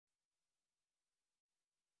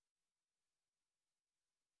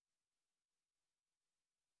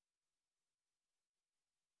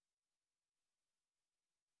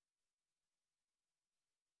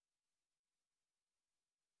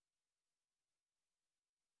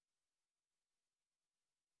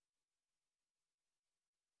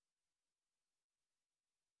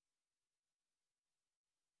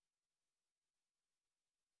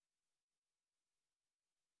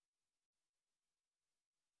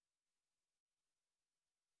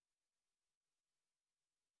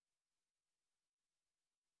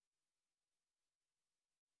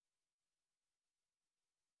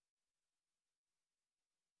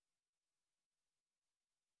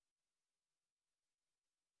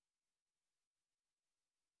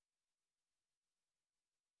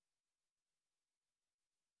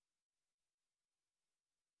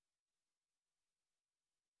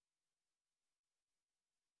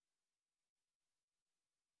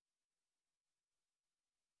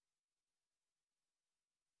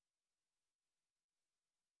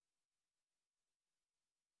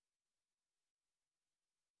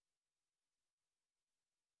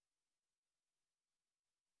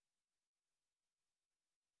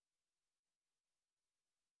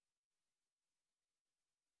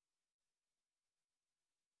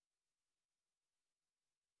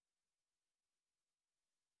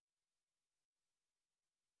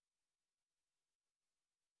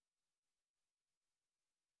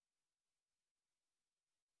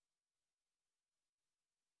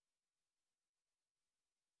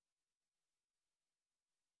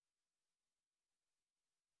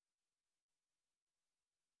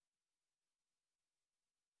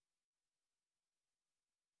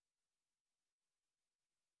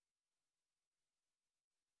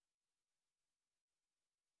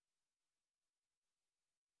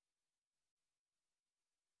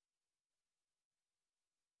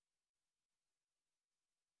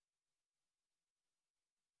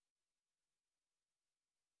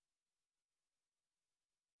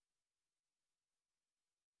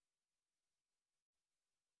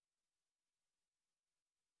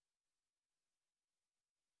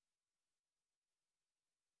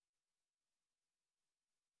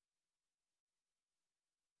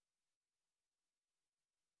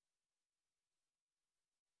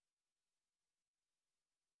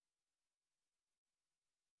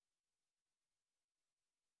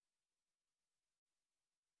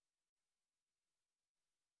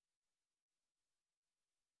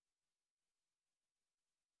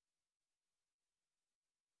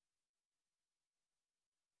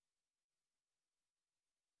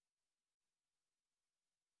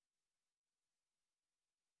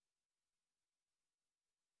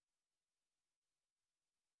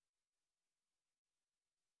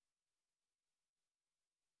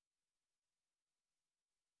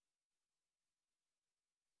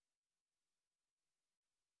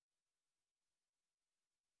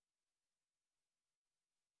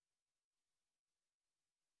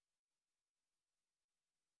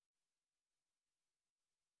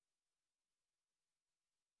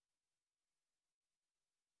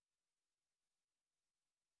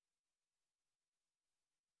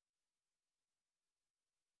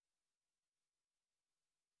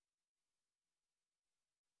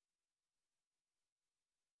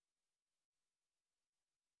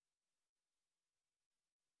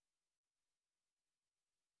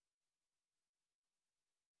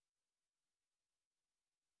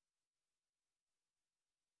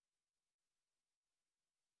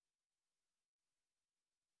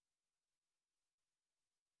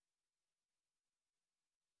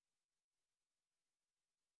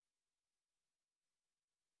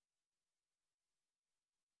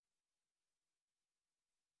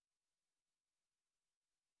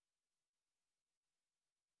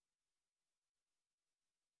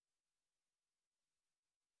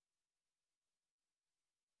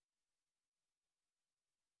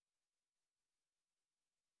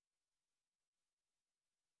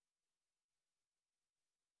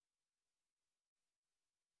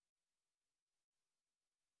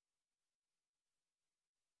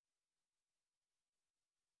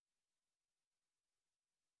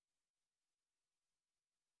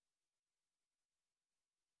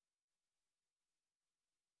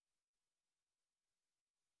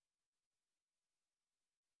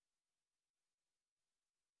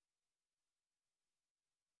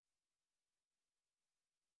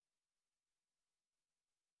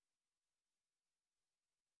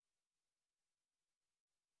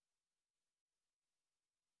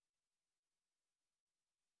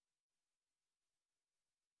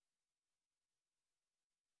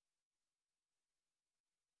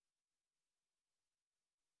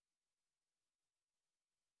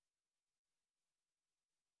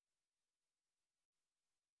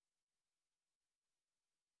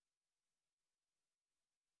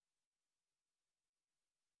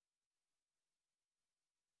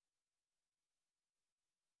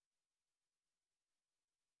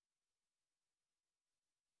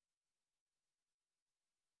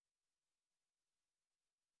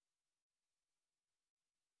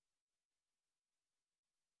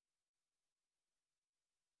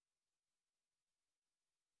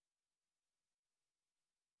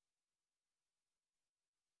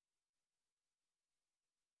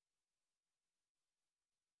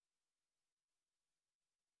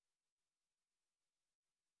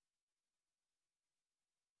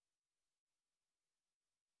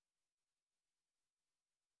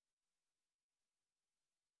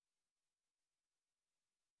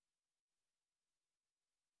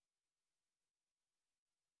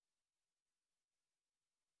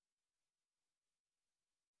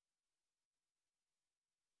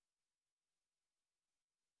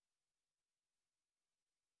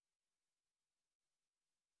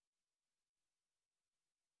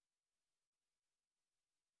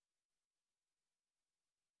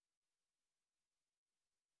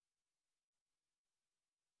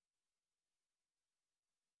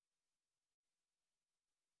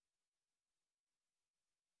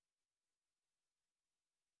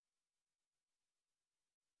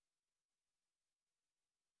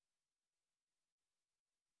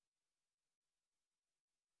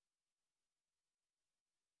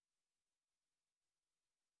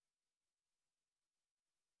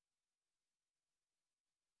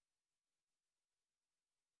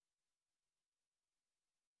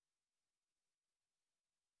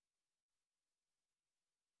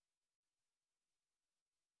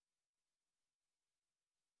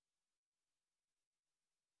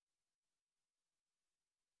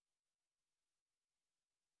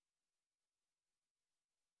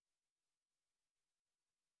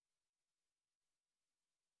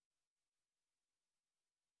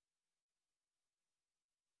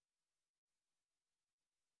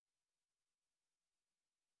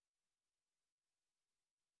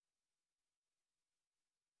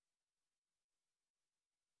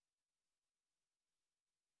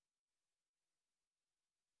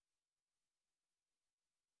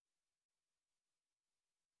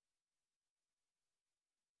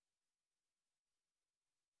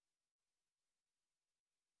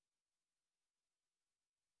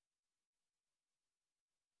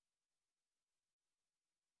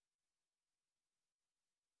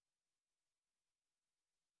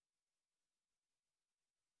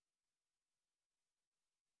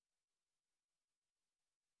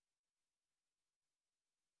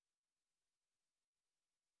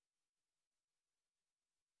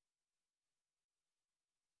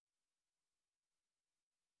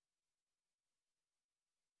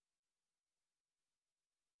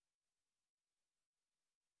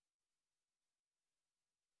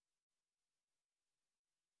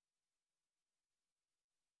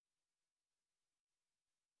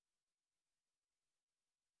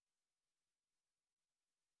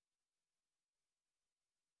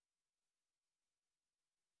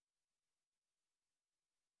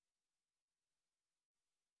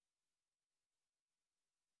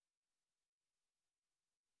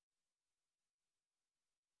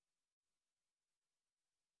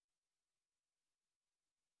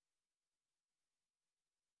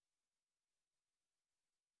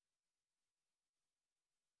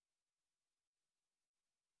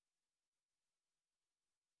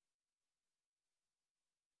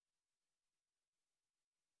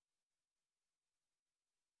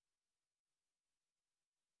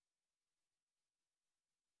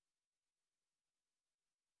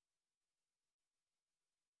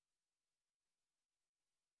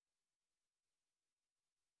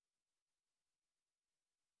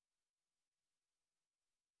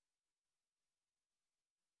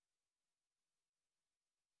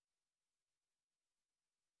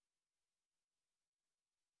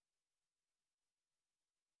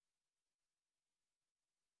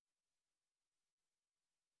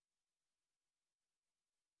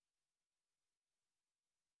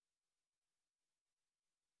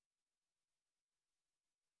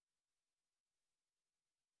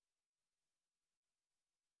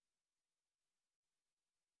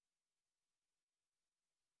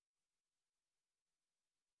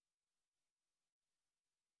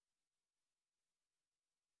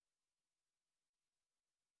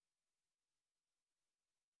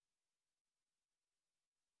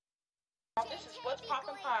This is What's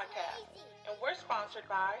Poppin' Podcast, and we're sponsored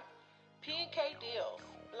by P&K Deals,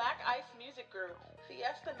 Black Ice Music Group,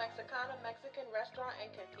 Fiesta Mexicana Mexican Restaurant and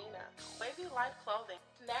Cantina, Lazy Life Clothing,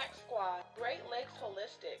 Snack Squad, Great Lakes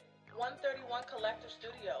Holistic, 131 Collector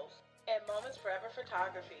Studios, and Moments Forever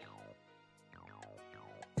Photography.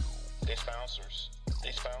 They sponsors.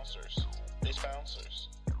 Hey,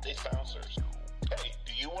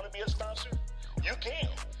 do you want to be a sponsor? You can.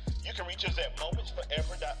 You can reach us at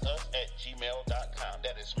momentsforever.us@gmail.com.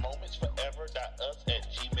 That is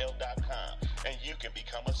momentsforever.us@gmail.com. And you can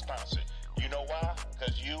become a sponsor. You know why?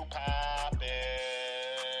 Because you poppin'.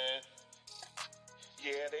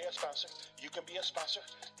 Yeah, they're a sponsor. You can be a sponsor.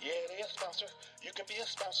 Yeah, they're a sponsor. You can be a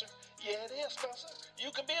sponsor. Yeah, they're a sponsor.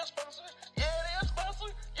 You can be a sponsor. Yeah, they're a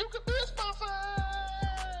sponsor. You can be a sponsor.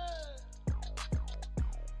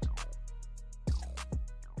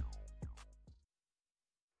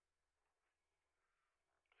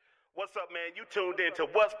 What's up, man? You tuned in to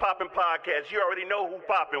What's Poppin' Podcast. You already know who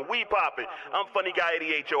poppin'. We poppin'. I'm Funny Guy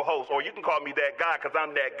 88, your host. Or you can call me that guy, because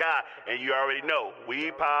I'm that guy. And you already know. We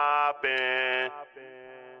poppin'.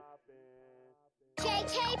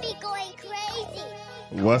 JK be going crazy.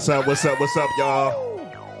 What's up, y'all?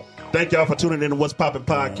 Thank y'all for tuning in to What's Poppin'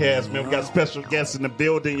 Podcast, man. We got special guests in the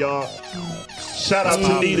building, y'all. Shout out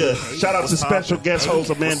to Nita. Shout out to special guest host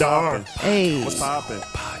Amanda R. Hey. What's poppin'?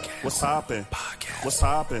 What's poppin'? What's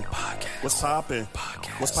poppin'? What's poppin'?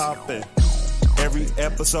 What's poppin'? Every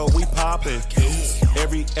episode we poppin'.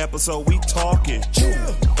 Every episode we talkin'.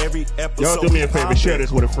 Every episode y'all do me a favor, share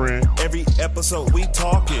this with a friend. Every episode we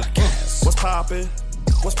talkin'. What's poppin'?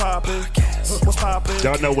 What's poppin'? What's poppin'?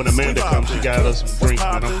 Y'all know when Amanda comes, she got us some drinks,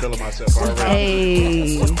 man. I'm feeling myself already.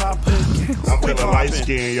 Hey. What's poppin'? I'm feeling light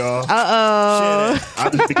skin, y'all. Uh-oh. I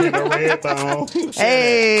just became a red bone.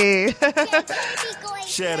 Hey.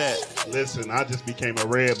 Share that. Listen, I just became a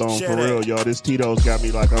red bone for real, y'all. This Tito's got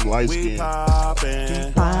me like I'm light skinned. You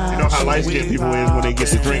know how light skinned people is when they get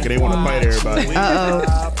to drink and they want to fight everybody.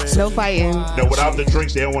 Uh-oh. No fighting. No, without the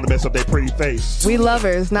drinks, they don't want to mess up their pretty face. We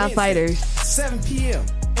lovers, not fighters. 7 p.m.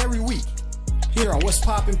 every week here on What's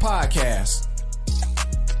Poppin' Podcast.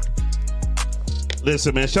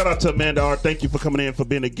 Listen, man, shout out to Amanda R. Thank you for coming in, for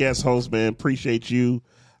being a guest host, man. Appreciate you.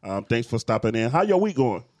 Thanks for stopping in. How your week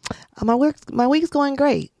going? My week's going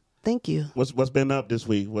great. Thank you. What's been up this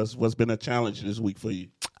week? What's been a challenge this week for you?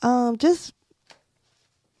 Just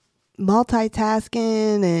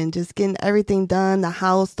multitasking and just getting everything done. The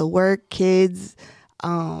house, the work, kids,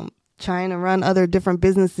 trying to run other different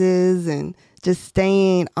businesses and just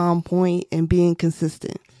staying on point and being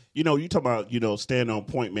consistent. You know, you talk about, staying on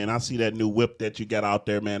point, man. I see that new whip that you got out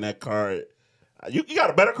there, man. That car, you got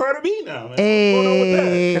a better car than me now, man. Hey, what's going on with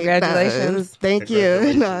that? Congratulations. Thank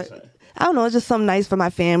you. No, I don't know. It's just something nice for my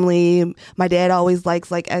family. My dad always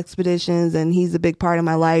likes expeditions, and he's a big part of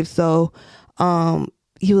my life. So,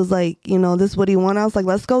 he was like, this is what he wanted. I was like,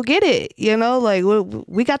 let's go get it.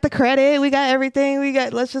 We got the credit. We got everything.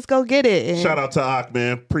 Let's just go get it. And shout out to Ak,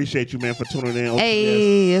 man. Appreciate you, man, for tuning in.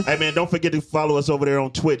 Hey. Hey, man, don't forget to follow us over there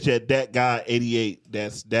on Twitch at ThatGuy88.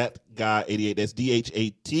 That's ThatGuy88. That's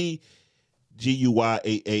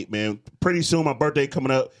DhatGuy88, man. Pretty soon, my birthday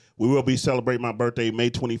coming up. We will be celebrating my birthday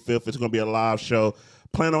May 25th. It's going to be a live show.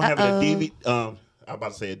 Plan on having a DVD. I'm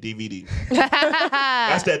about to say a DVD.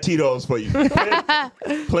 That's that Tito's for you.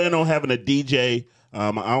 Plan on having a DJ.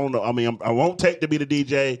 I don't know. I mean, I won't take to be the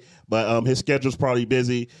DJ, but his schedule's probably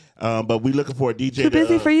busy. But we looking for a DJ. Too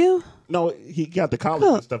busy for you? No, he got the college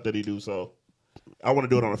and stuff that he do. So I want to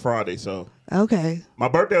do it on a Friday. So okay, my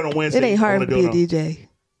birthday on a Wednesday. It ain't hard to be a DJ.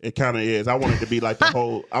 It kind of is. I want it to be like the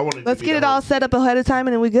whole. Let's get it all set up ahead of time,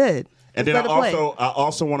 and then we good. And then I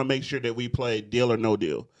also want to make sure that we play Deal or No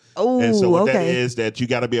Deal. Oh, and so what that is that you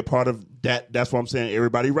got to be a part of that. That's what I'm saying.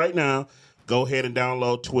 Everybody right now, go ahead and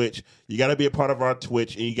download Twitch. You got to be a part of our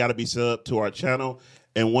Twitch, and you got to be subbed to our channel.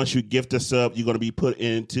 And once you gift a sub, you're going to be put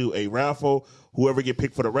into a raffle. Whoever get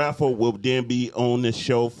picked for the raffle will then be on the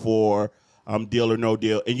show for Deal or No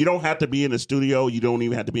Deal. And you don't have to be in the studio. You don't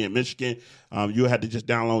even have to be in Michigan. You have to just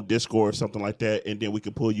download Discord or something like that, and then we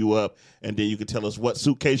can pull you up, and then you can tell us what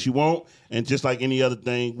suitcase you want. And just like any other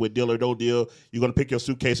thing with Deal or No Deal, you're going to pick your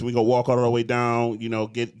suitcase, and we're going to walk all the way down,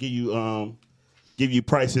 give you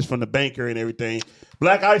prices from the banker and everything.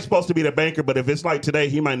 Black Ice supposed to be the banker, but if it's like today,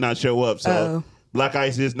 he might not show up. So Black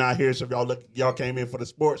Ice is not here. So if y'all came in for the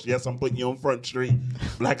sports, yes, I'm putting you on Front Street.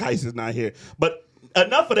 Black Ice is not here. But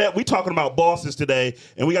enough of that. We talking about bosses today,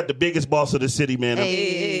 and we got the biggest boss of the city, man.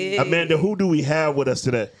 Hey. Amanda, who do we have with us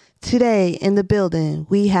today? Today in the building,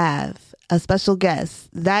 we have a special guest,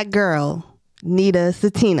 that girl, Nita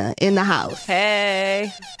Satina, in the house.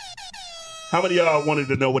 Hey. How many of y'all wanted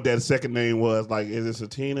to know what that second name was? Like, is it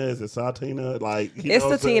Satina? Is it Satina? Like, it's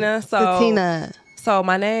Satina. Satina. So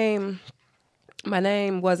my name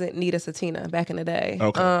wasn't Nita Satina back in the day.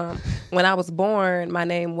 Okay. When I was born, my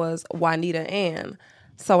name was Juanita Ann.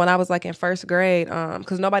 So when I was like in first grade,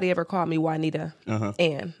 because nobody ever called me Juanita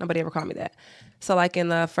Ann. Nobody ever called me that. So like in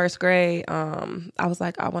the first grade, I was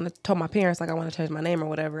like, told my parents like I want to change my name or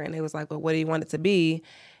whatever, and they was like, well, what do you want it to be?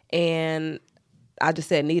 And I just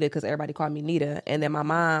said Nita because everybody called me Nita. And then my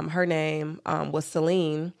mom, her name was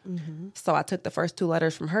Celine. So I took the first two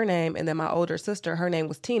letters from her name, and then my older sister, her name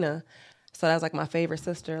was Tina. So that was like my favorite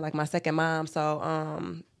sister, like my second mom. So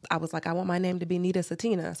I was like, I want my name to be Nita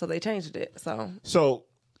Satina. So they changed it. So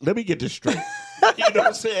let me get this straight. You know what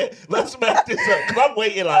I'm saying? Let's match this up. Because I'm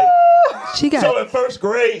waiting like... So in first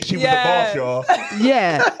grade, she was the boss, y'all.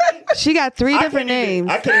 Yeah. She got three different names.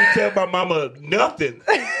 I couldn't even tell my mama nothing.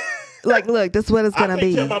 Like, look, this is what it's going to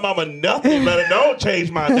be. I couldn't tell my mama nothing. Let her know change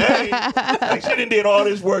my name. Like, she did all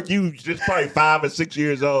this work. You just probably 5 or 6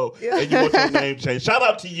 years old, and you want your name changed. Shout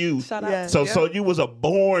out to you. Shout out. So you was a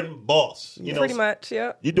born boss. You know, pretty much,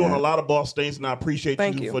 yeah. You're doing a lot of boss things, and I appreciate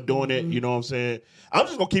you for doing it. You know what I'm saying? I'm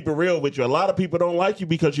just going to keep it real with you. A lot of people don't like you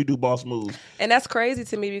because you do boss moves. And that's crazy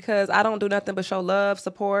to me because I don't do nothing but show love,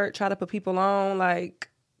 support, try to put people on. Like,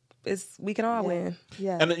 we can all win.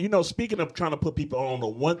 Yeah. And, you know, speaking of trying to put people on, the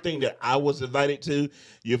one thing that I was invited to,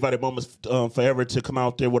 you invited Moments Forever to come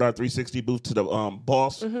out there with our 360 booth to the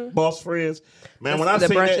boss friends. Man, when I seen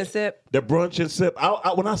brunch that, and sip. The brunch and sip,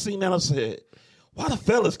 when I seen that, I said, why the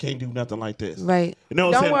fellas can't do nothing like this? Right. You know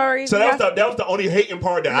what I'm saying? Don't worry. So that was the only hating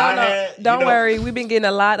part that I had. Don't worry. We've been getting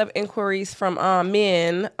a lot of inquiries from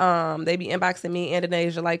men. They be inboxing me and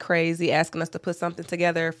Denasia like crazy, asking us to put something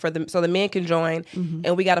together for them so the men can join.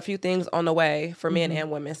 And we got a few things on the way for men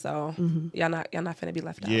and women. So y'all not finna be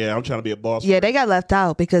left out. Yeah, I'm trying to be a boss. Yeah, they got left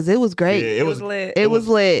out because it was great. Yeah, it was lit. It was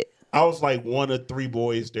lit. I was like one of 3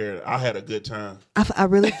 boys there. I had a good time. I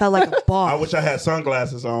really felt like a boss. I wish I had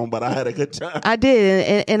sunglasses on, but I had a good time. I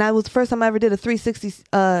did, and I was the first time I ever did a 360.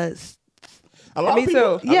 A lot Me of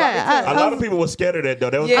people, too. Yeah, a lot of people were scared of that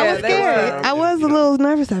though. I was scared. I was a little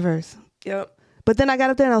nervous at first. Yep. But then I got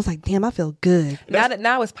up there and I was like, damn, I feel good.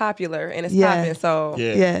 Now it's popular and it's popping. So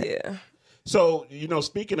yeah. So, you know,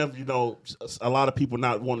 speaking of, you know, a lot of people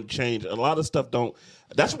not wanting to change, a lot of stuff don't.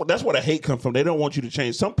 That's where the hate comes from. They don't want you to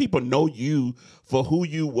change. Some people know you for who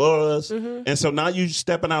you was, and so now you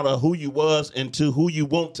stepping out of who you was into who you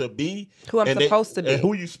want to be, who I'm supposed to be, and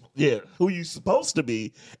who you supposed to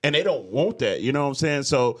be, and they don't want that. You know what I'm saying?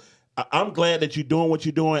 So I'm glad that you're doing what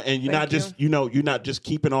you're doing, and you're not just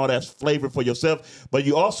keeping all that flavor for yourself, but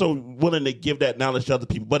you're also willing to give that knowledge to other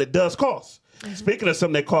people. But it does cost. Speaking of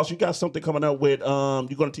something that costs, you got something coming up with.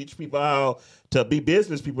 You're going to teach people how to be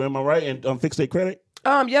business people. Am I right? And fix their credit.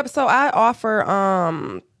 Yep. So I offer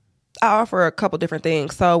a couple different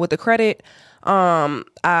things. So with the credit, I'm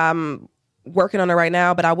working on it right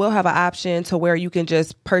now, but I will have an option to where you can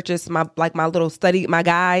just purchase my little my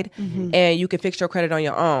guide, and you can fix your credit on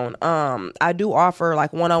your own. I do offer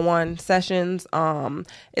like one-on-one sessions.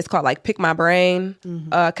 It's called like Pick My Brain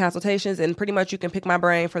consultations, and pretty much you can pick my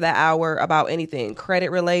brain for that hour about anything credit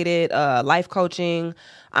related, life coaching,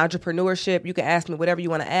 entrepreneurship. You can ask me whatever you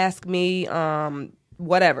want to ask me,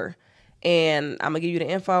 whatever. And I'm gonna give you the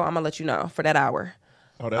info. I'm gonna let you know for that hour.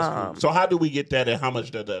 Oh, that's cool. So how do we get that, and how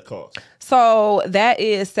much does that cost? So that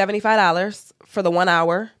is $75 for the 1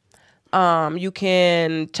 hour. You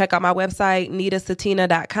can check out my website,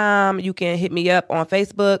 nitasatina.com. You can hit me up on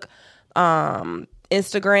Facebook,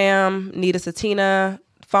 Instagram, Nita Satina.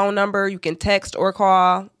 Phone number, you can text or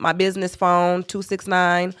call my business phone,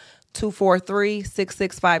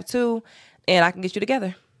 269-243-6652, and I can get you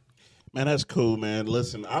together. Man, that's cool, man.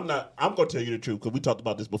 Listen, I'm going to tell you the truth because we talked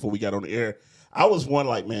about this before we got on the air. I was one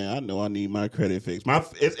like, man, I know I need my credit fixed.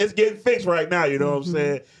 It's getting fixed right now, you know what I'm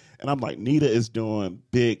saying? And I'm like, Nita is doing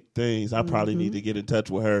big things. I probably need to get in touch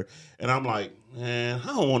with her. And I'm like, man, I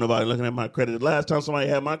don't want nobody looking at my credit. The last time somebody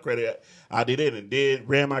had my credit, I did it and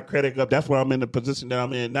ran my credit up. That's why I'm in the position that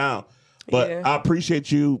I'm in now. But I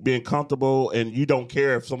appreciate you being comfortable, and you don't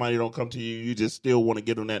care if somebody don't come to you. You just still want to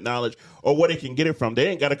get them that knowledge or where they can get it from. They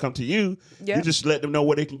ain't got to come to you. Yep. You just let them know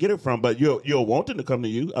where they can get it from. But you'll want them to come to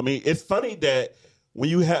you. I mean, it's funny that when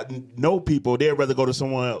you know people, they'd rather go to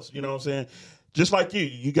someone else. You know what I'm saying? Just like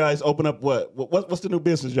you guys open up what's the new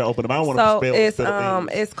business y'all open up? I don't want to spell it.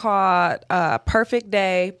 It's called Perfect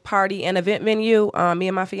Day Party and Event Venue. Me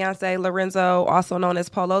and my fiance Lorenzo, also known as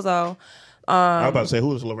Polozo. I was about to say,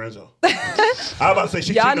 who is Lorenzo? I was about to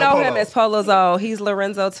say, y'all know him as Polozo. He's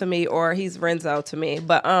Lorenzo to me, or he's Renzo to me.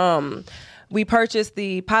 But We purchased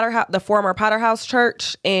the former Potter House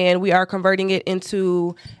Church, and we are converting it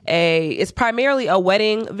into it's primarily a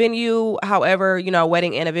wedding venue. However,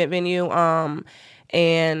 wedding and event venue.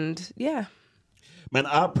 And yeah. Man,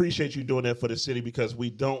 I appreciate you doing that for the city because we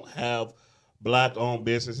don't have Black-owned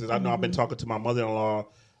businesses. I know I've been talking to my mother-in-law,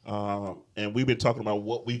 and we've been talking about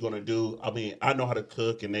what we're going to do. I mean, I know how to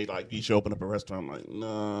cook, and they like, you should open up a restaurant. I'm like,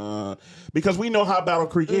 nah. Because we know how Battle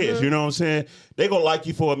Creek is, you know what I'm saying? They're going to like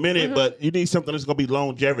you for a minute, but you need something that's going to be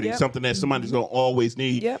longevity, something that somebody's going to always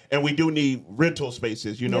need. And we do need rental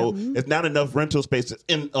spaces, It's not enough rental spaces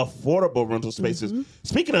and affordable rental spaces.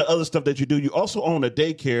 Speaking of other stuff that you do, you also own a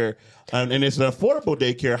daycare, and it's an affordable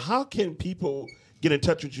daycare. How can people get in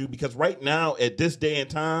touch with you? Because right now, at this day and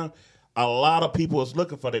time, a lot of people is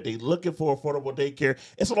looking for that. They're looking for affordable daycare.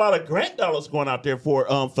 It's a lot of grant dollars going out there for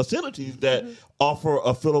facilities that offer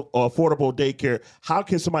affordable daycare. How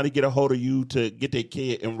can somebody get a hold of you to get their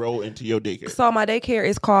kid enrolled into your daycare? So my daycare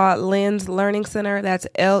is called Lens Learning Center. That's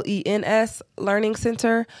LENS Learning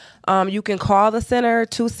Center. You can call the center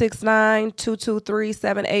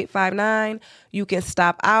 269-223-7859. You can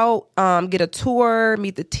stop out, get a tour,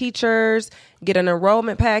 meet the teachers, get an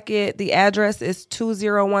enrollment packet. The address is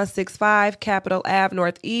 20165 Capitol Ave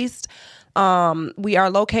Northeast. We are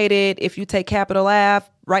located, if you take Capitol Ave,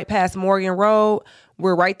 right past Morgan Road.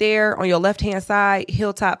 We're right there on your left-hand side,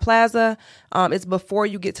 Hilltop Plaza. It's before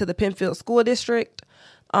you get to the Penfield School District.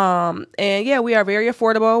 And yeah, we are very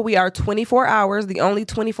affordable. We are 24 hours, the only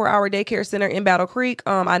 24-hour daycare center in Battle Creek.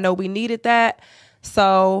 I know we needed that.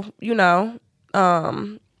 So,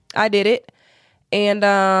 I did it. And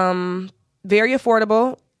very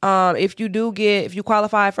affordable. If you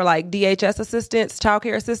qualify for like DHS assistance,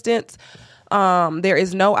 childcare assistance, there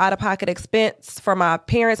is no out-of-pocket expense for my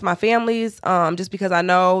parents, my families, just because I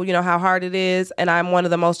know, how hard it is. And I'm one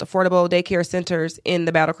of the most affordable daycare centers in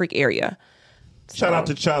the Battle Creek area. Shout out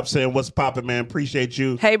to Chop saying, what's poppin', man? Appreciate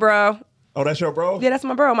you. Hey, bro. Oh, that's your bro? Yeah, that's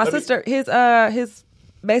my bro. My sister, his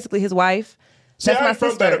basically his wife. See, That's I'm my from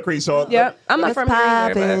sister. Battle Creek, so Yep. I'm not from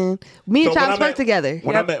Greenwood, Poppin'. Me and So when Chops I work together.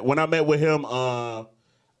 When I met with him, I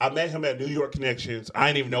met him at New York Connections. I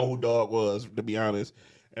didn't even know who Dog was, to be honest.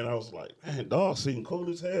 And I was like, man, Dog seemed cool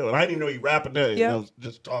as hell. And I didn't even know he rapping that. Yeah. I was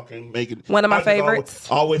just talking, making One of my I just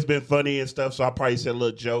favorites. Always been funny and stuff. So I probably said a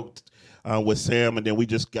little joke with Sam, and then we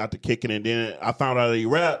just got to kicking. And then I found out that he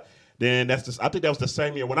rapped. Then I think that was the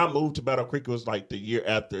same year when I moved to Battle Creek. It was like the year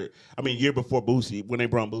after. I mean, year before Boosie, when they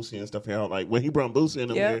brought Boosie and stuff here. Like when he brought Boosie in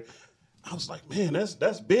here, I was like, man,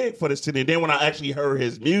 that's big for the city. And then when I actually heard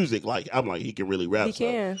his music, I'm like, he can really rap. He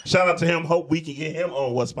can. Shout out to him. Hope we can get him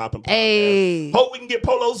on What's Poppin' Podcast. Hey. Hope we can get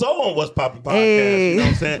Polo Zoe on What's Poppin' Podcast. Hey. You know what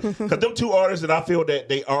I'm saying? Because them two artists that I feel that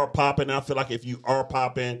they are popping. I feel like if you are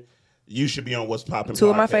popping, you should be on What's Poppin' Two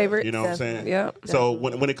Podcast. of my favorites. You know what I'm saying? Yeah. So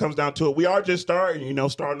when it comes down to it, we are just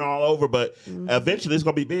starting all over, but eventually it's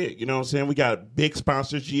going to be big. You know what I'm saying? We got big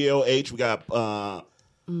sponsors, GLH. We got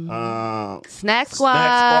Snack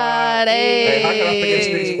Squad. Hey, how can I forget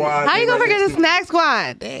Snack Squad? How you gonna forget the Snack Snack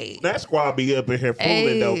Squad? Hey. Squad be up in here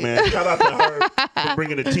fooling though, man. Shout out to her for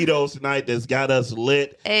bringing the Tito's tonight that's got us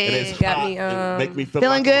lit. And it's got hot me, and make me feel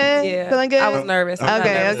Feeling like good? Yeah. Feeling good? I was nervous. I'm not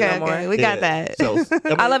nervous no more. We got that. So,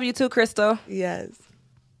 I love you too, Crystal. Yes.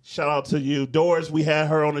 shout out to you. Doris, we had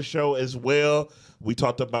her on the show as well. We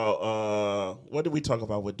talked about, what did we talk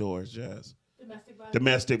about with Doris, Jazz?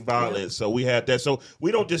 Domestic violence. So we had that. So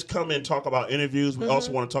we don't just come and talk about interviews. We also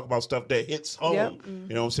want to talk about stuff that hits home. Yep.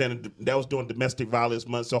 You know what I'm saying? That was during Domestic Violence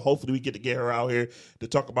Month. So hopefully we get to get her out here to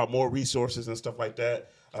talk about more resources and stuff like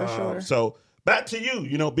that. For sure. So back to you.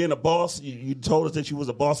 You know, being a boss, you told us that you was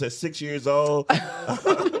a boss at 6 years old.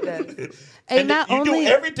 And not you only do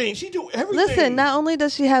everything. She do everything. Listen, not only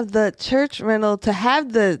does she have the church rental to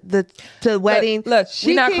have the wedding. Look,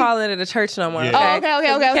 we're not can- calling it a church no more. Yeah. Okay? Oh, okay.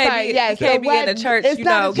 You I'm can't sorry. be, Yes, you can't the be in the wedding- church, it's you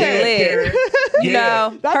not know, a get church. lit. You Yeah. know,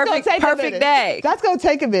 That's gonna perfect, take a perfect minute. day. That's gonna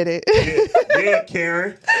take a minute. Yeah,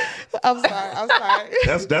 Karen. I'm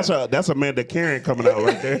sorry. That's Amanda Karen coming out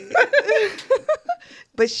right there.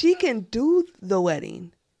 But she can do the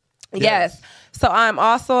wedding. Yes. So I'm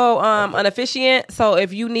also an officiant. So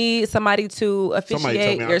if you need somebody to told me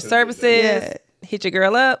officiate I your should do services, that. hit your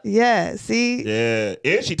girl up. Yeah. See. Yeah,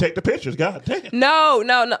 and she take the pictures. God damn.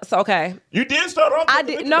 No. So okay. You did start off. I taking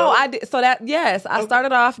did pictures, no, though. I did. So that yes, I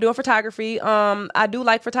started off doing photography. I do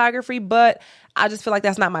like photography, but I just feel like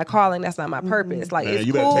that's not my calling. That's not my purpose. Like Man, it's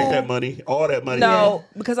you cool. better take that money, all that money. No,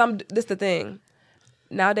 because this the thing.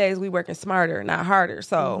 Nowadays we working smarter, not harder.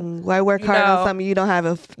 So Why work hard on know, something you don't have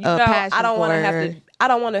a you know, passion I don't want to for? have to. I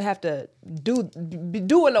don't want to have to be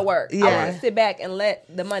doing the work. I want to sit back and let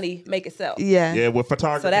the money make itself. Yeah, with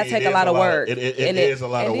photography. So that take a lot of work. It is a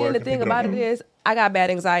lot of work. And then the thing about it is, I got bad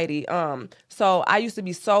anxiety. So I used to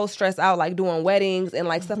be so stressed out, like doing weddings and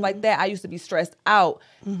like stuff like that. I used to be stressed out.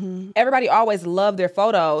 Everybody always loved their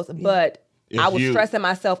photos, but I was stressing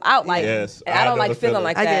myself out. Like, and I don't like feeling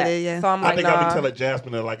like that. I get it, yeah. So I'm like, I think I'll be telling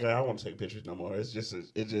Jasmine, like, I don't want to take pictures no more. It's just,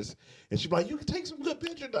 and she's like, you can take some good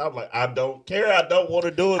pictures. I'm like, I don't care. I don't want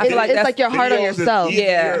to do it. I feel like it's like you're hard on yourself.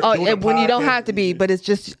 Yeah. Oh, when you don't have to be, but it's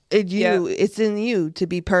just it's in you to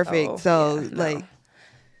be perfect.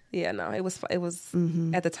 Yeah, no, it was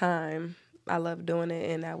at the time I loved doing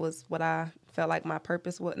it, and that was what I felt like my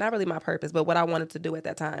purpose was. Not really my purpose, but what I wanted to do at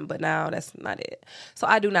that time. But now that's not it. So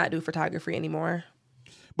I do not do photography anymore.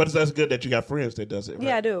 But that's good that you got friends that does it. Right?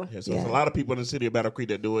 Yeah, I do. Yeah, so there's a lot of people in the city of Battle Creek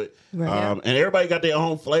that do it. Right. And everybody got their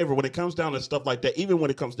own flavor when it comes down to stuff like that. Even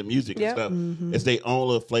when it comes to music and stuff, it's their own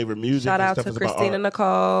little flavor music. Shout out and to stuff Christina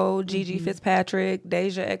Nicole, Gigi Fitzpatrick,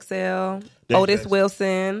 Deja XL, Otis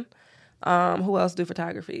Wilson. Who else do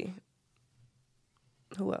photography?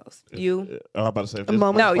 Who else? You? I'm about to say A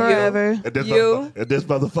Moment Forever. You. And this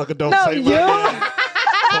motherfucker don't say you.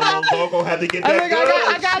 my name. Hold on, had to get that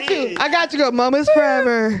I got you. Go. Moments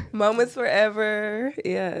Forever. Moments Forever.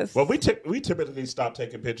 Yes. Well, we typically stop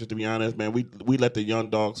taking pictures. To be honest, man, we let the young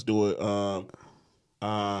dogs do it.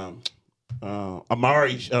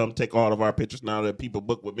 Amari take all of our pictures now that people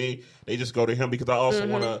book with me. They just go to him because I also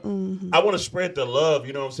want to. I want to spread the love.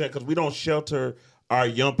 You know what I'm saying? Because we don't shelter our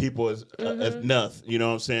young people as enough. You know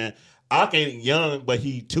what I'm saying? Ak ain't young, but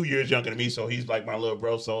he 2 years younger than me, so he's like my little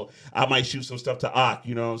bro. So I might shoot some stuff to Ak.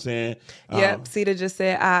 You know what I'm saying? Yep. Sita just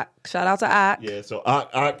said Ak. Shout out to Ak. Yeah. So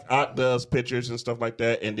Ak does pictures and stuff like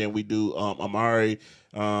that, and then we do Amari.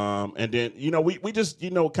 And then we just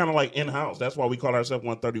kind of like in house. That's why we call ourselves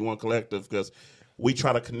 131 Collective, because we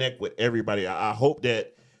try to connect with everybody. I hope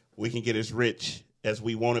that we can get as rich as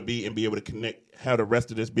we want to be and be able to have the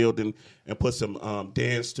rest of this building and put some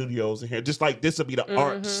dance studios in here. Just like this will be the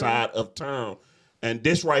art side of town. And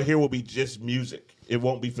this right here will be just music. It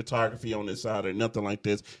won't be photography on this side or nothing like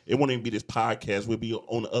this. It won't even be this podcast. We'll be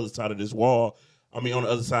on the other side of this wall. On the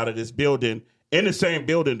other side of this building. In the same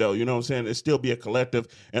building, though, you know what I'm saying? It still be a collective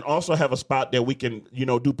and also have a spot that we can,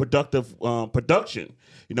 do productive production.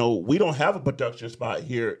 We don't have a production spot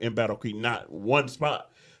here in Battle Creek, not one spot.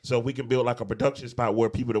 So we can build like a production spot where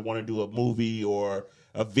people that want to do a movie or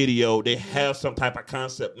a video, they have some type of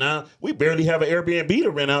concept. Now, we barely have an Airbnb to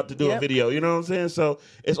rent out to do a video, you know what I'm saying? So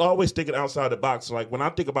it's always thinking outside the box. Like when I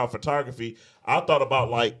think about photography, I thought about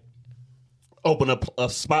like open up a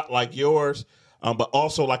spot like yours, but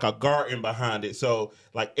also like a garden behind it. So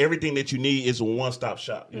like everything that you need is a one-stop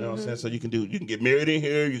shop. You know what I'm saying? So you can get married in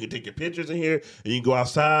here, you can take your pictures in here, and you can go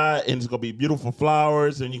outside and it's gonna be beautiful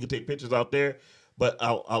flowers and you can take pictures out there. But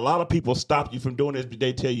a lot of people stop you from doing this, but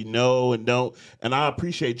they tell you no and don't. And I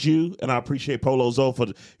appreciate you, and I appreciate Polo Zoe for,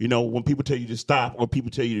 when people tell you to stop or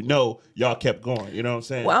people tell you to no, y'all kept going. You know what I'm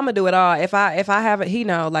saying? Well, I'm going to do it all. If I have it, he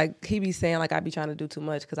be saying like I be trying to do too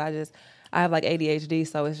much because I have like ADHD,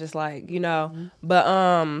 so it's just like,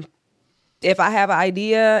 But if I have an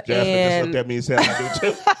idea Jasmine just looked at me and said I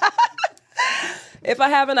do too. If I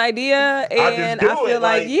have an idea and I feel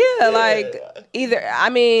like either,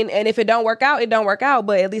 and if it don't work out, it don't work out,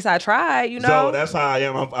 but at least I tried, So that's how I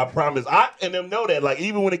am. I promise. I and them know that. Like,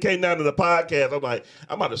 even when it came down to the podcast, I'm like,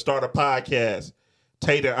 I'm about to start a podcast.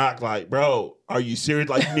 Tater Ak like, bro, are you serious?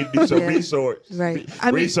 Like, you need to do some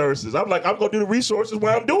resources. I'm like, I'm going to do the resources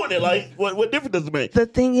while I'm doing it. Like, what difference does it make? The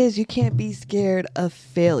thing is, you can't be scared of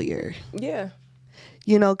failure. Yeah.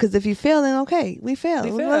 Because if you fail, then okay, we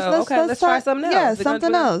failed. Let's try something else. Yeah,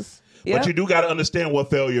 something else. Yep. But you do got to understand what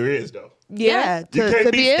failure is, though. Yeah. You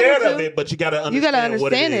can't be scared of it, but you got to understand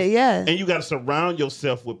what it is. Yeah. And you got to surround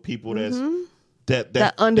yourself with people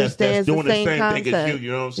that understands that's doing the same thing as you.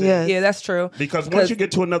 You know what I'm saying? Yeah, that's true. Because once you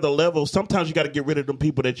get to another level, sometimes you got to get rid of them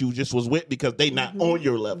people that you just was with because they not on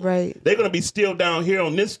your level. Right. They're going to be still down here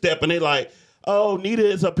on this step, and they like, oh, Nita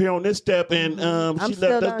is up here on this step, and she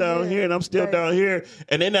left us down here, and I'm still down here.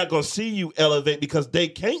 And they're not going to see you elevate because they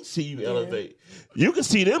can't see you elevate. You can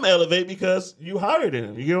see them elevate because you hired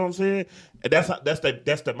them. You know what I'm saying? And that's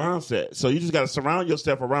the mindset. So you just got to surround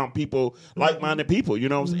yourself around people, like-minded people. You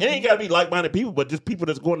know what I'm saying? It ain't got to be like-minded people, but just people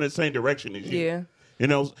that's going in the same direction as you.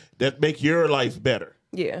 Yeah. That make your life better.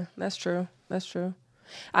 Yeah, that's true. That's true.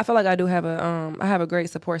 I feel like I do have I have a great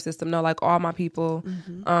support system. No, like all my people,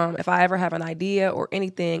 if I ever have an idea or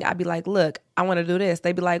anything, I'd be like, look, I want to do this.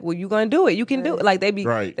 They'd be like, well, you going to do it. You can do it. Like they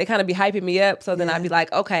kind of be hyping me up. So then I'd be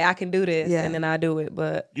like, okay, I can do this. Yeah. And then I do it.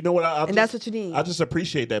 But you know what? And that's what you need. I just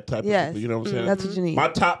appreciate that type of people. You know what I'm saying? That's what you need. My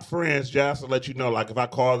top friends, just to let you know, like if I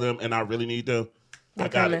call them and I really need them, I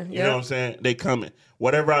got it. You know what I'm saying? They coming.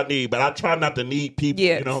 Whatever I need. But I try not to need people.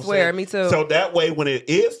 Yeah, you know what swear, I'm saying? me too. So that way when it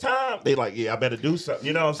is time, they like, yeah, I better do something.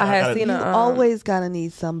 You know what I'm saying? You always gotta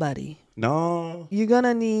need somebody. No. You're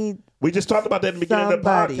gonna need We just talked about that in the beginning of the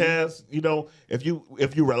podcast. You know, if you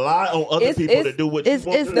rely on other people to do what you want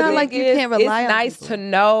to do. It's not like you can't rely on nice people. to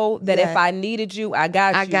know that if I needed you, I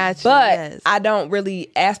got you. But I don't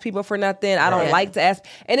really ask people for nothing. I don't like to ask.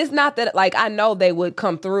 And it's not that, like, I know they would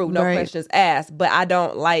come through, no questions asked, but I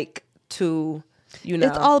don't like to, you know.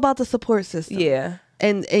 It's all about the support system. Yeah.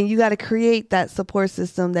 And you got to create that support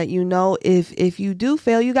system that, you know, if you do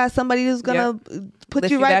fail, you got somebody who's going to put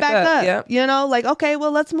Lift you right back up. Yep. You know, like, okay,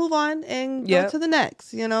 well, let's move on and go to the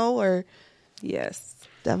next, you know, or. Yes.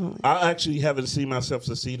 Definitely. I actually haven't seen myself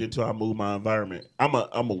succeed until I moved my environment. I'm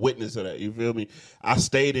a witness of that. You feel me? I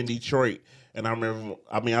stayed in Detroit, and I remember,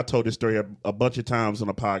 I told this story a bunch of times on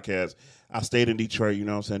the podcast. I stayed in Detroit, you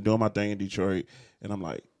know what I'm saying, doing my thing in Detroit, and I'm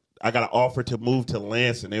like, I got an offer to move to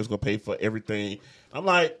Lansing. They was going to pay for everything. I'm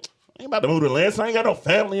like, I ain't about to move to Lansing. I ain't got no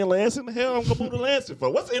family in Lansing. The hell I'm going to move to Lansing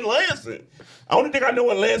for? What's in Lansing? The only thing I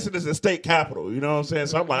know in Lansing is the state capital. You know what I'm saying?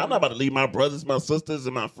 So I'm like, I'm not about to leave my brothers, my sisters,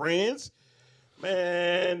 and my friends.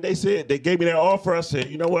 Man, they gave me that offer. I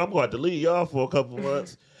said, you know what? I'm going to have to leave y'all for a couple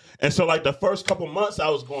months. And so, like, the first couple months, I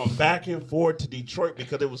was going back and forth to Detroit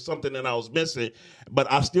because it was something that I was missing.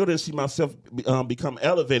 But I still didn't see myself become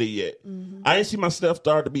elevated yet. Mm-hmm. I didn't see myself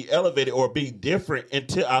start to be elevated or be different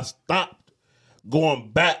until I stopped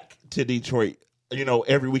going back to Detroit, you know,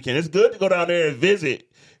 every weekend. It's good to go down there and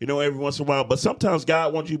visit, you know, every once in a while. But sometimes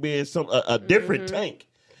God wants you to be in a different tank.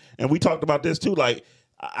 And we talked about this, too, like,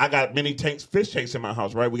 I got many tanks, fish tanks in my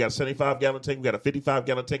house, right? We got a 75-gallon tank, we got a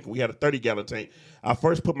 55-gallon tank, and we had a 30-gallon tank. I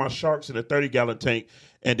first put my sharks in a 30-gallon tank,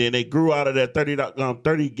 and then they grew out of that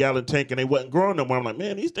 30-gallon tank, and they wasn't growing no more. I'm like,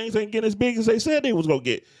 man, these things ain't getting as big as they said they was going to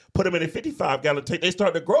get. Put them in a 55-gallon tank, they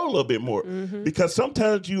start to grow a little bit more. Mm-hmm. Because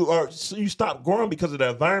sometimes you stop growing because of the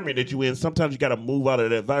environment that you're in. Sometimes you got to move out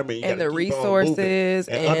of that environment. And the resources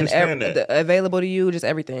and the available to you, just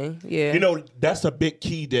everything. Yeah. You know, that's a big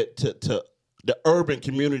key that to the urban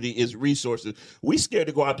community is resources. We scared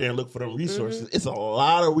to go out there and look for them resources. Mm-hmm. It's a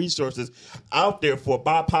lot of resources out there for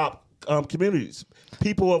BIPOC communities,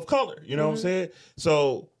 people of color. You know what I'm saying?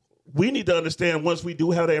 So we need to understand once we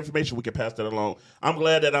do have that information, we can pass that along. I'm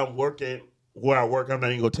glad that I'm working where I work. I'm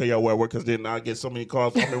not even going to tell y'all where I work because then I get so many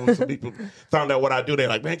calls from them when some people found out what I do. They're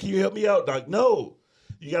like, man, can you help me out? Like, no.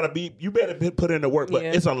 You better put in the work. But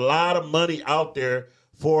it's a lot of money out there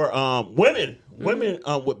for women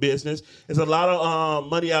with business. There's a lot of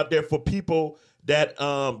money out there for people that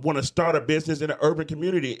want to start a business in an urban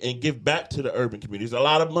community and give back to the urban community. There's a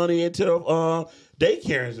lot of money into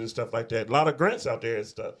daycares and stuff like that. A lot of grants out there and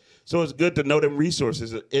stuff. So it's good to know them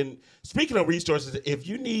resources. And speaking of resources, if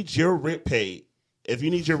you need your rent paid,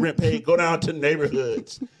 go down to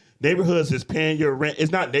neighborhoods. Neighborhoods is paying your rent.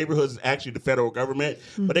 It's not neighborhoods, it's actually the federal government.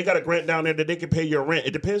 But they got a grant down there that they can pay your rent.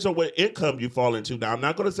 It depends on what income you fall into. Now, I'm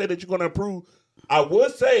not going to say that you're going to approve. I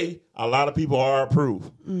would say a lot of people are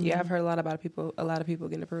approved. Yeah, I've heard a lot of people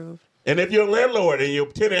getting approved. And if you're a landlord and your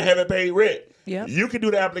tenant haven't paid rent, yep, you can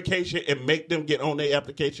do the application and make them get on their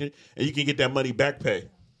application, and you can get that money back pay.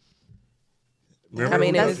 Remember, I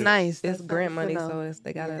mean, that's nice. It's that's grant nice money, so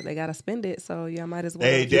they gotta spend it. So yeah, might as well.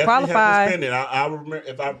 They definitely qualify. Have to spend it. I remember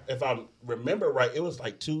if I remember right, it was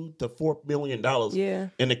like $2 to $4 million.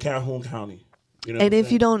 In the Calhoun County. You know and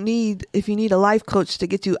if you need a life coach to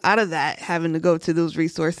get you out of that, having to go to those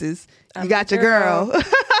resources, you got your girl.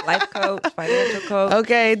 Life coach, financial coach.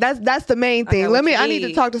 Okay, that's the main thing. I need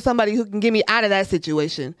to talk to somebody who can get me out of that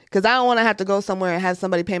situation because I don't want to have to go somewhere and have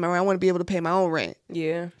somebody pay my rent. I want to be able to pay my own rent.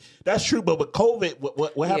 Yeah, that's true. But with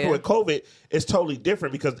COVID, what happened with COVID is totally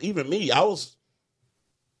different because even me, I was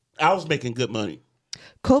making good money.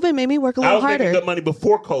 COVID made me work a little harder. I was making good money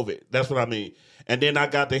before COVID. That's what I mean. And then I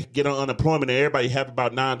got to get on unemployment, and everybody have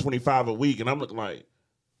about $9.25 a week, and I'm looking like,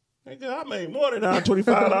 nigga, I made more than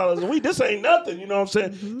 $9.25 a week. This ain't nothing, you know what I'm saying?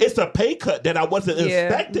 Mm-hmm. It's a pay cut that I wasn't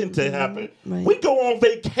expecting to happen. Right. We go on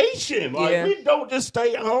vacation, like we don't just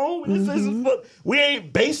stay at home. Mm-hmm. We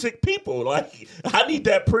ain't basic people. Like I need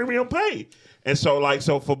that premium pay, and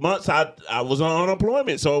so for months I was on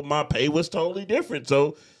unemployment, so my pay was totally different.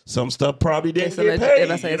 So. Some stuff probably didn't get paid.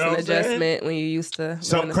 If I say it's an adjustment when you used to.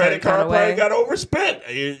 Some credit card probably got overspent.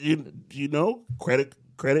 You know, credit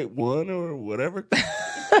Credit One or whatever.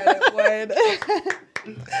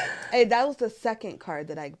 Hey, that was the second card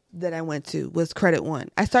that I went to was Credit One.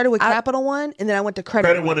 I started with Capital One, and then I went to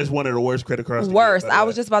Credit One is one of the worst credit cards. Worst. I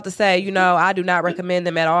was just about to say, I do not recommend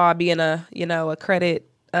them at all. Being a credit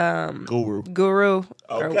guru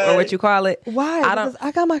or what you call it. Why? Because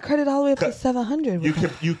I got my credit all the way up to 700.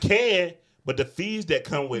 You can. But the fees that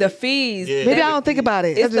come with the fees, maybe I don't think about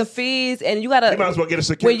it. It's the fees, and you might as well get a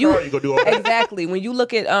secure card. You go do all that. Exactly. When you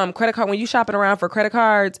look at credit card, when you shopping around for credit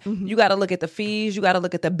cards, you got to look at the fees. You got to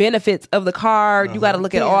look at the benefits of the card. You got to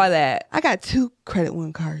look at all that. I got 2 Credit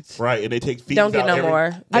One cards. Right, and they take fees. Don't get no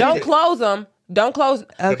more. Don't close them. Don't close.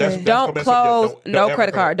 Okay. Don't close no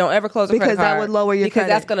credit card. Don't ever close a credit card. Because that would lower your credit. Because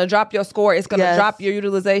that's going to drop your score. It's going to drop your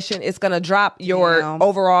utilization. It's going to drop your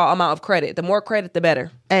overall amount of credit. The more credit, the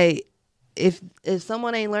better. Hey. If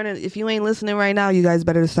someone ain't learning, if you ain't listening right now, you guys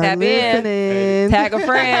better start listening. Tag a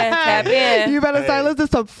friend. Tap in. You better start listening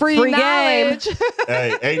to some free knowledge.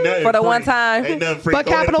 Hey, ain't nothing for the free. one time. Ain't nothing free. But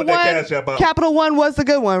Capital One was a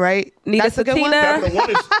good one, right? That's a good one.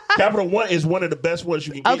 Capital One is one of the best ones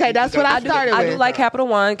you can get. Okay, that's what I started with. I do like Capital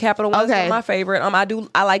One. Capital One is my favorite.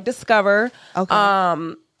 I like Discover.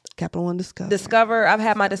 Okay. Capital One Discover. Discover. I've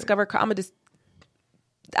had my Discover card.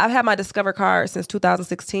 I've had my Discover card since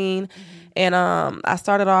 2016, and I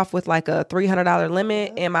started off with like a $300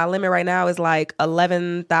 limit, and my limit right now is like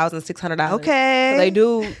 $11,600. Okay,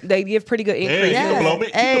 so they give pretty good increase. Yeah, you can blow me.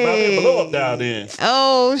 You can blow up down there.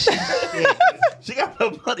 Oh, she got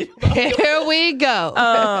no money. Here we go.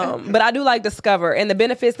 But I do like Discover, and the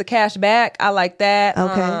benefits, the cash back, I like that.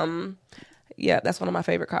 Okay. Yeah, that's one of my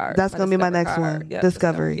favorite cards. That's going to be my next one. Yep,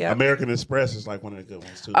 Discovery. Yep. American Express is like one of the good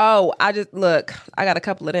ones, too. Oh, I got a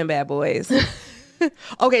couple of them bad boys.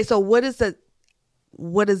 Okay, so what is the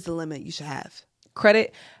limit you should have?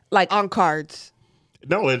 Credit? Like on cards?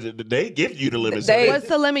 No, they give you the limit. What's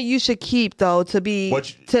the limit you should keep, though, to be...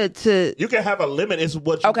 You can have a limit. It's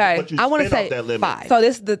what you spend I want to say that limit. 5. So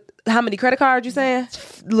this is how many credit cards you saying?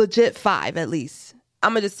 Legit 5, at least.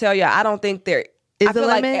 I'm going to just tell you, I don't think they're... I feel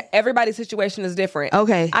like everybody's situation is different.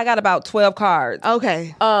 Okay. I got about 12 cards.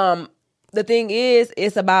 Okay. The thing is,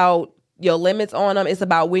 it's about your limits on them. It's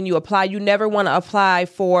about when you apply. You never want to apply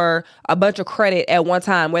for a bunch of credit at one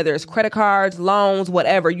time, whether it's credit cards, loans,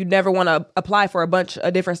 whatever. You never want to apply for a bunch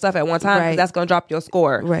of different stuff at one time because that's going to drop your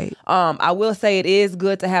score. Right. I will say it is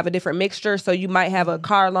good to have a different mixture. So you might have a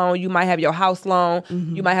car loan. You might have your house loan.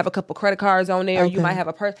 Mm-hmm. You might have a couple credit cards on there. Okay. You might have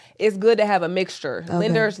a purse. It's good to have a mixture. Okay.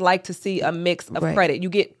 Lenders like to see a mix of credit. You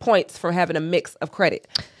get points for having a mix of credit.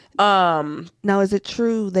 Now, is it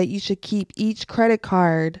true that you should keep each credit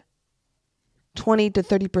card 20 to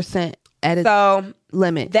 30% at its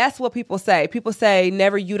limit? That's what people say. People say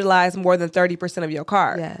never utilize more than 30% of your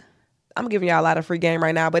card. Yeah. I'm giving y'all a lot of free game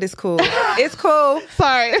right now, but it's cool. It's cool.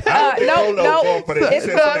 Sorry. No. It's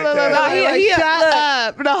cool. Shut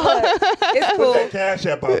up. No. It's cool. Cash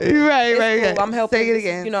app out. Right. Cool. I'm helping. Say it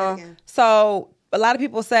again. So a lot of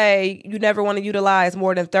people say you never want to utilize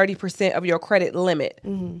more than 30% of your credit limit.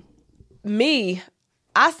 Mm-hmm. Me,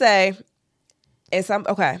 I say, and some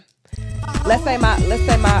Let's say my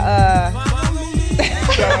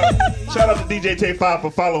shout out to DJ Tay5 for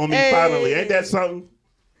following me finally. Ain't that something?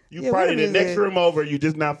 You probably the next room over, you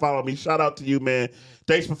just not follow me. Shout out to you, man.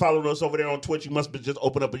 Thanks for following us over there on Twitch. You must have just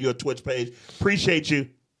opened up your Twitch page. Appreciate you.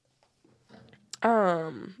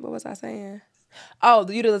 What was I saying? Oh,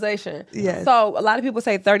 the utilization. Yes. So a lot of people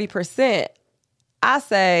say 30%. I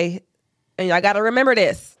say, and I got to remember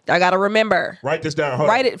this. I got to remember. Write this down.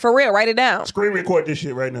 Write it for real. Write it down. Screen record this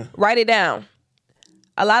shit right now. Write it down.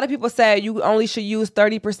 A lot of people say you only should use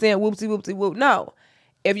 30%. Whoopsie whoop. No.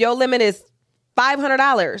 If your limit is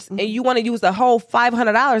 $500 and you want to use the whole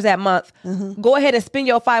 $500 that month, go ahead and spend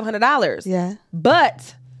your $500. Yeah.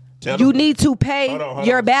 But you need to pay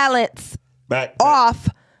your balance off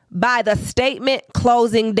by the statement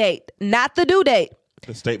closing date, not the due date.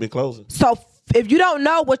 The statement closing. So if you don't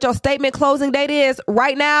know what your statement closing date is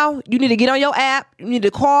right now, you need to get on your app. You need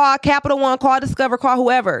to call Capital One, call Discover, call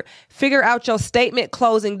whoever. Figure out your statement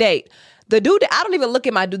closing date. The due date, I don't even look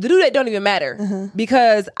at my due. The due date don't even matter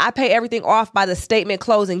because I pay everything off by the statement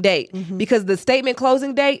closing date because the statement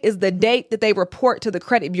closing date is the date that they report to the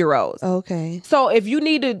credit bureaus. Okay. So if you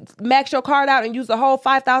need to max your card out and use the whole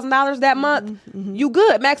 $5,000 that month, you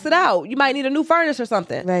good. Max it out. You might need a new furnace or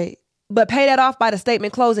something. Right. But pay that off by the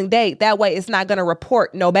statement closing date. That way it's not going to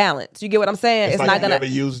report no balance. You get what I'm saying? It's like not going to. Never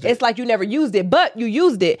used it. It's like you never used it, but you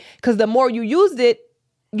used it because the more you used it,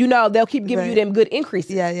 you know, they'll keep giving you them good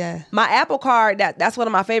increases. Yeah. My Apple card, that's one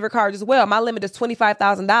of my favorite cards as well. My limit is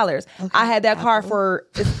 $25,000. Okay. I had that card for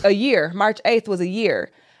a year. March 8th was a year.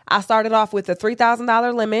 I started off with a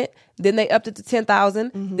 $3,000 limit. Then they upped it to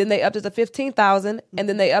 $10,000. Then they upped it to $15,000, and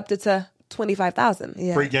then they upped it to $25,000.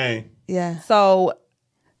 Yeah. Free game. Yeah. So,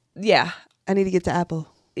 yeah. I need to get to Apple.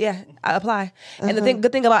 Yeah, I apply. And the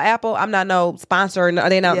good thing about Apple, I'm not no sponsor. Or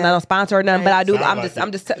they not no sponsor or nothing. But I do. Sound I'm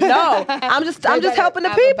like just helping the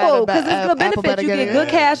Apple people better- because it's good Apple benefits. better You get get it. good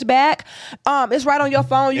cash back. It's right on your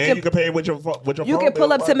phone. And you can pay with your phone. You can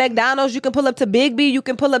pull up to McDonald's. You can pull up to Big B. You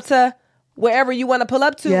can pull up to wherever you want to pull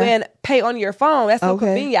up to Yeah. and pay on your phone. That's so Okay.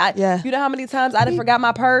 convenient. Yeah. You know how many times I done forgot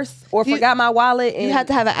my purse or forgot my wallet. And, You had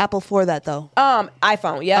to have an Apple for that, though.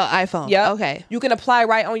 iPhone. Yeah. Oh, iPhone. Yep. Okay. You can apply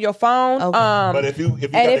right on your phone. Okay. But if you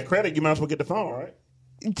got and the credit, you might as well get the phone, right?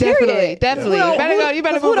 Definitely. Definitely. Who You better don't- go. You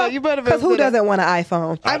better who move don't- on. You better Because who move on. doesn't want an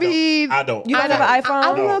iPhone? I mean, I don't. You don't have an iPhone?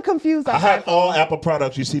 I'm a little confused. I have all Apple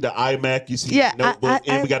products. You see the iMac, you see Yeah, notebook,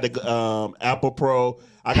 and we got the Apple Pro.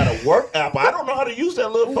 I got a work Apple. I don't know how to use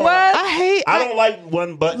that little phone. What? I don't like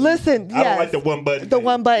one button. Listen, I don't yes. like the one button. The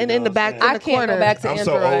one button You know in the what back. I'm saying? I the can't corner. go back to I'm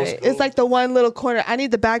so old Android. school. It's like the one little corner. I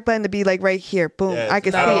need the back button to be like right here. Boom. Yes. I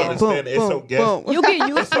can see I don't it. Boom. understand it. It's boom. so ghetto. boom. You get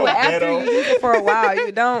used so to it after ghetto. you use it for a while.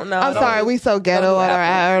 You don't know. I'm sorry, we so ghetto on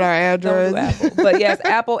our Don't do Androids. Apple. But yes,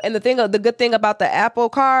 Apple. And the good thing about the Apple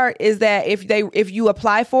card is that if you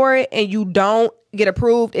apply for it and you don't get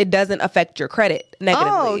approved, it doesn't affect your credit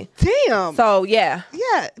negatively. Oh, damn. So yeah,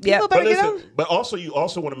 yeah, people Yeah. better But get on. listen, but also you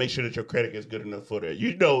also want to make sure that your credit is good enough for that.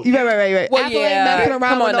 You know, Right. Well, Apple yeah. ain't messing around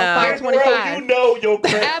Come with on no now. 525. you know your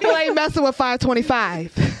credit. Apple ain't messing with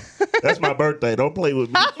 525. That's my birthday. Don't play with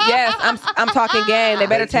me. yes, I'm talking game. They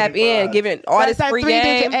better tap in, giving all this That's that free 3-digit.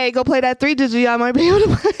 game. Hey, go play that 3-digit. Y'all might be able to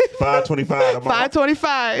play. 525.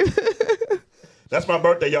 525. That's my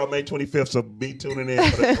birthday, y'all, May 25th. So be tuning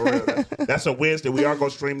in for that. For real. That's a Wednesday. We are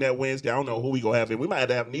gonna stream that Wednesday. I don't know who we gonna have in. We might have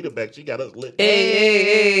to have Nita back. She got us lit.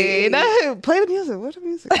 Hey. No, play the music. What the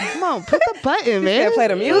music? Come on, put the button, man. said play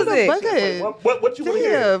the music. Put the button. What you want to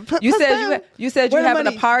hear? Yeah, You put said the- you said you Where the having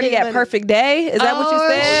a money? party Get at money. Perfect Day. Is that what you Oh,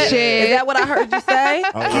 said? shit. Is that what I heard you say?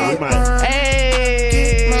 Oh, yeah, we might.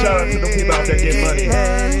 Hey. Shout out to the people out there getting money.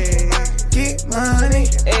 Get money.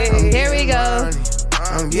 Hey. Here we go.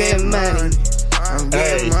 I'm getting money. I'm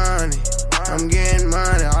getting money. I'm getting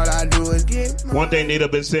money. All I do is get money. One thing Nita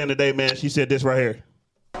been saying today, man, she said this right here.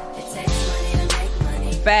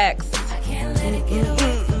 Facts.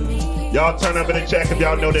 Y'all turn up in the chat if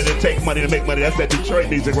y'all know that it takes money to make money. That's that Detroit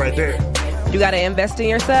music right there. You got to invest in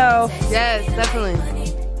yourself. Yes, definitely.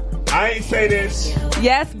 I ain't say this.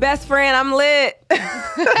 Yes, best friend, I'm lit.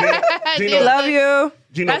 Gino, Love you.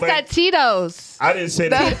 Gino, That's that Tito's. I didn't say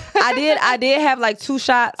that. I did have like 2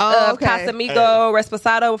 shots Oh, of okay. Casamigo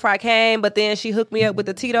Resposado before I came, but then she hooked me up with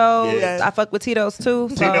the Tito's. Yeah. I fuck with Tito's too.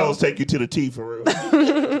 So. Tito's take you to the T for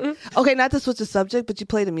real. Okay, not to switch the subject, but you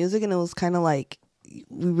played the music and it was kind of like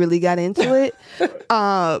we really got into it.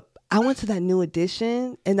 I went to that New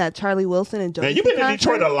Edition and that Charlie Wilson and Joe. Man, you've been in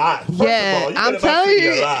Detroit a lot. First Yeah, of all, you've been I'm in my telling city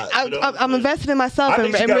you, a lot, you know? I'm invested in myself I and,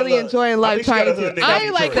 think she and got really a little- enjoying I life. think she got Trying a hood to. nigga I out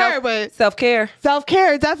ain't like Detroit. her, but Self-care.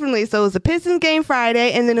 self-care, definitely. So it was the Pistons game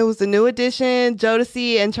Friday, and then it was the New Edition,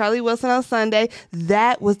 Jodeci, and Charlie Wilson on Sunday.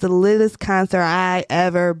 That was the littest concert I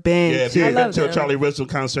ever been Yeah, if to. you I ain't been love to a them. Charlie Wilson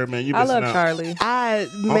concert, man, you I missing love out. Charlie.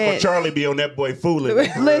 Uncle Man, Charlie be on that boy fooling. me.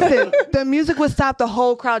 listen, the music would stop. The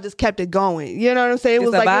whole crowd just kept it going. You know what I'm saying? It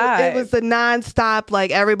It's was a like vibe. it was the nonstop.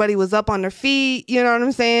 Like everybody was up on their feet. You know what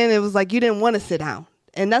I'm saying? It was like you didn't want to sit down.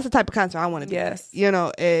 And that's the type of concert I want to be. Yes. You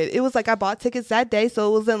know, it was like I bought tickets that day, so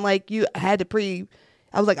it wasn't like you had to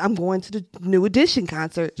I was like, I'm going to the New Edition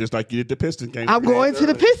concert. Just like you did the Pistons game. I'm going to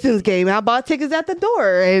the Pistons game. I bought tickets at the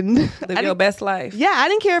door, and Live your best life. yeah, I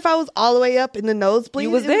didn't care if I was all the way up in the nosebleed. You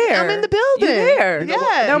was It there. I'm in the building. You there.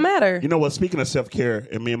 Yeah. It don't matter. You know what? Speaking of self-care,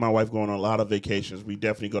 and me and my wife go on a lot of vacations. We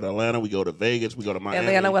definitely go to Atlanta. We go to Vegas. We go to Miami.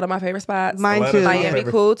 Atlanta, one of my favorite spots. Mine Atlanta's too. my Miami,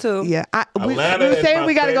 favorite. cool too. Yeah, we Atlanta were is saying my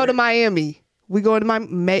we got to go to favorite. Miami. We going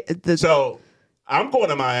to So I'm going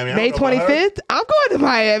to Miami. I May don't know about her, 25th. I'm going to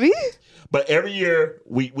Miami. But every year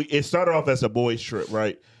we it started off as a boys trip,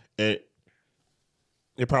 right? And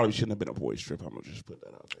it probably shouldn't have been a boys trip. I'm gonna just put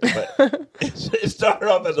that out there. But it started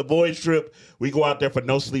off as a boys trip. We go out there for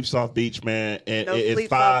No Sleep Soft Beach, man, and No it's Sleep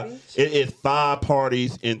five. Soft Beach? It is 5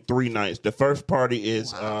 parties in 3 nights. The first party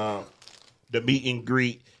is the meet and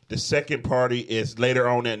greet. The second party is later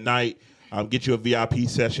on that night. Get you a VIP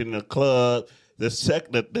session in the club.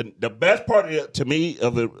 The best party to me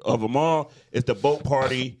of them all is the boat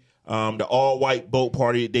party. The all white boat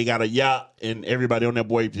party. They got a yacht, and everybody on that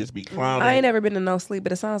boy just be clowning. I ain't never been to No Sleep,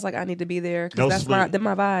 but it sounds like I need to be there No because Sleep. them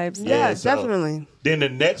my vibes. Yeah, so- definitely. Then the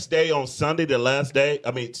next day on Sunday, the last day,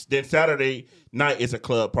 then Saturday night is a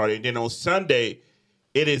club party. And then on Sunday,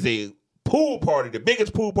 it is a pool party, the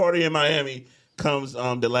biggest pool party in Miami. comes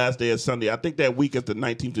the last day of Sunday. I think that week is the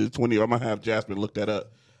 19th to the 20th. I'm going to have Jasmine look that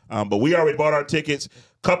up. But we already bought our tickets.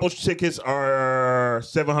 Couples tickets are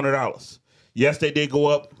 $700. Yes, they did go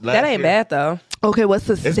up last That ain't year. bad though. Okay, what's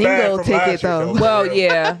the It's bad single from ticket last year, though? though. Well,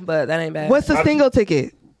 yeah, but that ain't bad. What's the single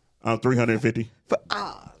ticket? $350.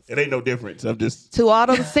 It ain't no difference. I'm just. To all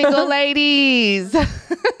those single ladies. Oh,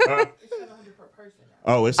 it's $700 per person.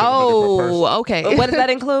 Oh, okay. But what does that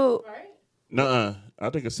include? Nuh-uh. I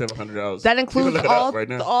think it's $700. That You includes can look it all up right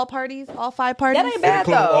now. all parties, all 5 parties. That ain't bad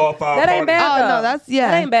include though. all 5 That ain't parties. bad Oh though. no, that's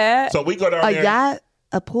That ain't bad. So we go down a there. yacht,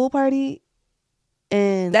 a pool party,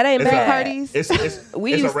 and That ain't It's bad. a- parties. It's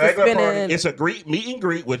We it's a used to regular spend party. in- It's a meet and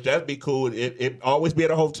greet, which that'd be cool. It always be at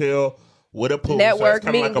a hotel with a pool. Network, so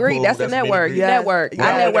it's meet kinda and like greet. pool. That's a meet and network. greet. You Yeah. network. Yeah.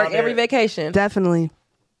 I network Down every there. vacation. definitely.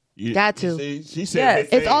 You Got to. see, she said Yes. big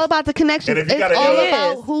It's things. all about the connections. And if you It's got a all LLC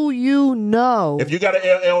about who you know. If you got an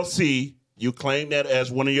LLC, you claim that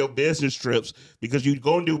as one of your business trips because you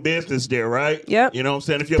go and do business there, right? Yep. You know what I'm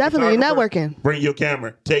saying? If you're a Definitely, you're photographer, networking. Bring your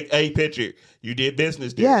camera. Take a picture. You did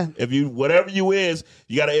business there. Yeah. If you, whatever you is,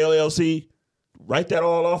 you got an LLC, write that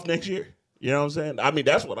all off next year. You know what I'm saying? I mean,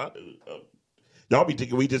 that's what I do. Y'all be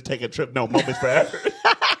thinking we just take a trip. No, Moments Forever.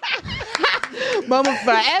 Moment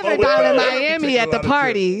forever Moment down in forever. Miami Take a at the lot of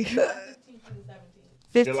party. July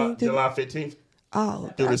 15th. July 15th.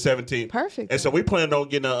 Oh, Through the 17th. perfect. And so we plan on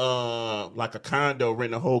getting like a condo,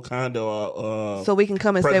 renting a whole condo. so we can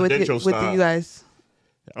come and stay with presidential style. you guys.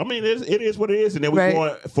 I mean, it is what it is. And then we Right.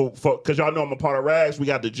 going for because y'all know I'm a part of Rags. We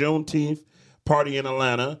got the Juneteenth party in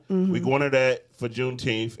Atlanta. Mm-hmm. We going to that for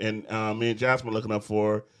Juneteenth, and me and Jasmine looking up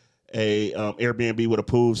for a Airbnb with a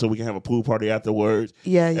pool so we can have a pool party afterwards.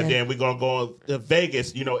 Yeah, and yeah. then we're gonna go to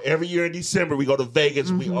Vegas. You know, every year in December we go to Vegas.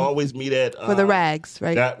 We always meet at For the rags,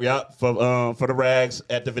 right? for the Rags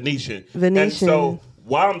at the Venetian. Venetian. And so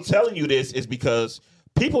why I'm telling you this is because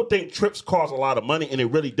people think trips cost a lot of money, and it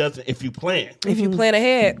really doesn't if you plan. If you plan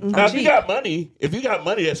ahead, Now, if you got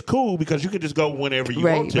money, that's cool because you can just go whenever you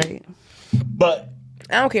want to. Right. But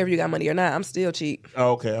I don't care if you got money or not. I'm still cheap.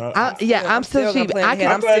 okay, I'm still gonna cheap. plan I ahead.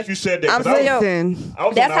 can I'm glad you said that. I'm 'cause I was- still- listen. I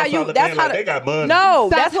was That's on how the you. outside That's looking how like they got money. No, Stop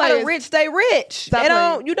that's how the playing. rich stay rich. Stop They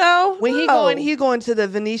don't. playing. You know When he No. going to the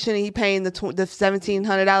Venetian and he paying the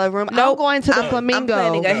 $1,700 room. I'm Nope. going to the I'm Flamingo.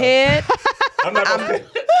 planning ahead. I'm not gonna.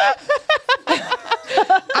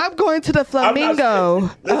 I'm going to the I'm Flamingo.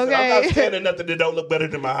 not, listen, I'm not Okay. standing nothing that don't look better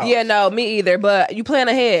than my house. Yeah, no, me either. But you plan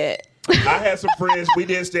ahead. I had some friends. We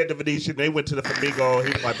did stay at the Venetian. They went to the Flamingo.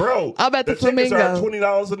 He was like, "Bro, I'm at the tickets are Flamingo.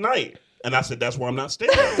 $20 a night." And I said, "That's where I'm not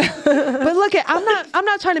staying." But look at I'm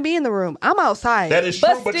not trying to be in the room. I'm outside. That is true,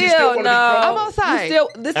 But but you still, still want to no. be I'm comfortable. outside. You still.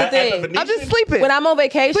 This is the At the thing. Venetian? I'm just sleeping. When I'm on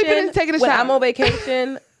vacation, Sleeping and taking a when shower. I'm on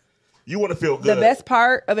vacation, You want to feel good. the best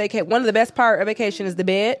part of vacation, one of the best part of vacation is the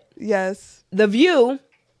bed, Yes. the view,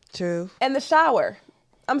 True. and the shower.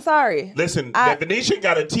 I'm sorry. Listen, I- the Venetian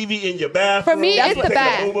got a TV in your bathroom. For me, You it's can the take a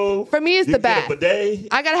bath. boo-boo. For me, it's You the can get bath. a bidet.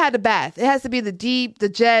 I gotta have the bath. It has to be the deep, the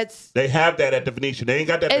jets. They have that at the Venetian. They ain't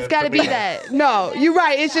got that. It's at got to be Flamingo. that. No, you're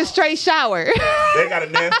right. It's just straight shower. They got a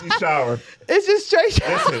nasty shower. It's just straight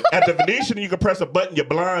shower. Listen, at the Venetian, you can press a button, your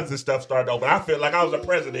blinds and stuff start to open. I feel like I was a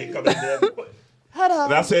president coming in there. Hold on.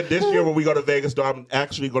 And I said this year when we go to Vegas, though, I'm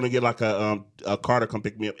actually going to get like a car to come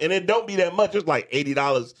pick me up, and it don't be that much. It's like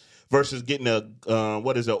 $80 versus getting a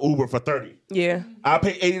Uber for $30. Yeah. I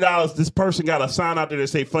pay $80. This person got a sign out there that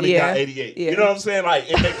say "Funny Yeah. Guy 88." Yeah. You know what I'm saying? Like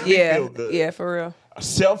it makes me Yeah. feel good. Yeah, for real.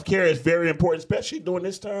 Self-care is very important, especially during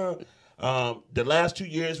this time. The last 2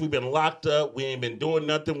 years, we've been locked up. We ain't been doing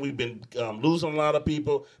nothing. We've been losing a lot of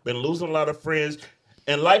people, been losing a lot of friends,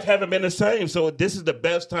 and life haven't been the same. So this is the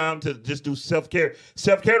best time to just do self-care.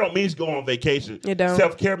 Self-care don't mean go on vacation. It don't.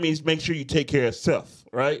 Self-care means make sure you take care of self,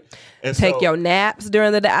 right? And Take so, your naps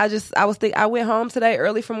during the day. I went home today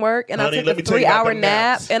early from work and Honey, I let took me a tell you about 3-hour them nap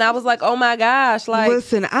naps. and I was like, oh my gosh, like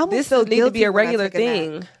Listen, I almost this feel need to guilty be a when I regular take a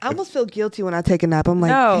nap. thing. I almost feel guilty when I take a nap. I'm like,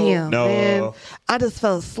 No. damn, No. man, I just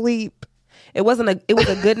fell asleep. It was a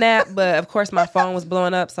good nap, but of course my phone was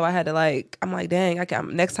blowing up, so I had to I'm like, dang,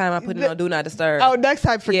 next time I put it on do not disturb. Oh, next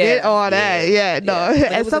time, forget Yeah. all that. Yeah, no. But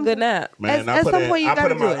it At was some a good nap. Man, At some point, you I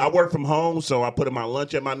gotta do it. I work from home, so I put in my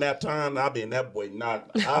lunch at my nap time. I'll be in that boy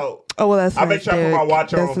knocked out. Oh, well, that's I make nice, sure I put my Derek.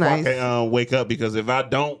 watch on That's before nice. I can wake up, because if I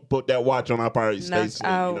don't put that watch on, I'll probably stay Knocked asleep.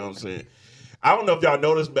 You out. know what I'm saying? I don't know if y'all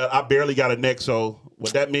noticed, but I barely got a neck, so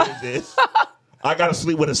what that means is I got to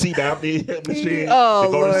sleep with a CPAP apnea machine Oh,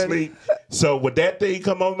 to go to Lord. sleep. So when that thing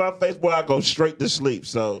come on my face, boy, I go straight to sleep.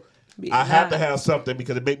 So Be I have to hot. have something,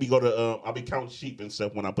 because it make me go to, I'll be counting sheep and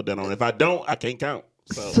stuff when I put that on. If I don't, I can't count.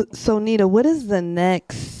 So, Nita, what is the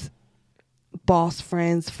next Boss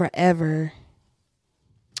Friends Forever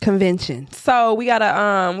convention. So we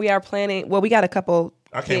are planning. Well, we got a couple.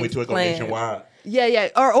 I can't wait to go nationwide. Yeah.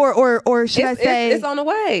 Or should I say it's on the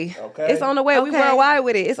way? Okay. It's on the way. We Okay. worldwide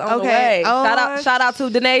with it. It's on the way. Oh. Shout out to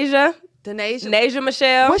Denasia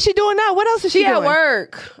Michelle. What's she doing now? What else is she doing? At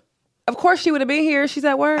work. Of course, she would have been here. She's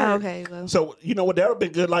at work. Okay. Well. So you know what? That would have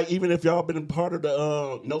been good. Like even if y'all been a part of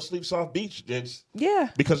the No Sleep Soft Beach,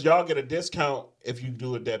 because y'all get a discount if you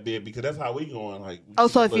do it that big. Because that's how we going. Like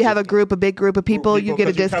so if you have a big group of people, you get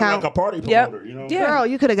a discount. Like a party promoter. You know. Yeah. Girl,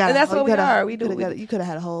 you could have got. And that's what we are. You could have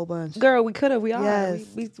had a whole bunch. Girl, we could have. We are. Yes.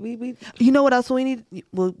 We. You know what else we need?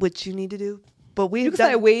 What you need to do? But we. You can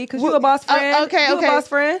say we because you a boss friend. Okay. You a boss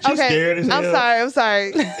friend. She's scared as hell. I'm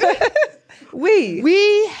sorry.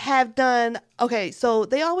 We have done. Okay, so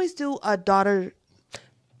they always do a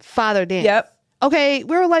daughter-father dance. Yep. Okay,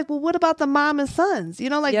 we were like, well, what about the mom and sons? You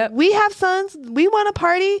know, like we have sons. We want to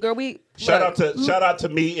party. Girl, shout out to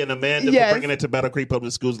me and Amanda for bringing it to Battle Creek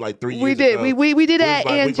Public Schools like 3 years ago. We did that,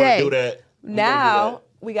 and Jay. We do that. Now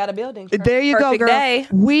we got a building. There you Perfect go, girl. Day.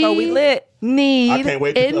 We lit. Need I can't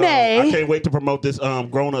wait in May. I can't wait to promote this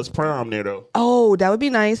Grown Ups Prom there though. Oh, that would be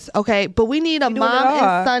nice. Okay, but we need a mom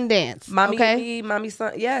and son dance. Mommy, okay? me, mommy,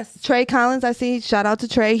 son. Yes. Trey Collins, I see. Shout out to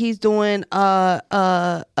Trey. He's doing a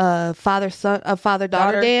father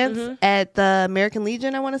daughter dance at the American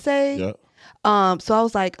Legion. I want to say. Yeah. So I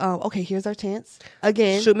was like, okay, here's our chance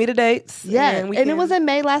again. Shoot me the dates. Yeah, and it was in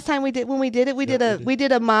May last time we did it. We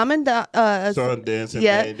did a mom and son dance in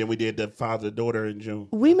May, and then we did the father daughter in June.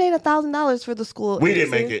 We made $1,000 for the school. We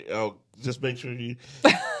didn't make it. Oh, just make sure you.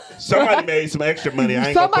 Somebody made some extra money.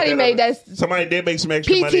 Somebody made that. Somebody did make some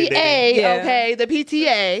extra PTA, money. okay, the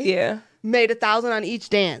PTA. Made $1,000 on each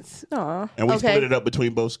dance. Aw. And we split it up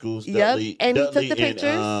between both schools. Yep, and he took the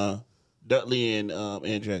pictures. Dudley and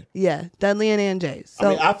NJ. Yeah, Dudley and NJ.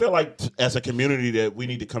 So I feel like as a community that we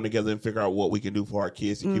need to come together and figure out what we can do for our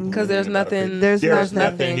kids. Because there's nothing. There's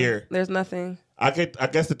nothing here. There's nothing. I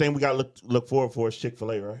guess the thing we got to look forward for is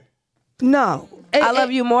Chick-fil-A, right? No. I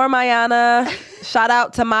love you more, Mayana. Shout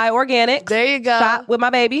out to My Organics. There you go. Shop with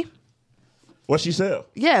my baby. What she sell?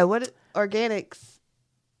 Yeah, what organics?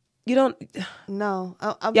 You don't. No.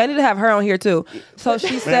 I need to have her on here too. So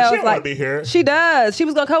she sells she don't wanna like be here. She does. She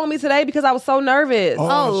was gonna come with me today because I was so nervous.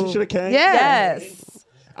 Oh, she should have came. Yeah. Yes.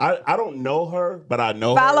 I don't know her, but I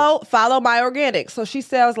know her. Follow My Organics. So she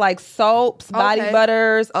sells like soaps, body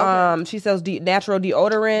butters. She sells natural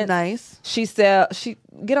deodorant. Nice. She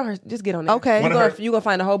get on her. Just get on there. Okay. You gonna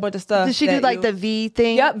find a whole bunch of stuff. Did she do like the V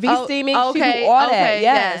thing? Yep, V steaming. She do all that.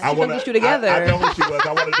 Yes. I She gonna get you together. I know who she was.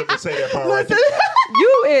 I wanted them to say that part right there.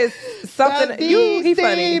 You is something. He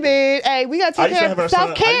funny. Hey, we got to take care of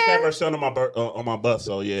self-care. I used to have her son on my bus,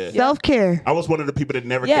 so yeah. Self-care. I was one of the people that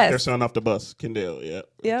never kicked their son off the bus. Kendall, yeah.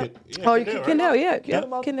 Yeah. Kendall, right?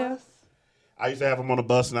 Kendall. I used to have him on the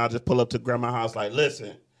bus, and I just pull up to grandma's house like,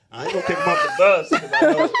 listen, I ain't gonna kick him off the bus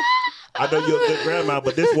because I know you're a good grandma,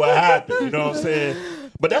 but this is what happened. You know what I'm saying?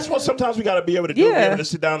 But that's what sometimes we got to be able to do. Be able to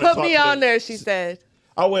sit down and talk. Put me on there, she said.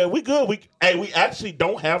 Oh well, we good. We actually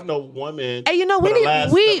don't have no woman. Hey, you know the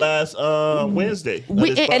last Wednesday. And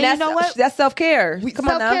that's, you know what? That's self-care. Come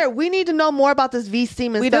on now. We need to know more about this V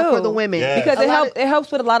steaming stuff for the women yes. because it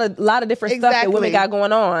helps with a lot of different stuff that women got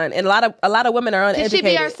going on, and a lot of women are uneducated. Can she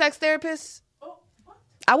be our sex therapist?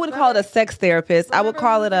 I wouldn't call it a sex therapist. I would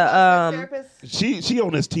call it a She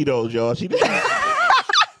on this Tito's, y'all. She didn't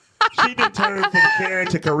turn from Karen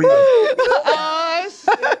to Korea. Oh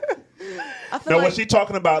shit. Now, what she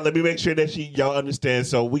talking about, let me make sure that y'all understand.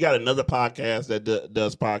 So we got another podcast that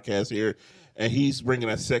does podcasts here, and he's bringing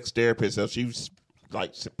a sex therapist. So she's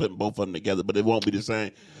like putting both of them together, but it won't be the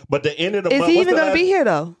same. But the end of the month. Is he even going to be here,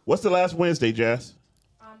 though? What's the last Wednesday, Jazz?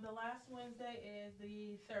 The last Wednesday is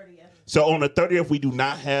the 30th. So on the 30th, we do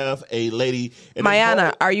not have a lady.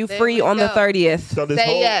 Mayana, are you free on the 30th? So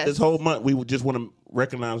this whole month, we would just want to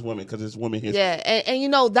recognize women because it's women history. Yeah, and you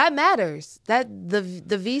know that matters. That the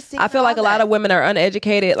VC. I feel like a lot of women are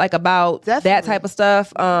uneducated, like about that type of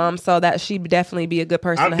stuff. So that she'd definitely be a good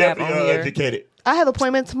person to have on here. I'm definitely uneducated. I have an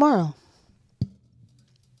appointment tomorrow.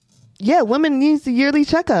 Yeah, women needs the yearly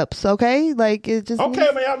checkups. Okay, like it just. Okay,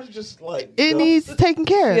 man, I was just like it needs taken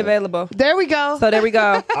care of. Be available. There we go. So there we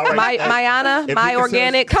go. Right, Mayana, My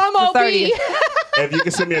Organic. Come on, 30th. If you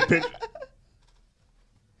can send me a picture.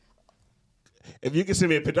 If you can send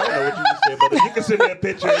me a picture, I don't know what you just said, but if you can send me a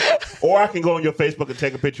picture, or I can go on your Facebook and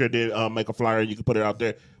take a picture and then make a flyer and you can put it out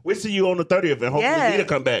there. We'll see you on the 30th, and hopefully Nita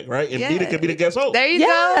come back, right? And Nita can be the guest host. There you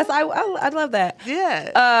go. go. I'd love that.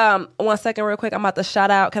 Yeah. 1 second, real quick. I'm about to shout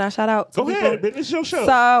out. Can I shout out? Go ahead. It's your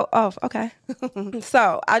show. Okay.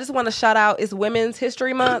 So I just want to shout out. It's Women's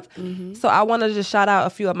History Month, so I want to just shout out a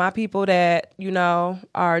few of my people that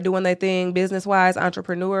are doing their thing, business wise,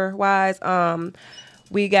 entrepreneur wise.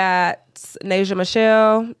 We got Nasia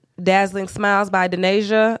Michelle, Dazzling Smiles by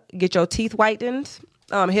Denasia. Get your teeth whitened.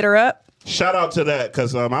 Hit her up. Shout out to that,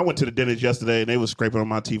 because I went to the dentist yesterday and they was scraping on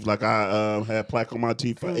my teeth like I had plaque on my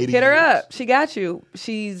teeth for 80 years. Hit her up. She got you.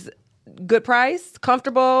 She's good price,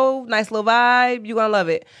 comfortable, nice little vibe. You're going to love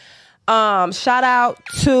it. Shout out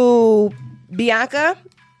to Bianca.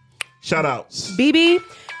 Shout outs. BB.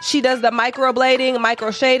 She does the microblading,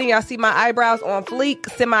 micro shading. Y'all see my eyebrows on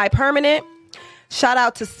fleek, semi-permanent. Shout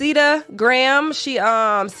out to Sita Graham. She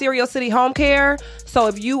Serial City Home Care. So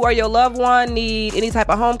if you or your loved one need any type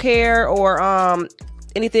of home care or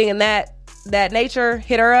anything in that nature,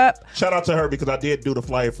 hit her up. Shout out to her because I did do the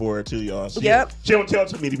flyer for her too, y'all. She don't tell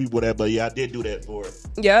too many people that, but yeah, I did do that for her.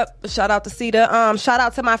 Yep. Shout out to Sita. Shout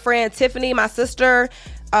out to my friend Tiffany, my sister,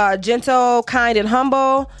 gentle, kind, and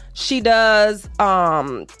humble. She does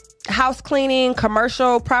house cleaning,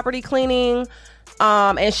 commercial property cleaning.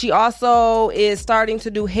 And she also is starting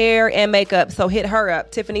to do hair and makeup. So hit her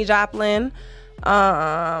up. Tiffany Joplin. We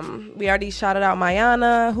already shouted out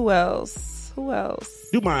Mayana. Who else?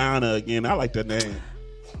 Do Mayana again. I like that name.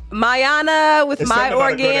 Mayana with My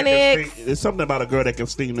Organics. It's something about a girl that can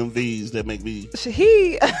steam them V's that make me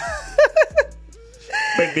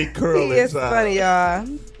make me curl he inside. Is funny, y'all.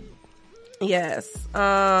 Yes.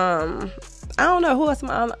 I don't know who else.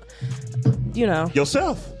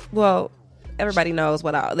 Yourself. Well, everybody knows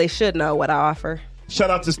they should know what I offer. Shout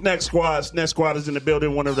out to Snack Squad. Snack Squad is in the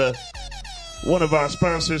building. One of our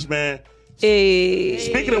sponsors, man. Hey.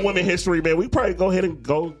 Speaking of women history, man, we probably go ahead and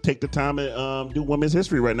take the time and do women's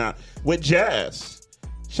history right now with Jazz.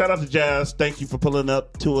 Shout out to Jazz. Thank you for pulling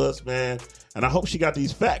up to us, man. And I hope she got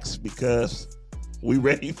these facts because we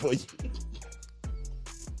ready for you.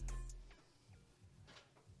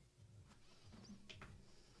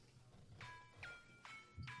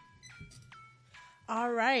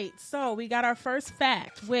 All right, so we got our first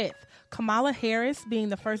fact with Kamala Harris being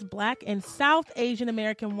the first Black and South Asian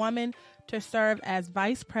American woman to serve as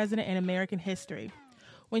vice president in American history.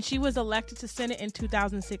 When she was elected to Senate in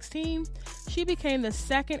 2016, she became the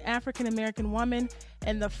second African American woman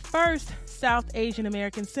and the first South Asian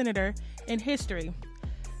American senator in history.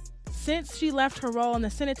 Since she left her role in the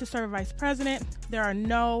Senate to serve vice president, there are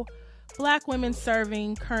no Black women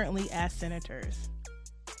serving currently as senators.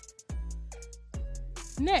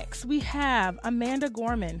 Next, we have Amanda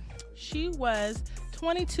Gorman. She was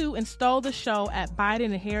 22 and stole the show at Biden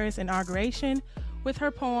and Harris inauguration with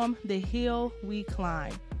her poem, The Hill We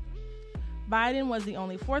Climb. Biden was the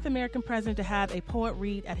only fourth American president to have a poet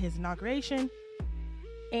read at his inauguration,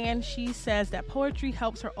 and she says that poetry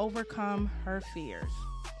helps her overcome her fears.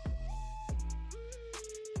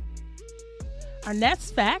 Our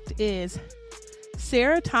next fact is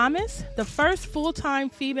Sarah Thomas, the first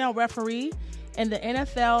full-time female referee in the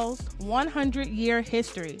NFL's 100-year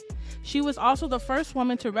history. She was also the first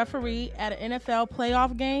woman to referee at an NFL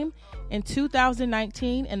playoff game in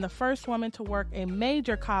 2019 and the first woman to work a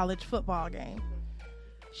major college football game.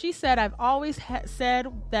 She said, I've always said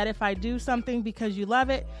that if I do something because you love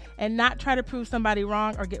it and not try to prove somebody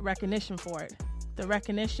wrong or get recognition for it. The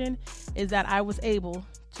recognition is that I was able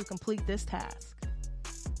to complete this task.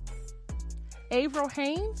 Avril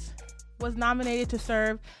Haines was nominated to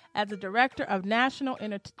serve as the Director of National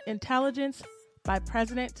Intelligence by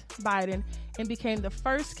President Biden and became the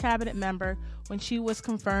first cabinet member when she was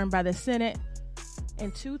confirmed by the Senate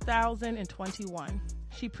in 2021.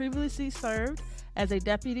 She previously served as a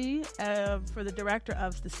deputy for the director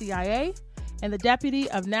of the CIA and the deputy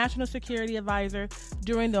of National Security Advisor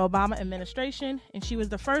during the Obama administration, and she was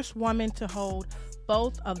the first woman to hold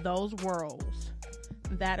both of those roles.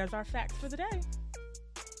 That is our facts for the day.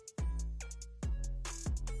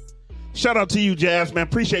 Shout out to you, Jazz, man.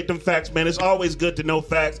 Appreciate them facts, man. It's always good to know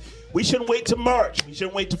facts. We shouldn't wait to March. We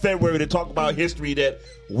shouldn't wait to February to talk about history that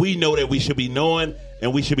we know that we should be knowing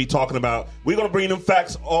and we should be talking about. We're going to bring them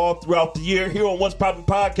facts all throughout the year here on What's Poppin'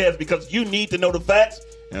 Podcast because you need to know the facts,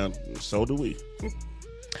 and so do we.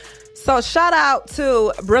 So shout out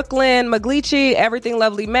to Brooklyn Maglici, Everything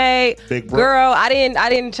Lovely Made. Big bro. Girl, I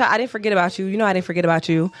didn't forget about you. You know I didn't forget about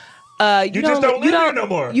you. You just don't live here no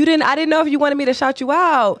more. I didn't know if you wanted me to shout you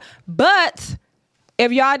out. But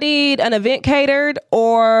if y'all need an event catered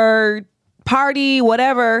or party,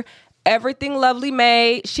 whatever. Everything lovely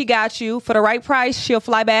made. She got you for the right price. She'll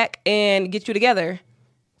fly back and get you together.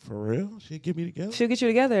 For real? She'll get me together? She'll get you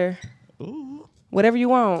together. Ooh. Whatever you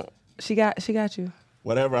want. She got you.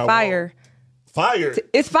 Whatever I Fire. want. Fire.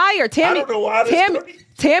 It's fire. Tammy. I don't know how this story...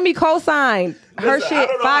 Tammy co-signed her Listen, shit. I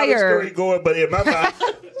don't know Fire. how the story going, but in my mind,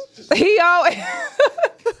 He always.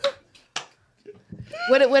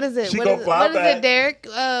 What is it? She What gonna is it? fly What is back. it, Derek?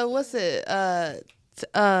 What's it?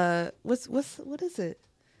 What is it?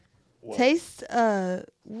 What? Taste.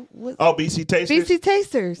 What? Oh, BC Tasters. BC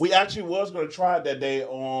Tasters. We actually was going to try it that day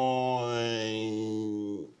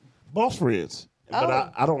on Boss Friends.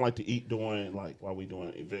 But I don't like to eat during, like, while we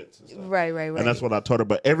doing events and stuff. Right. And that's what I told her.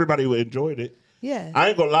 But everybody enjoyed it. Yeah. I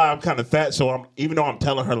ain't going to lie. I'm kind of fat. So even though I'm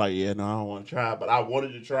telling her, like, yeah, no, I don't want to try it. But I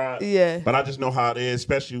wanted to try it. Yeah. But I just know how it is,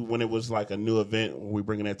 especially when it was like a new event when we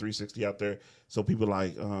bringing that 360 out there. So people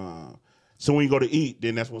like, so when you go to eat,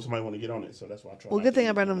 then that's when somebody want to get on it. So that's why I try. Well, good thing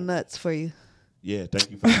I brought them nuts for you. Yeah, thank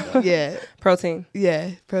you for that. Yeah. Protein.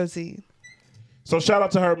 Yeah, protein. So shout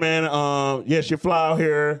out to her, man. Yeah, she'll fly out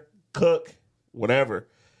here, cook, whatever.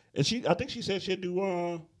 And I think she said she'd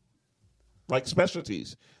do like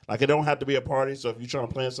specialties. Like it don't have to be a party. So if you're trying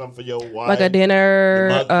to plan something for your wife, Like a dinner.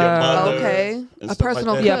 your mother, okay. and A stuff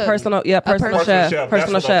personal like that. cook. Personal chef. Personal chef. Personal That's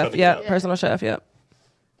what I'm chef. trying to Yep. get. Personal chef. Yep.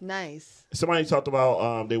 Nice. Somebody talked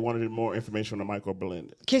about they wanted more information on the micro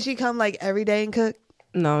blender. Can she come like every day and cook?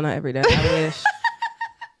 No, not every day. I wish.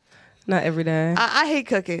 Not every day. I hate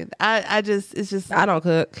cooking. It's just I don't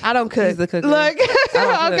cook. I don't cook. He's the cooker. Look,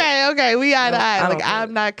 don't cook. okay, we eye to Nope, eye. I Like don't I'm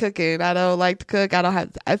cook. not cooking. I don't like to cook.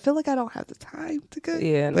 I feel like I don't have the time to cook.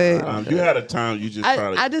 Yeah, no, but I don't You had a time you just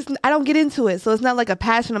probably. I don't get into it, so it's not like a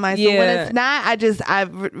passion of mine. So when Yeah. it's not, I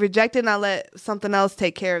reject it and I let something else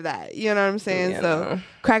take care of that. You know what I'm saying? Yeah, So no.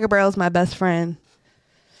 Cracker Barrel's my best friend,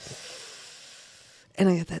 and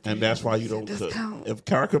I get that. and that's why you don't discount. cook. If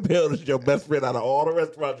Cracker Barrel is your best friend out of all the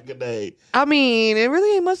restaurants you can name, I mean, it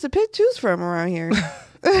really ain't much to choose from around here.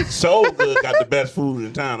 So Good got the best food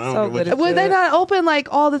in town. I don't So know what Good you is Well, they not open like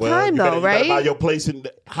all the time you though, you gotta buy right? your place and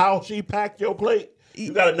how she packed your plate.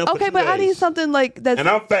 You got enough. Okay, for 2 but I need days. something like that's. And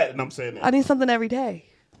I'm fat, and I'm saying that I need something every day.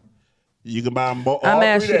 you can buy them all I'm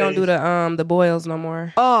mad 3 she don't do days. the boils no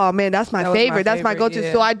more. Oh man, that's my That was my favorite. That's my favorite, go-to.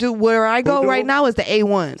 yeah. So I do where I go do right them? now is the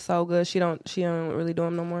A1. So good. She don't really do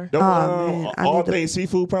them no more. Don't, man, I all need to- things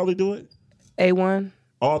seafood probably do it. A1.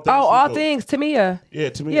 All things. Oh, all seafood. things. Tamia. Yeah,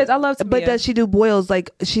 to me. Yes, I love Tamia. But does she do boils?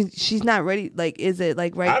 Like she's not ready. Like is it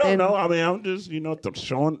like right I don't then? know. I mean, I'm just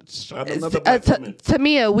showing another black woman.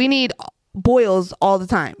 Tamia, we need boils all the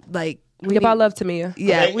time. Like we Yep, need, I love Tamia.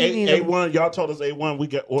 Yeah, we need them. A1. Y'all told us A1. We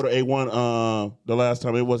got order A1. The last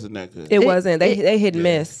time it wasn't that good. It wasn't. They hit and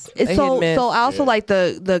miss. They It's hit so and miss. so. I also like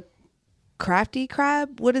the crafty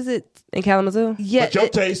crab. What is it? In Kalamazoo? But Yeah, your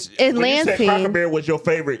taste in when you said Lansing. Cracker Barrel was your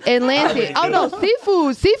favorite. In Lansing. Oh no,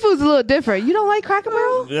 seafood. Seafood's a little different. You don't like Cracker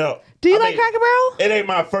Barrel? Yeah. Do you I like mean, Cracker Barrel? It ain't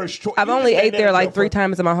my first choice. I've You only just ate made there that like your 3 first-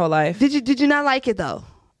 times in my whole life. Did you not like it though?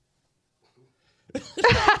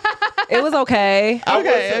 It was okay.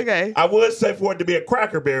 I would say for it to be a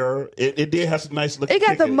Cracker Barrel, it did have some nice looking. It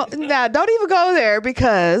got the chicken. now. Don't even go there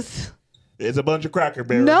because It's a bunch of Cracker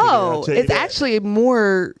Barrels. no, I'll tell you it's that. actually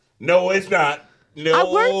more. No, it's not. No,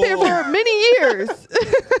 I worked there for many years.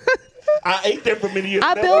 I ate there for many years.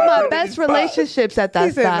 I That's built why my really best spot. relationships at that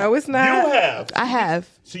He said, spot. no, it's not. You have. I have.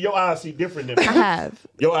 See, your eyes see different than mine. I have.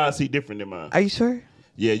 Your eyes see different than mine. Are you sure?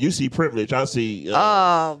 Yeah, you see privilege. I see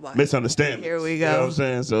Oh my. misunderstanding. Here we You know go. what I'm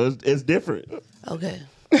saying? So it's different. Okay.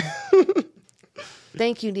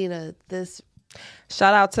 Thank you, Nina. This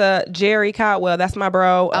Shout out to Jerry Cotwell. That's my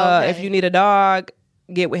bro. Okay. If you need a dog,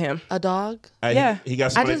 get with him. a dog. Hey, Yeah. he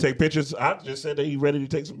got somebody just- to take pictures. I just said that he ready to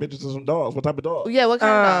take some pictures of some dogs. What type of dog? Yeah. What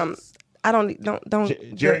kind of dogs? I don't.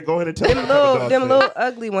 Jerry, go ahead and tell Them me. what type of little, dog them that little is.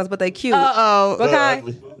 ugly ones, but they cute. Uh-oh. What kind?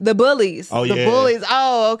 Ugly. The bullies. Oh The yeah, bullies.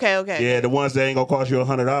 Oh, okay, okay. Yeah, the ones that ain't gonna cost you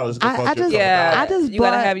 $100. I just- Yeah, I just you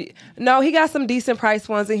gotta bought- have. No, he got some decent price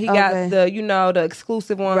ones, and he Okay. got the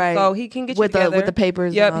exclusive ones, Right. so he can get With you the- together with the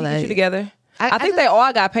papers Yep, and all he that. get you together. I think just- they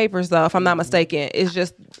all got papers though, if I'm not mistaken. It's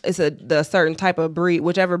just the certain type of breed,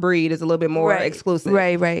 whichever breed is a little bit more Right. exclusive.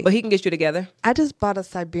 Right. But he can get you together. I just bought a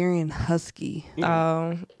Siberian Husky.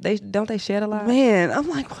 They shed a lot. Man, I'm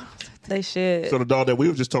like, what They shed. So the dog that we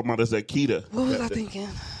were just talking about is that Kita. was I thinking?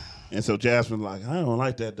 And so Jasmine's like, I don't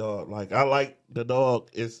like that dog. Like I like the dog.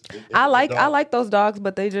 I the dog. like those dogs,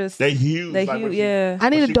 but they just They huge. They Like, huge. when she- Yeah. I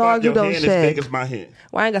need when a she dog fuck who your don't hand shed. as big as my hand.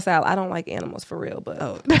 Well, I ain't gonna say I don't like animals for real, but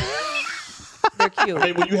Oh. they're cute. I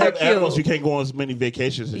mean, when you They're have cute. animals, you can't go on as many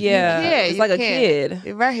vacations as you Yeah, it's you like a can't.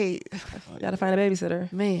 kid. Right. You gotta find a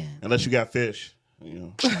babysitter. Man. unless you got fish.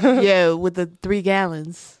 You know. Yeah, with the 3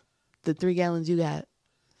 gallons. the 3 gallons you got?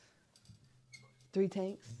 3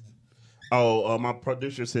 tanks? Oh, my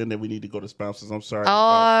producer said that we need to go to sponsors. I'm sorry.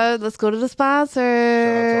 Oh, let's go to the sponsor.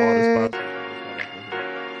 Shout out to all the sponsors.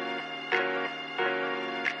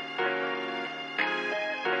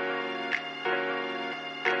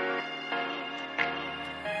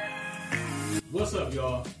 What's up,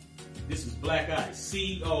 y'all? This is Black Ice,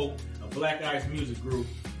 CEO of Black Ice Music Group.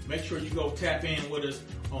 Make sure you go tap in with us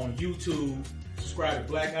on YouTube, subscribe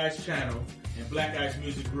to Black Ice channel, and Black Ice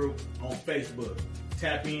Music Group on Facebook.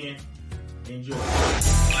 Tap in, enjoy.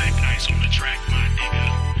 Black Ice on the track, my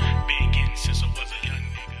nigga. Been getting since I was a young nigga.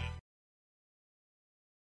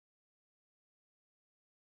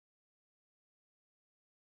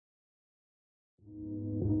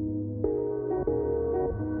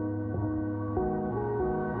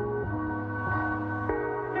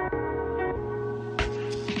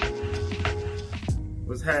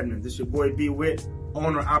 What's happening? This your boy B Wit,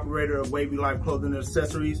 owner operator of Wavy Life Clothing and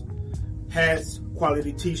Accessories. Hats,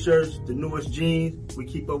 quality t-shirts, the newest jeans. We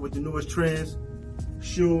keep up with the newest trends.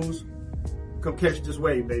 Shoes. Come catch this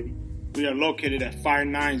wave, baby. We are located at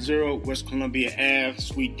 590 West Columbia Ave,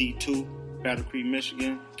 Suite D2, Battle Creek,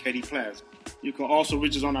 Michigan, Katy Plaza. You can also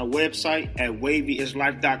reach us on our website at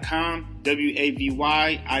wavyislife.com,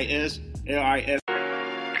 WAVYISLIF.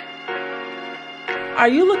 Are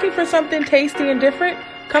you looking for something tasty and different?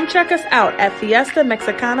 Come check us out at Fiesta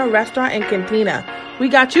Mexicana Restaurant and Cantina. We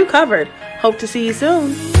got you covered. Hope to see you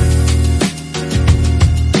soon.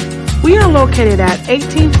 We are located at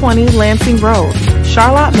 1820 Lansing Road,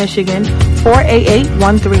 Charlotte, Michigan,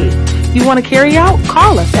 48813. You want to carry out?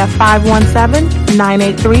 Call us at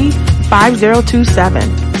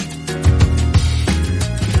 517-983-5027.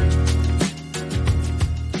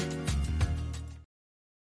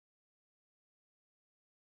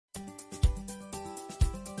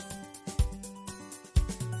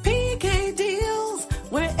 PK Deals,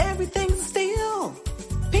 where everything's a steal.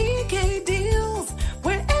 PK Deals,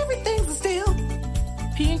 where everything's a steal.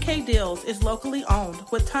 P&K Deals is locally owned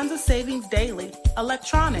with tons of savings daily.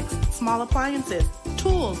 Electronics, small appliances,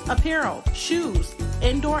 tools, apparel, shoes,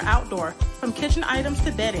 indoor, outdoor, from kitchen items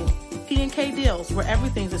to bedding. P&K Deals, where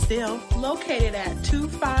everything's a steal. Located at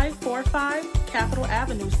 2545 Capitol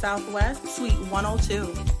Avenue Southwest, Suite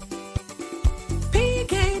 102.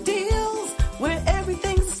 PK Deals, where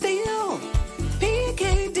everything's a steal.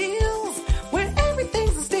 PK Deals, where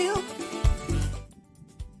everything's a steal.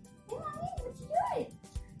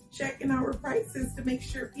 Checking our prices to make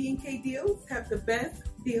sure P&K Deals have the best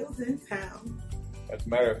deals in town. As a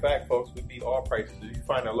matter of fact, folks, we beat all prices. If you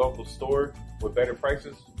find a local store with better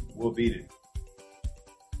prices, we'll beat it.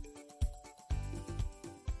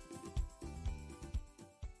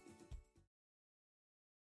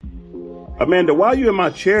 Amanda, why are you in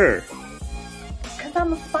my chair? Because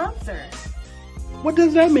I'm a sponsor. What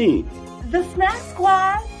does that mean? The Snack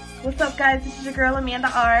Squad. What's up, guys? This is your girl,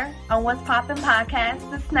 Amanda R. on What's Poppin'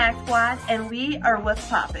 Podcast, The Snack Squad, and we are What's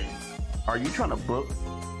Poppin'. Are you trying to book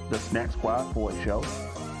the Snack Squad for a show?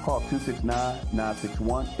 Call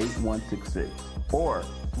 269-961-8166 or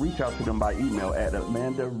reach out to them by email at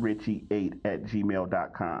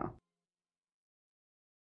amandaritchie8@gmail.com.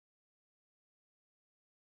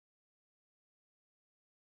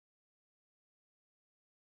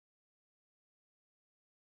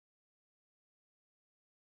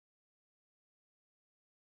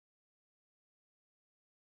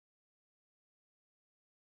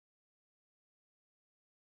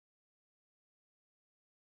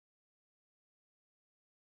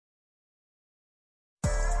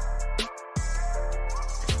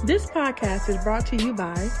 This podcast is brought to you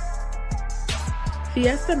by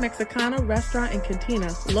Fiesta Mexicana Restaurant and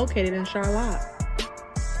Cantina, located in Charlotte.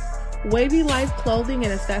 Wavy Life Clothing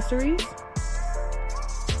and Accessories.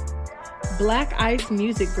 Black Ice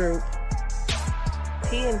Music Group.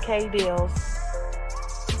 P&K Deals.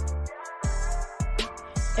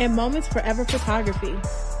 And Moments Forever Photography.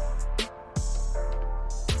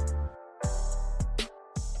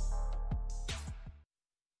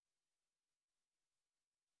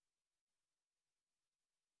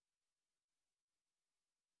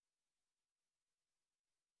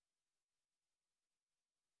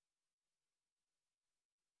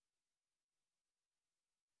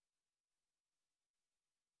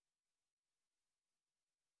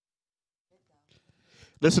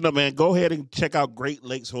 Listen up, man. Go ahead and check out Great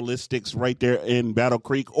Lakes Holistics right there in Battle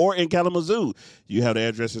Creek or in Kalamazoo. You have the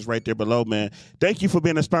addresses right there below, man. Thank you for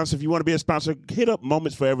being a sponsor. If you want to be a sponsor, hit up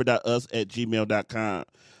momentsforever.us@gmail.com.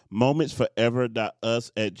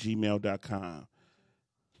 momentsforever.us@gmail.com.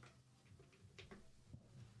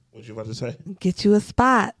 What you about to say? Get you a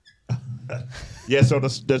spot. Yeah, so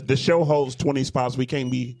the show holds 20 spots. We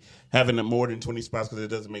can't be having more than 20 spots because it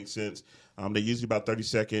doesn't make sense. They're usually about 30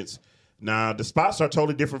 seconds. Now, the spots are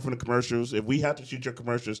totally different from the commercials. If we have to shoot your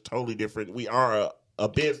commercials, totally different. We are a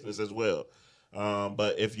business as well.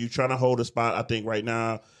 But if you're trying to hold a spot, I think right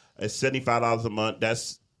now it's $75 a month.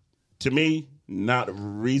 That's, to me, not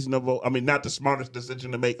reasonable. I mean, not the smartest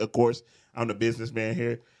decision to make, of course. I'm the businessman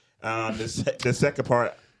here. The second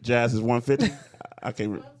part, Jazz, is $150. I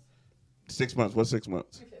can't 6 months. What's 6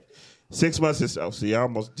 months? 6 months is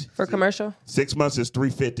for commercial. 6 months is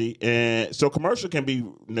 $350, and so commercial can be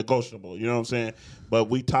negotiable. You know what I'm saying? But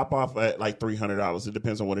we top off at like $300. It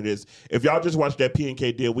depends on what it is. If y'all just watched that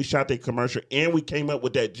P&K deal, we shot that commercial and we came up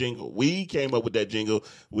with that jingle. We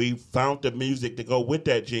We found the music to go with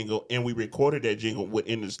that jingle, and we recorded that jingle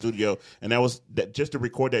within the studio. And that was just to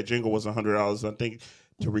record that jingle was $100. I think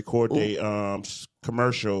to record the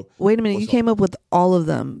commercial. Wait a minute, you came up with all of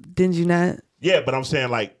them, didn't you not? Yeah, but I'm saying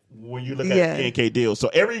like when you look at P&K deals, so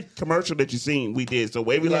every commercial that you've seen, we did. So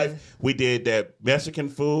Wavy Life, we did that Mexican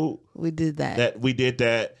food. We did that.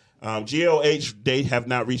 GLH, they have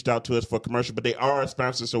not reached out to us for commercial, but they are a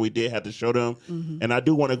sponsor, so we did have to show them. Mm-hmm. And I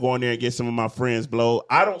do want to go in there and get some of my friends blow.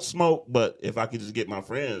 I don't smoke, but if I could just get my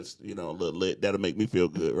friends, a little lit, that'll make me feel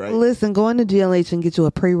good, right? Listen, go into GLH and get you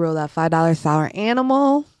a pre-roll, that $5 Sour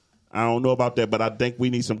Animal. I don't know about that, but I think we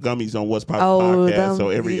need some gummies on What's Poppin' podcast. So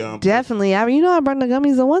every definitely. I burned the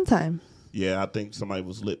gummies at one time. Yeah, I think somebody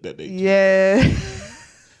was lit that day. Yeah.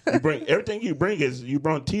 You bring everything you bring is you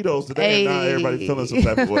brought Tito's today, and now everybody feeling some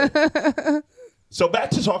type of way. So back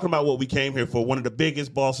to talking about what we came here for. One of the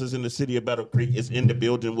biggest bosses in the city of Battle Creek is in the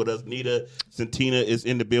building with us. Nita Santina is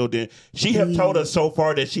in the building. She have told us so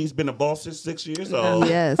far that she's been a boss since 6 years old.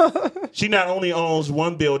 Yes. She not only owns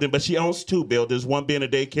one building, but she owns two buildings, one being a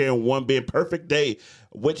daycare and one being Perfect Day,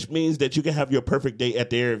 which means that you can have your perfect day at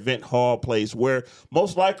their event hall place where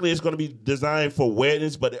most likely it's going to be designed for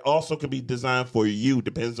weddings, but it also can be designed for you,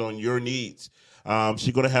 depends on your needs.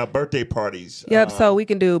 She's going to have birthday parties. Yep, so we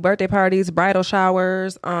can do birthday parties, bridal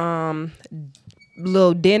showers,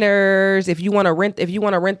 little dinners. If you want to rent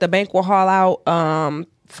the banquet hall out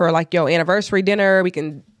for like your anniversary dinner,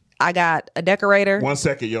 I got a decorator. 1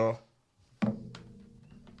 second, y'all.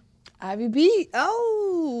 Ivy B.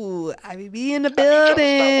 Oh, Ivy B in the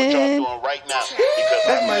building. Right now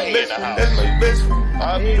that's my best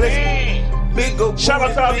friend. Big old shout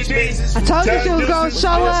out to Ivy B. I told you she was going to show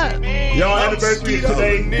up. Y'all anniversary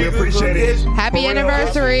today. We appreciate it. Happy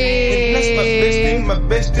anniversary.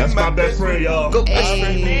 That's my best friend, y'all.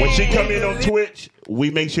 Hey. When she come in on Twitch, we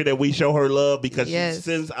make sure that we show her love because she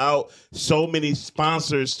sends out so many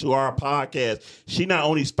sponsors to our podcast. She not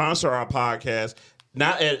only sponsor our podcast,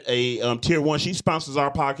 not at a tier 1. She sponsors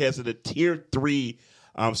our podcast at a tier 3.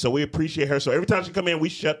 So we appreciate her. So every time she come in, we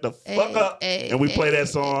shut the fuck up and we play that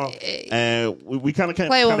song. And we kind of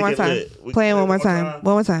play it one more time. Play it one more time.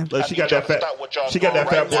 One more time. Look, she got that fat boy that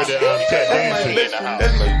dancing.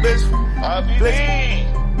 That's my best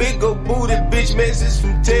friend. Big old booty bitch message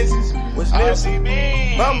from Texas. What's next? I'm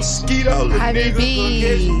a mosquito. Ivy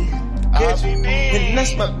B. And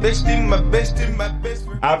that's my bestie, my best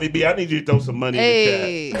friend. Ivy B, I need you to throw some money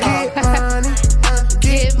in the chat.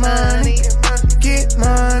 Get money. Get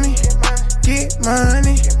money. Get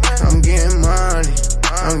money. I'm getting money.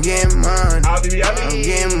 I'm getting money. I'm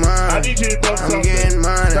getting money. I need you to throw something. I'm getting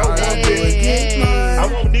money. I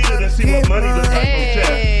want Nita to see what money looks like on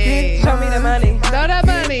chat. Show me the money. Throw that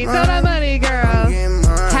money. Throw that money, girl.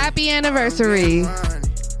 Happy anniversary.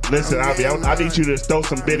 Listen, Ivy, I need you to throw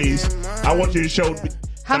some biddies. I want you to show.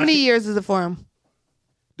 How many years is it for him?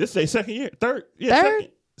 This is second year. Third? Yeah,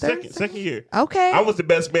 second year. Okay. I was the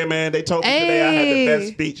best man. They told me today I had the best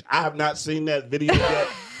speech. I have not seen that video yet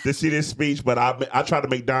to see this speech, but I tried to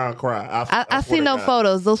make Don cry. I seen no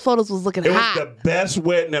photos. Those photos was looking hot. It was the best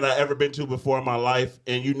wedding that I ever been to before in my life.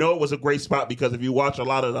 And you know it was a great spot because if you watch a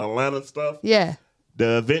lot of the Atlanta stuff. Yeah.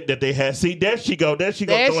 The event that they had. See, there she go throwing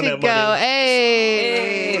that money.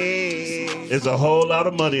 Hey. There's a whole lot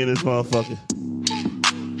of money in this motherfucker.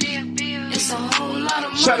 It's a whole lot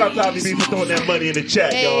of money. Shout out to Ivy B for throwing that money in the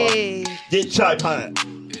chat, y'all. Get chai pie.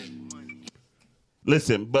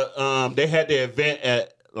 Listen, but they had the event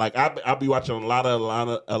at, like, I'll be watching a lot of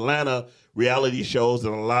Atlanta reality shows,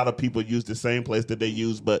 and a lot of people use the same place that they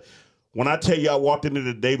use. But when I tell you I walked in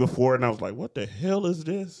the day before, and I was like, what the hell is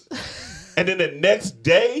this? And then the next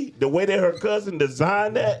day, the way that her cousin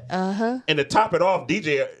designed that, and to top it off,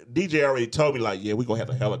 DJ already told me, like, yeah, we're going to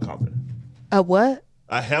have a helicopter. A what?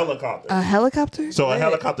 A helicopter. A helicopter? So a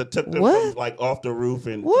helicopter took them from, like, off the roof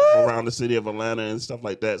and around the city of Atlanta and stuff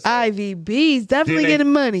like that. So Ivy B's definitely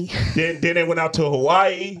getting money. Then they went out to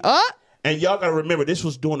Hawaii. And y'all got to remember, this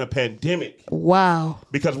was during the pandemic. Wow.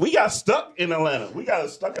 Because we got stuck in Atlanta. We got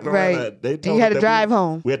stuck in Right. Atlanta. They And you had to drive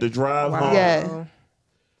home. We had to drive home. Yeah.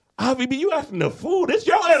 IVB, you asking the food. It's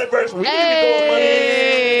your anniversary. We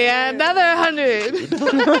Hey, another 100. need to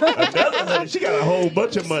throw money. Another 100. She got a whole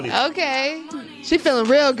bunch of money. Okay. She feeling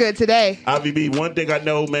real good today. IVB, one thing I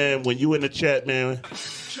know, man, when you in the chat, man,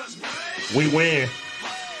 we win.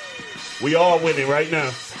 We all winning right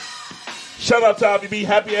now. Shout out to IVB.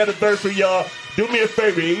 Happy anniversary, y'all. Do me a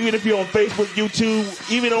favor, even if you're on Facebook,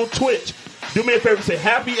 YouTube, even on Twitch, do me a favor, say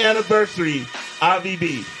happy anniversary,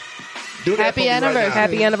 IVB. Do that Happy for me right anniversary. now.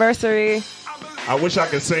 Happy anniversary. I wish I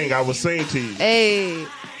could sing. I would sing to you. Hey.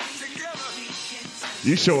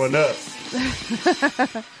 You showing up.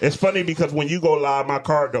 It's funny because when you go live, my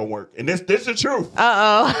card don't work. And this is the truth.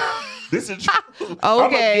 Uh-oh. This is true.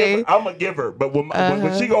 Okay. I'm a giver. But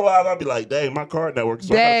when she go live, I'll be like, dang, my card not working.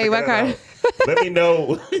 So Dang, my card. Let me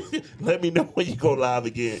know. Let me know when you go live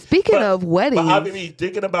again. Speaking of weddings. But I've been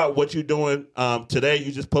thinking about what you're doing today.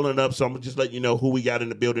 You just pulling up, so I'm going to just let you know who we got in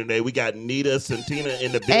the building today. We got Nita Santina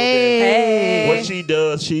in the building. Hey. What she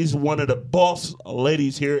does, she's one of the boss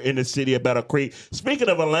ladies here in the city of Battle Creek. Speaking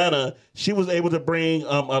of Atlanta, she was able to bring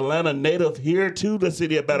Atlanta native here to the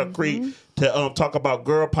city of Battle Creek to talk about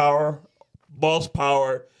girl power, boss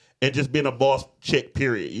power, and just being a boss chick,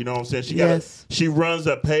 period. You know what I'm saying? She runs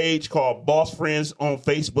a page called Boss Friends on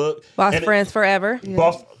Facebook. Boss Friends Forever.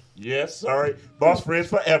 Boss Friends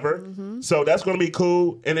Forever. So that's going to be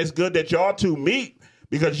cool. And it's good that y'all two meet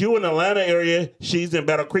because you in the Atlanta area, she's in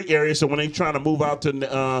Battle Creek area. So when they trying to move out to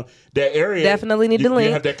that area, Definitely need to link.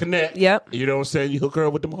 You have that connect. Yep. You know what I'm saying? You hook her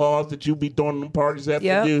up with them halls that you be throwing them parties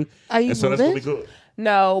after you. Are you and so that's moving? going to be good.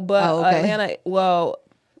 No, but okay.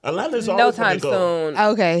 Atlanta's no always time gonna go. soon.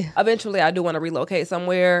 Okay. Eventually, I do want to relocate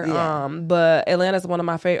somewhere. Yeah. But Atlanta's one of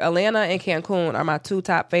my favorite. Atlanta and Cancun are my two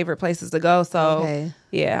top favorite places to go. So,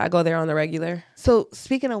 yeah, I go there on the regular. So,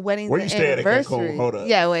 speaking of weddings Where you and stay at anniversary. Cancun? Hold up.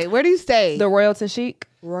 Yeah, wait. Where do you stay? The Royalton Chic.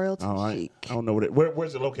 Royalton Chic. I don't know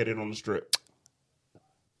where's it located on the strip?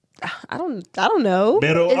 I don't know.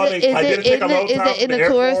 Middle. Is it in the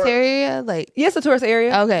tourist area? Like, yes, a tourist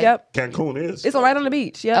area. Okay. Yep. Cancun is. It's right on the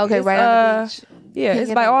beach. Yep. Okay, It's, right on the beach. Yeah, Can't it's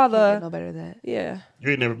get by no- all can't get the. no better than that. Yeah.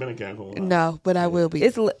 You ain't never been in Cancun. Huh? No, but I will be.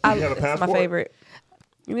 It's have a it's my passport? favorite.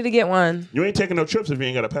 You need to get one. You ain't taking no trips if you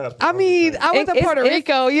ain't got a passport. I mean, I went to Puerto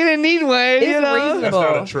Rico. You didn't need one. It's you know? That's reasonable.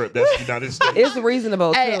 not a trip. That's the United States. It's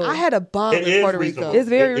reasonable. Hey, too. I had a bomb It in is Puerto reasonable. Rico. It's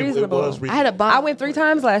very It reasonable. was reasonable. I had a bomb. I went 3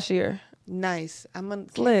 times last year. Nice. I'm on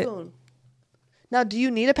Lit. Cancun. Now, do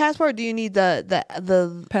you need a passport? Or do you need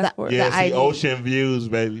the Passport. Yeah, the see ID? ocean views,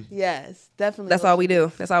 baby. Yes, definitely. That's all we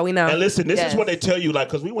do. That's all we know. And listen, this Yes. is what they tell you, like,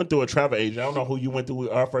 because we went through a travel agent. I don't know who you went through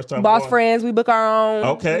our first time. Boss going. Friends, we book our own.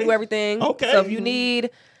 Okay. We do everything. Okay. So if you need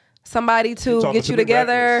somebody to talking get to you me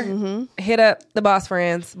together, hit up the Boss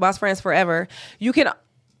Friends. Boss Friends Forever. You can.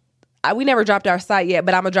 We never dropped our site yet,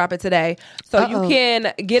 but I'm gonna drop it today. So you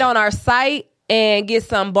can get on our site and get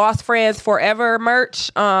some Boss Friends Forever merch.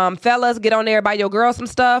 Fellas, get on there, buy your girl some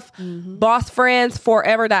stuff.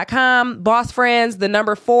 BossFriendsForever.com. Boss Friends, the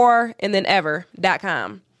number 4, and then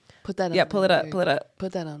ever.com. Put that. Yeah, on pull it there. up. Pull it up.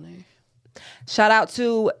 Put that on there. Shout out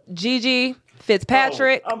to Gigi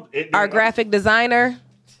Fitzpatrick, our graphic designer.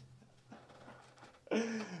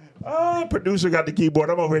 Producer got the keyboard.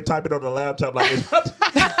 I'm over here typing on the laptop like this.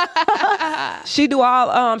 She do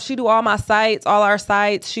all my sites, all our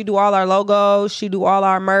sites. She do all our logos. She do all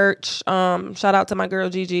our merch. Shout out to my girl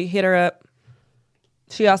Gigi. Hit her up.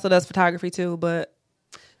 She also does photography too, but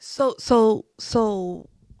So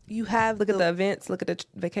you have look at the events, look at the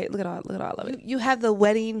look at all of it. You have the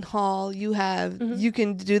wedding hall. You have you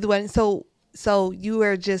can do the wedding. So you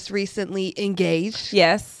were just recently engaged.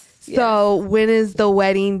 Yes. So when is the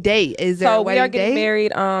wedding date? Is there a So wedding we are getting date?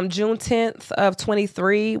 married June 10th of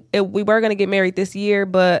 23. We were going to get married this year,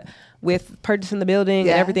 but with purchasing the building and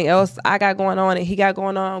everything else I got going on and he got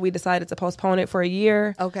going on, we decided to postpone it for a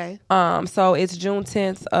year. Okay. So it's June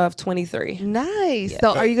 10th of 23. Nice.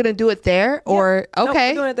 So are you going to do it there or okay? Nope,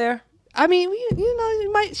 we're doing it there. I mean,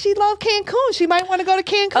 you might. She loved Cancun. She might want to go to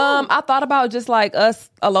Cancun. I thought about just like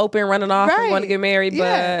us eloping, running off, and want to get married,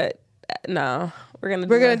 Yeah. but no, we're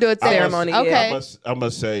gonna do it there. ceremony. Okay. I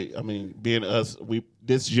must say, I mean, being us,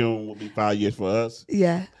 this June will be 5 years for us.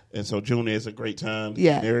 Yeah. And so June is a great time to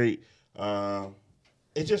Yeah. get married.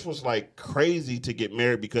 It just was like crazy to get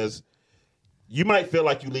married because you might feel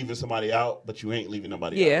like you leaving somebody out, but you ain't leaving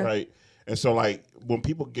nobody out, right? And so like when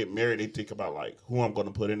people get married, they think about like who I'm going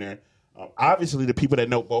to put in there. Obviously, the people that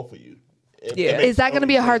know both of you. Is that going to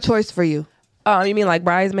be a hard choice for you? You mean like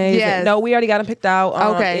bridesmaids? Yes. No, we already got them picked out.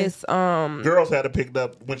 Okay. It's Girls had it picked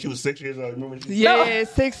up when she was 6 years old. Remember? Yeah,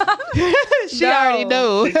 6. She already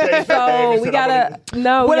knew. So we gotta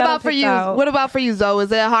What about for you? What about for you, Zoe?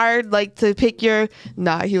 Is it hard like to pick your?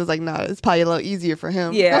 Nah, he was like, nah. It's probably a little easier for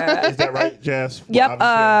him. Yeah. Is that right, Jazz? Yep.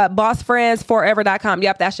 Bossfriendsforever.com.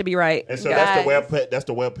 Yep, that should be right. And so that's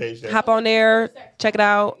the web page. Hop on there, check it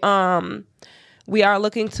out. We are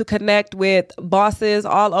looking to connect with bosses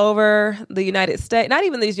all over the United States. Not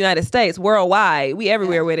even these United States, worldwide. We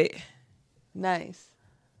everywhere with it. Nice.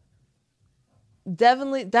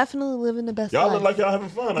 Definitely living the best Y'all life. look like y'all having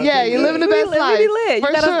fun. Yeah, you're living the best life. We be lit. You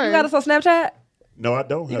For got sure. you got us on Snapchat? No, I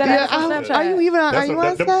don't. You got us on Snapchat. Are you even on? Are you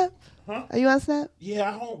on Snap? Huh? Are you on Snap?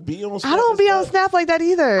 Yeah, I don't be on Snap. I don't be on Snap like that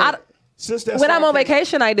either. When I'm on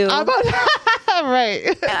vacation, I do.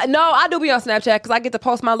 Right. No, I do be on Snapchat because I get to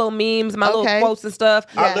post my little memes, my little quotes and stuff.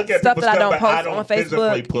 I look at stuff people's that I stuff, don't but I post don't on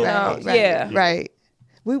physically Facebook. post stuff. Yeah. Right.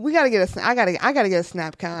 We gotta get a. I gotta get a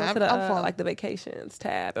Snap count. Go to the, I'm like the vacations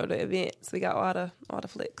tab or the events. We got all the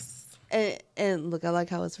flicks. And look, I like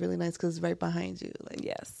how it's really nice because it's right behind you. Like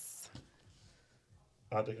yes.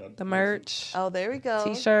 The merch. Oh, there we go.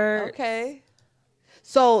 T-shirt. Okay.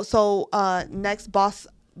 So next boss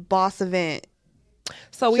event.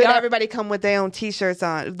 So should everybody come with their own T-shirts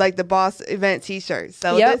on, like the boss event T-shirts.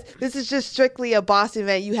 So this is just strictly a boss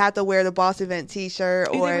event. You have to wear the boss event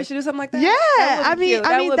T-shirt. You think we should do something like that? Yeah, I mean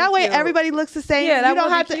that way cute. everybody looks the same. Yeah, that you don't would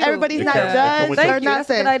be have to. cute. Everybody's not Yeah. judged Thank or you. That's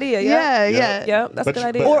a nothing. good idea. Yeah. That's a good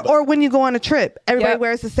idea. Or when you go on a trip, everybody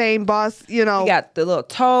wears the same boss. You know, we got the little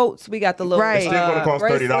totes. We got the little. Right. It's still going to cost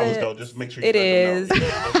 $30 bracelets. though. Just make sure It is.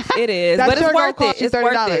 It is. That's But it's sure gonna worth cost it. you It's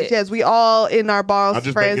worth $30. it. Yes, we all in our boss I'm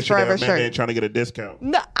just making friends sure forever that man shirt. ain't trying to get a discount.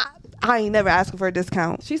 No, I ain't never asking for a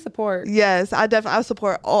discount. She support. Yes, I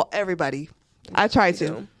support everybody. I try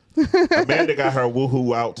to. Amanda got her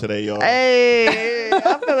woohoo out today, y'all. Hey,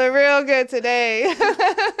 I'm feeling real good today.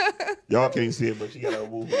 Y'all can't see it, but she got her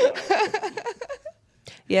woohoo out.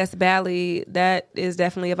 Yes, Bali. That is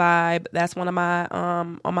definitely a vibe. That's one of my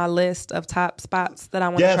on my list of top spots that I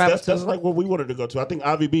want to travel to. That's like what we wanted to go to. I think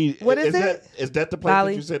Ivy B. What is it? Is that the place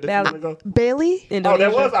Bali. that you said that you want to go? Bailey? Indonesia. Oh,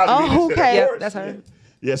 that was Ivy B. Oh, okay. Yep, that's her.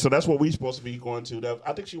 Yeah, so that's what we supposed to be going to.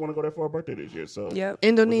 I think she want to go there for her birthday this year. So yep,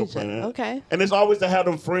 Indonesia. That. Okay. And it's always to have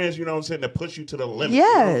them friends, you know what I'm saying, that push you to the limit. Yeah.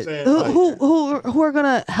 You know what I'm saying? Who are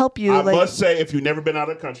gonna help you? I must say, if you've never been out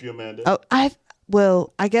of the country, Amanda. Oh,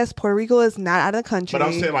 I guess Puerto Rico is not out of the country. But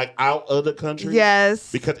I'm saying like out of the country.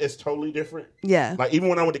 Yes. Because it's totally different. Yeah. Like even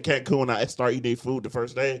when I went to Cancun, I started eating their food the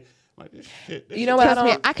first day. Like this shit. You know what? I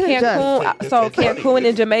can Cancun. adjust. So Cancun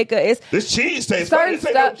and Jamaica, it's this cheese tastes certain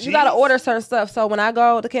funny. stuff. You gotta order certain stuff. So when I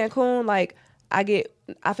go to Cancun, like I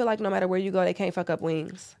feel like no matter where you go, they can't fuck up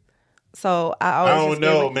wings. So I always. I don't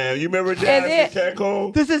know, man. You remember Jazz in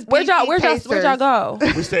Cancun? This is where'd y'all go?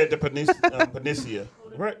 We stayed at the Penicia,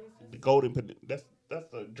 right? The Golden. That's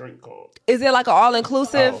the drink called. Is it like an all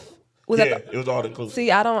inclusive? It was all inclusive. See,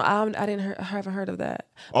 I haven't heard of that.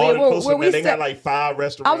 All inclusive, man. They got like 5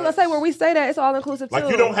 restaurants. I was gonna say where we stayed at, it's all inclusive too.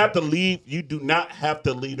 Like you don't have to leave. You do not have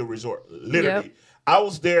to leave the resort. Literally. Yep. I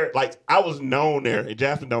was there, like, I was known there, and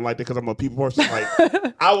Jasmine don't like that because I'm a people person. Like,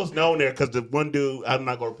 I was known there because the one dude, I'm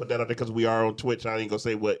not going to put that out there because we are on Twitch. I ain't going to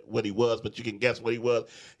say what he was, but you can guess what he was.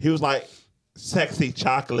 He was like, sexy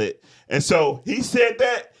chocolate. And so he said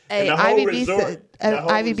that, and the whole resort.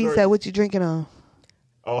 Ivy B said, what you drinking on?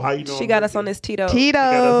 Oh, how you doing? She got us on this Tito's.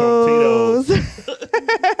 Tito's.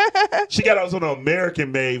 She got us on an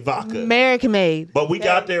American-made vodka. American-made. But we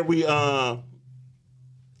got there,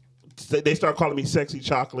 they start calling me sexy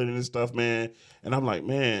chocolate and stuff, man. And I'm like,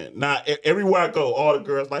 man, everywhere I go, all the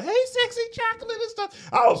girls like, hey, sexy chocolate and stuff.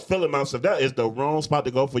 I was feeling myself. That is the wrong spot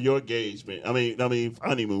to go for your engagement. I mean,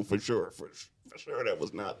 honeymoon for sure. For sure, that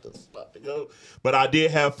was not the spot to go. But I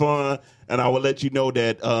did have fun, and I will let you know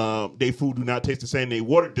that their food do not taste the same. Their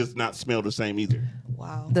water does not smell the same either.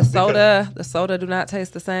 Wow. The soda do not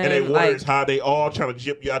taste the same. And their water is how they all trying to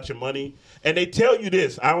jip you out your money. And they tell you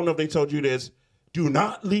this. I don't know if they told you this. Do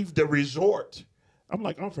not leave the resort. I'm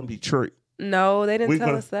like, I'm from Detroit. No, they didn't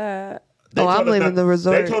tell us that. I'm leaving the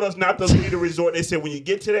resort. They told us not to leave the resort. They said when you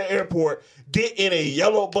get to the airport, get in a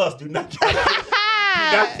yellow bus. Do not get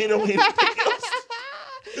on anything else.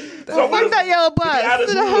 So fuck that yellow bus.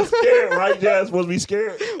 We were scared, right, Jazz? Was we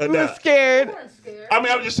scared? We were scared. I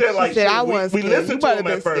mean, I'm just saying, like, we listened to them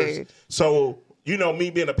at first. Scared. So, you know, me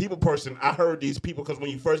being a people person, I heard these people because when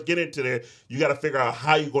you first get into there, you got to figure out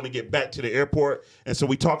how you're going to get back to the airport. And so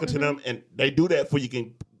we talking to them, and they do that for you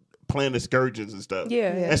can plan excursions and stuff.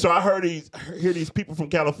 Yeah. And so I hear these people from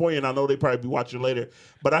California, and I know they probably be watching later,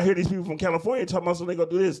 but I hear these people from California talking about something they going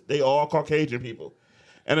to do this. They all Caucasian people.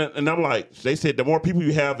 And I'm like, they said the more people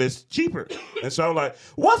you have, it's cheaper. And so I'm like,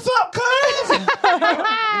 what's up, cuz? You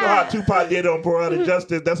know how Tupac did on Poetic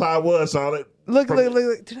Justice? That's how I was. So Look.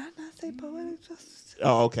 Did I not say Poetic Justice?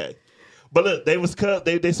 Oh, okay. But look, they was cuz.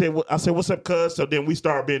 They said, I said, what's up, cuz? So then we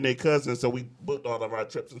started being their cousins. So we booked all of our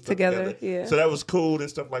trips and stuff together. Yeah. So that was cool and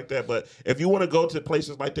stuff like that. But if you want to go to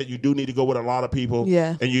places like that, you do need to go with a lot of people.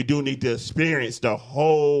 Yeah. And you do need to experience the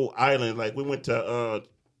whole island. Like we went to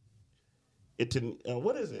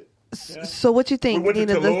what is it? Yeah. So what you think? We went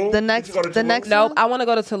to Tulum. The next. Nope. I want to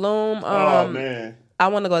go to Tulum. Oh man, I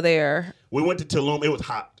want to go there. We went to Tulum. It was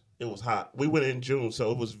hot. We went in June,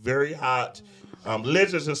 so it was very hot.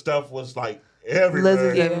 Lizards and stuff was like everywhere.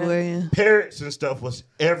 Lizards everywhere. Yeah. Parrots and stuff was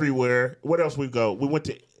everywhere. What else we go? We went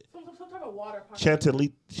to some type of water park.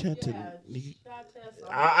 Chantilly.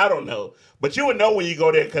 I don't know, but you would know when you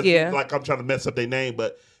go there because like I'm trying to mess up their name.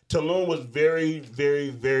 But Tulum was very, very,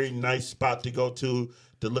 very nice spot to go to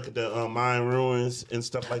look at the Mayan ruins and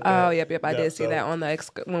stuff like that. Oh, yep. I did see that on the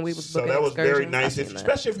when we was booking. So that was very excursions. nice,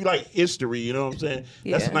 especially if you like history. You know what I'm saying?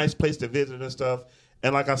 Yeah. That's a nice place to visit and stuff.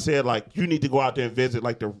 And like I said, like you need to go out there and visit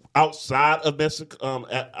like the outside of Mexico,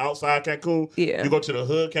 outside Cancun. Yeah. You go to the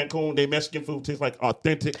hood Cancun. They Mexican food tastes like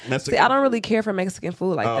authentic Mexican. See, I don't really care for Mexican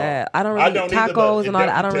food like that. I don't really tacos and all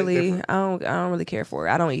that. I don't really care for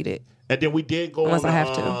it. I don't eat it. And then we did go unless on I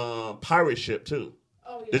have to. Pirate ship too.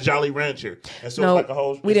 The Jolly Rancher. And so no, it's like a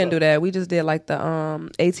whole we didn't do that. We just did like the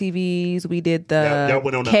ATVs. We did the y'all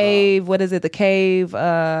went on cave. What is it? The cave.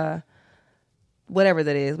 Whatever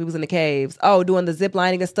that is. We was in the caves. Oh, doing the zip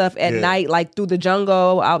lining and stuff at night, like through the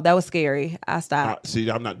jungle. That was scary. I stopped.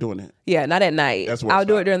 See, I'm not doing that. Yeah, not at night. I'll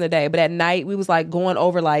do it during the day. But at night, we was like going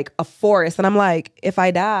over like a forest. And I'm like, if I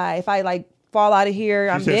like fall out of here,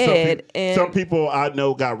 I'm dead. Some people I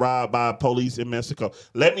know got robbed by police in Mexico.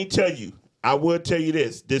 Let me tell you, I would tell you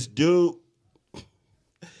this. This dude,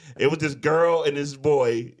 it was this girl and this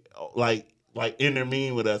boy like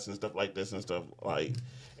intervene with us and stuff like this and stuff like.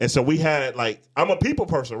 And so we had like, I'm a people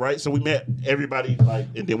person, right? So we met everybody like,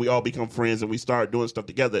 and then we all become friends and we started doing stuff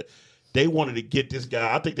together. They wanted to get this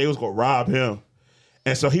guy. I think they was gonna rob him.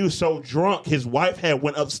 And so he was so drunk, his wife had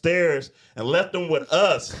went upstairs and left him with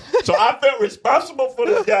us. So I felt responsible for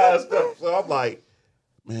this guy and stuff. So I'm like,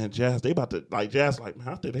 man, Jazz, man, I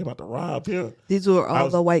think they about to rob him. These were all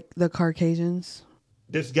the Caucasians.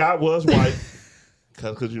 This guy was white.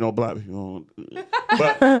 Because black people don't.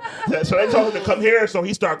 But so they told him to come here, so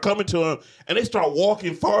he started coming to him, and they start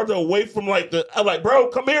walking farther away from I'm like, bro,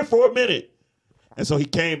 come here for a minute. And so he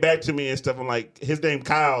came back to me and stuff. I'm like, his name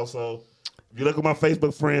Kyle, so if you look at my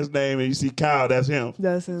Facebook friend's name and you see Kyle, that's him.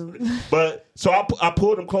 That's him. But so I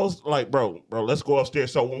pulled him close, like, bro, let's go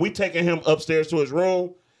upstairs. So when we taking him upstairs to his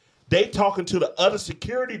room, they talking to the other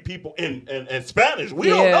security people in Spanish. We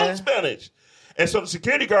don't know Spanish. And so the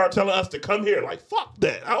security guard telling us to come here. Like, fuck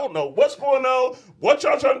that. I don't know what's going on. What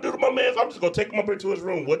y'all trying to do to my man? I'm just going to take him up into his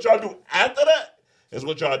room. What y'all do after that is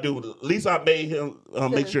what y'all do. At least I made him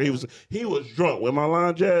make sure he was drunk. With my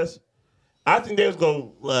line, Jazz, I think they was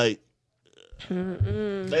going to,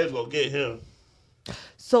 they was going to get him.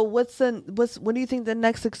 So what do you think the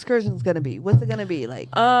next excursion is going to be? What's it going to be like?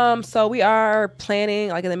 So we are planning,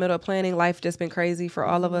 like in the middle of planning. Life just been crazy for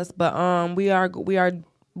all of us. But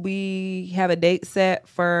we have a date set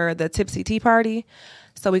for the Tipsy Tea Party.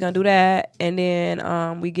 So we're going to do that. And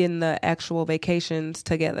then we getting the actual vacations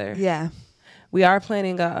together. Yeah. We are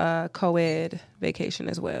planning a co-ed vacation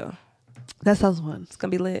as well. That sounds fun. It's going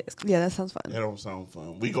to be lit. Yeah, that sounds fun. That don't sound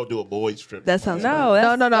fun. We go do a boys trip. That sounds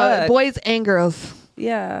fun. No. Boys and girls.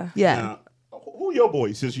 Yeah. Yeah. Now, who your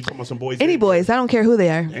boys? Since you talking about some boys. Any boys. I don't care who they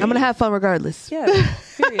are. I'm going to have fun regardless. Yeah.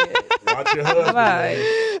 Period. Watch your husband. Bye.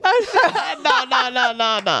 No.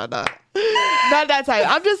 Not that type.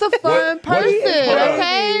 I'm just a fun person,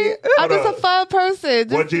 okay? I'm just a fun person.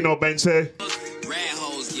 What Gino Banks say?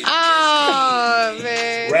 Oh,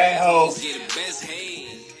 man. Rat hoes.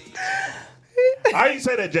 I ain't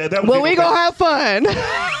say that, Jazz. That was well, we gonna have fun.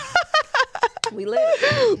 We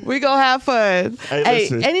lit. We gonna have fun. Hey,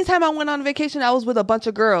 anytime I went on vacation, I was with a bunch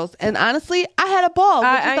of girls, and honestly, I had a ball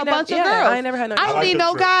with just a bunch of girls. I ain't never had no. I don't need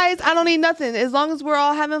no guys. I don't need nothing. As long as we're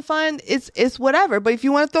all having fun, it's whatever. But if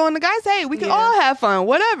you want to throw in the guys, hey, we can all have fun.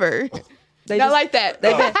 Whatever. They not like that.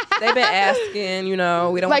 They've been asking. We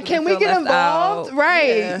don't like. Can we get involved? Out.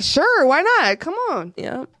 Right? Yeah. Sure. Why not? Come on.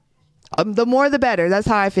 Yeah. The more the better. That's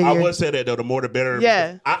how I figure. I would say that though. The more the better.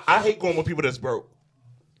 Yeah. I hate going with people that's broke.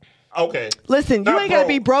 Okay. Listen, you Not ain't gotta broke.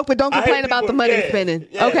 be broke, but don't I hate complain about the people- money yeah, spending.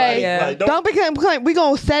 yeah, Okay, like, don't complain. We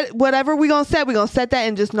gonna set whatever we gonna set. We gonna set that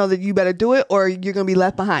and just know that you better do it, or you're gonna be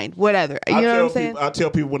left behind. Whatever. You know what I'm saying? I tell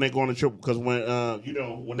people when they go on the trip because when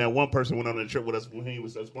when that one person went on the trip with us when he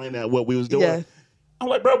was explaining that what we was doing, Yeah. I'm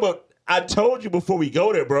like, bro, but I told you before we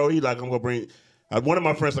go there, bro. He like, I'm gonna bring. One of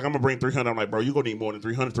my friends like, I'm gonna bring 300. I'm like, bro, you gonna need more than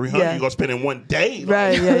 300. 300 Yeah. you gonna spend in one day,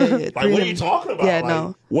 Right? Yeah. Like, what are you talking about? Yeah, like,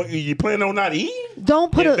 no. What you planning on not eating?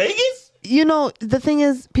 Don't put in a Vegas. You know, the thing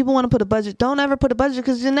is, people want to put a budget. Don't ever put a budget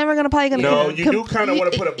because you're never probably gonna. No, you do kind of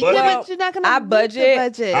want to put a budget. Yeah, but you're not gonna. I meet the budget,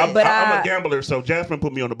 budget. I'm a gambler, so Jasmine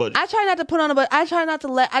put me on the budget. I try not to put on a budget. I try not to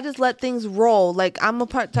let. I just let things roll. Like I'm a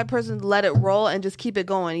type of person to let it roll and just keep it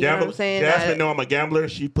going. You know what I'm saying? Jasmine know I'm a gambler.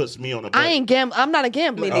 She puts me on the budget. I ain't I'm not a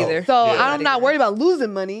gambler. Me neither. So Yeah. I'm not worried about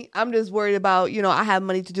losing money. I'm just worried about, I have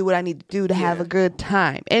money to do what I need to do to have a good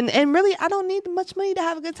time. And really, I don't need much money to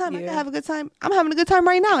have a good time. I can have a good time. I'm having a good time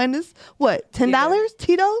right now. And it's what, $10?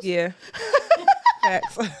 Tito's? Yeah.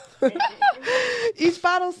 Facts. Each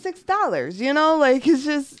bottle's $6. Like it's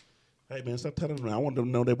just. Hey man, stop telling me. I want them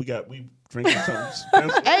to know that we drinking something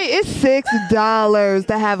expensive. Hey, it's $6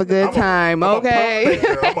 to have a good time. Okay. We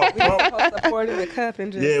supposed to pour it in the cup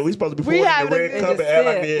and just. Yeah, we supposed to be pouring in the red cup and act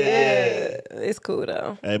like It's cool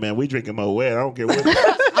though. Hey man, we drinking Moet. I don't care what.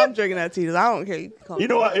 I'm drinking that Tito's. I don't care. You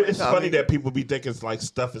know what? It's funny that people be thinking it's like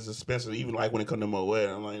stuff is expensive, even like when it comes to Moet.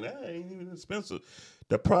 I'm like, that ain't even expensive.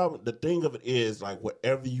 The thing of it is, like,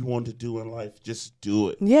 whatever you want to do in life, just do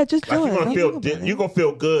it. Yeah, just do like, it. You're gonna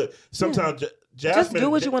feel good. Sometimes, Jasmine, Just do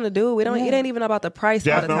what you want to do. It ain't even about the price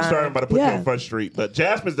all the Jasmine, time. I'm sorry, I'm about to put you on Front Street, but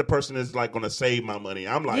Jasmine's the person that's like gonna save my money.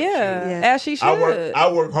 I'm like, Yeah, shoot. as she should.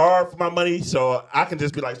 I work hard for my money, so I can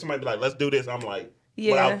just be like, somebody be like, let's do this. I'm like,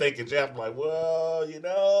 Yeah. without thinking, Jasmine, like, well,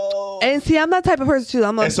 And see, I'm that type of person too.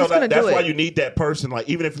 I'm like, and so just gonna that's do it. why you need that person. Like,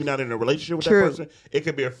 even if you're not in a relationship with True. that person, it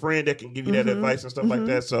could be a friend that can give you that advice and stuff like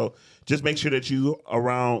that. So just make sure that you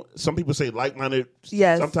around. Some people say like-minded.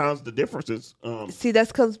 Yes. Sometimes the difference is. See,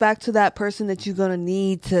 that comes back to that person that you're gonna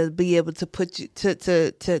need to be able to put you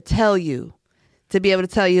to tell you, to be able to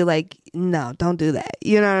tell you like, no, don't do that.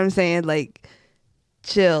 You know what I'm saying? Like,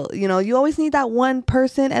 chill. You always need that one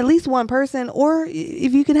person, at least one person, or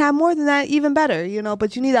if you can have more than that, even better.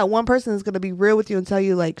 But you need that one person that's gonna be real with you and tell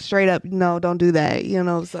you like straight up, no, don't do that.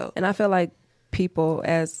 So. And I feel like people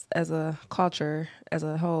as a culture as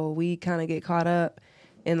a whole, we kind of get caught up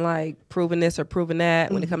in like proving this or proving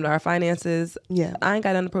that when it comes to our finances. Yeah. I ain't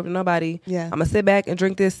got nothing to prove to nobody. Yeah. I'm gonna sit back and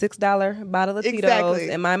drink this $6 bottle of Tito's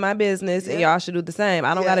Exactly. and mind my business, and y'all should do the same.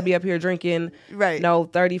 I don't got to be up here drinking no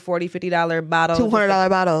 $30, $40, $50 bottle, $200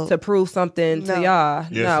 bottle to prove something to y'all.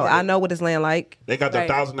 Yes, no, right. I know what it's laying like. They got the Right.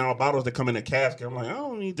 $1,000 bottles that come in a casket. I'm like, I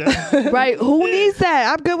don't need that. Right? Who needs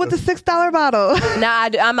that? I'm good with the $6 bottle. Now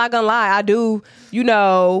I'm not gonna lie. I do.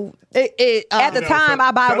 At the time,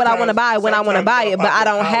 I buy what I want to buy when I want to buy it, but I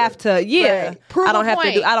don't have to. Yeah, Right. Prove I don't a have to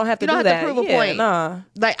point. do. I don't have to You don't do have to that. prove a Yeah, point. nah.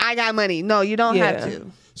 Like, I got money. No, you don't have to.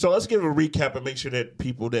 So let's give a recap and make sure that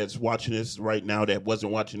people that's watching this right now that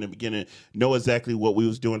wasn't watching in the beginning know exactly what we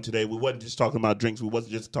was doing today. We wasn't just talking about drinks. We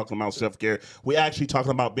wasn't just talking about self-care. We actually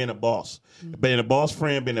talking about being a boss, being a boss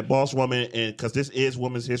friend, being a boss woman, and because this is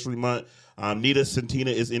Women's History Month. Nita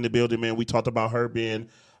Santina is in the building, man. We talked about her being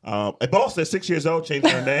a boss at 6 years old, changing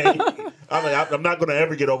her name. I'm not going to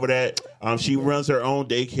ever get over that. She runs her own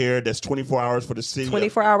daycare that's 24 hours for the city.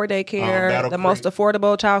 24-hour daycare, Battle the Creek. most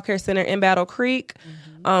affordable child care center in Battle Creek.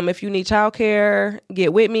 If you need child care,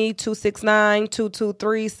 get with me,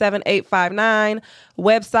 269-223-7859.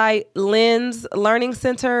 Website, Lens Learning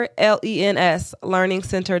Center, LENS,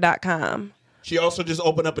 learningcenter.com. She also just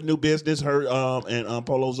opened up a new business, her and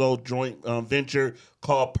Polo Zo joint venture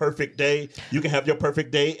called Perfect Day. You can have your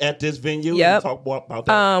perfect day at this venue. Yep. Talk more about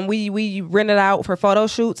that. We rent it out for photo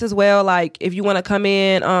shoots as well. Like if you want to come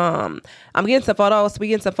in, I'm getting some photos. We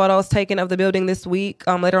getting some photos taken of the building this week,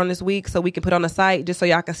 later on this week, so we can put on the site just so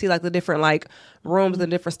y'all can see like the different like rooms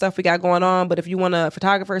and different stuff we got going on. But if you want to,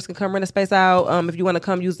 photographers can come rent a space out. If you want to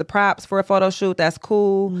come use the props for a photo shoot, that's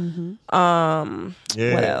cool. What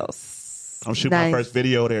else? I'm shooting my first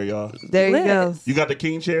video there, y'all. There you go. You got the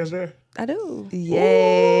king chairs there? I do.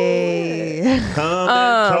 Yay. Come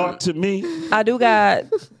and talk to me. I do got,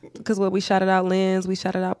 because we shouted out Lens, we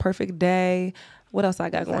shouted out Perfect Day. What else I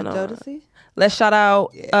got going on? Jodeci? Let's shout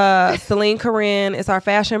out Celine Corinne. It's our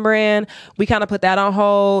fashion brand. We kind of put that on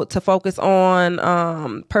hold to focus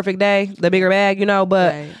on Perfect Day, the bigger bag,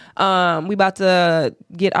 but we about to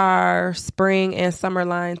get our spring and summer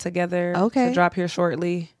line together to drop here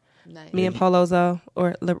shortly. Nice. Me and Polozo,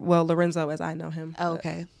 or Lorenzo as I know him.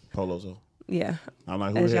 Okay. Polozo. Yeah. I'm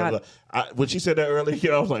like, who the hell? When she said that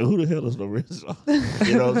earlier, I was like, who the hell is Lorenzo?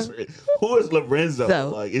 You know, who is Lorenzo?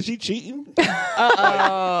 Like, is she cheating? She just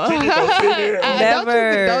gonna sit here.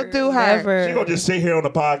 Never. Don't do her. Never. She gonna just sit here on the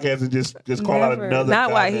podcast and just call out another.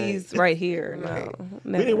 Not while name. he's right here. No.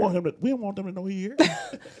 We didn't want him to. We didn't want them to know he's here.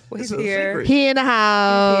 Well, he's here. He in the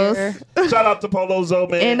house. Shout out to Polo Zo,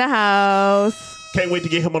 man. In the house. Can't wait to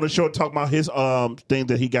get him on the show and talk about his thing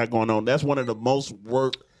that he got going on. That's one of the most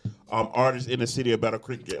worked artists in the city of Battle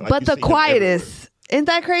Creek. Like, but the quietest. Isn't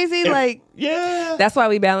that crazy? Yeah. That's why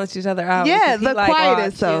we balance each other out. Yeah, the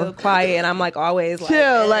quietest. So quiet, and I'm like always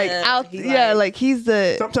chill, out. He's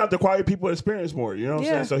the. Sometimes the quiet people experience more. You know what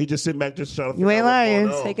I'm saying? So he just sitting back, just trying to. You ain't lying.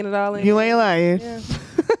 Taking it all in. You ain't lying. Yeah.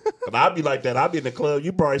 But I'll be like that. I'll be in the club.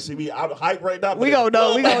 You probably see me. I'm hyped right now. We gonna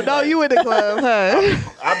know you in the club, huh?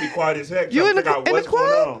 I'll be quiet as heck. You in the club?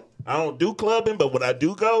 I don't do clubbing, but when I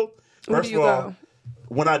do go, first of all,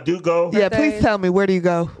 when I do go, please tell me, where do you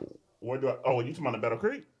go? Where do I? Oh, you talking about Battle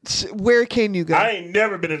Creek? Where can you go? I ain't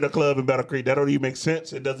never been in a club in Battle Creek. That don't even make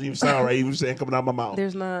sense. It doesn't even sound right. Even saying coming out my mouth.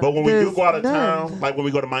 There's not. But when we do go out of town, like when we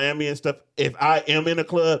go to Miami and stuff, if I am in a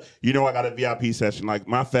club, I got a VIP session. Like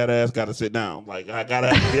my fat ass got to sit down. Like I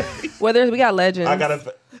gotta have a VIP. We got legends. I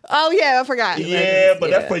gotta. Oh yeah, I forgot. Yeah, legends. but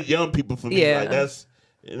that's for young people for me. Yeah. Like that's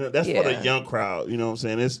for the young crowd. You know what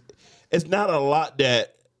I'm saying? It's not a lot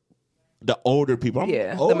that. The older people, I'm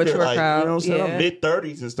older, the mature crowd. You know what I'm saying? I'm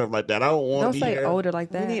mid-30s and stuff like that. I don't want to be say here. older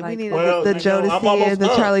like that. We need the Jodeci and the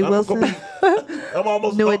Charlie Wilson. I'm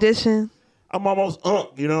almost new edition. I'm almost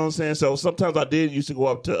you know what I'm saying? So sometimes I used to go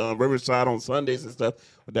up to Riverside on Sundays and stuff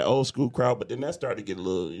with that old school crowd, but then that started to get a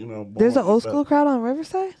little, There's an old school crowd on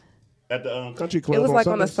Riverside? At the country club. It was like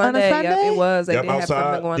on a Sunday. Yep, it was. They did have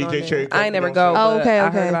something going on there. I ain't never go. Oh, okay.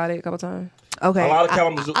 I heard about it a couple times. Okay. A lot of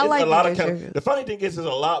Kalamazoo. I like a lot of the funny thing is, there's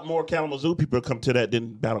a lot more Kalamazoo people come to that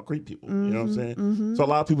than Battle Creek people. You know what I'm saying? Mm-hmm. So a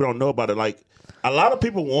lot of people don't know about it. Like a lot of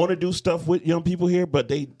people want to do stuff with young people here,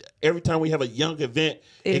 but every time we have a young event,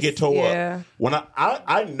 they get tore up. When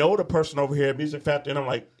I know the person over here at Music Factory, and I'm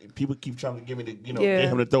like, people keep trying to give me get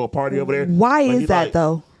him to throw a party over there. Why is that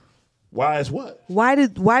though? Why is what? Why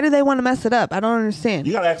do they want to mess it up? I don't understand.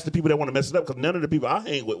 You gotta ask the people that want to mess it up, because none of the people I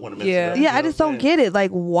hang with want to mess it up. Yeah, I just don't get it.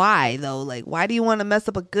 Like, why though? Like, why do you want to mess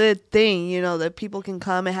up a good thing? That people can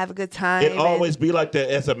come and have a good time. It always be like that.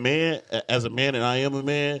 As a man, and I am a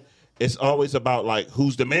man. It's always about like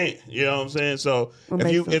who's the man. You know what I'm saying? So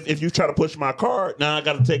if you try to push my card, now I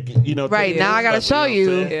got to take right now I got to show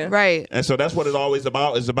you right. And so that's what it's always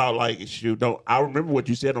about. It's about like I remember what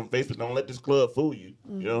you said on Facebook. Don't let this club fool you.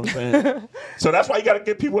 You know what I'm saying? So that's why you got to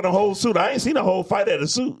get people in a whole suit. I ain't seen a whole fight at a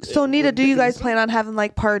suit. So Nita, do you guys plan on having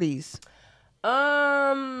like parties?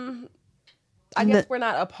 I guess we're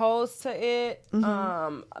not opposed to it,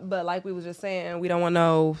 but like we was just saying, we don't want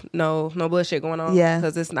no bullshit going on. Yeah,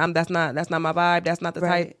 because that's not my vibe. That's not the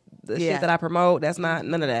type shit that I promote. That's not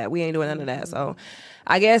none of that. We ain't doing none of that. So,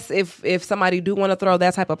 I guess if somebody do want to throw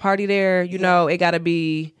that type of party there, it got to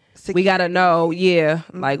be. We got to know. Yeah,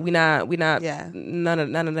 like we not. None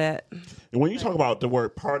of that. And when you talk about the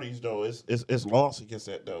word parties, though, it's lost against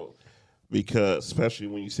that though, because especially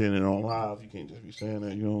when you saying it on live, you can't just be saying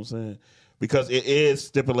that. You know what I'm saying? Because it is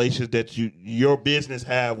stipulations that your business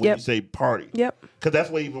have when you say party. Yep. Because that's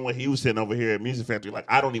what even when he was sitting over here at Music Factory,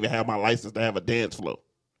 like I don't even have my license to have a dance floor.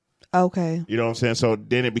 Okay. You know what I'm saying? So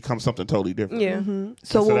then it becomes something totally different. Yeah. Mm-hmm.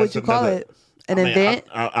 So what would you call it? An event?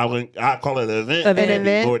 I call it an event. An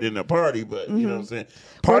event more than a party, but you know what I'm saying?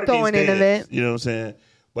 We're throwing an event. You know what I'm saying?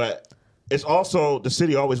 But it's also the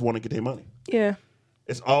city always want to get their money. Yeah.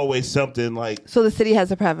 It's always something like. So the city has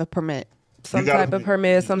to have a permit. Some type of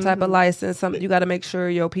permit, some type of license. You got to make sure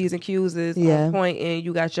your P's and Q's is on point, and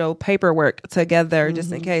you got your paperwork together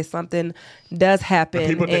just in case something does happen.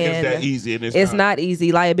 People think it's that easy, and it's not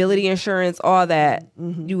easy. Liability insurance, all that.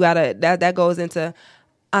 You gotta that goes into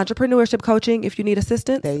entrepreneurship coaching. If you need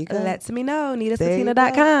assistance, there you go. Let me know.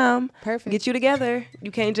 NitaSatina.com. Perfect. Get you together. You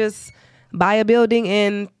can't just buy a building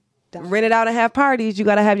and rent it out and have parties. You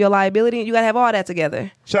got to have your liability, and you got to have all that together.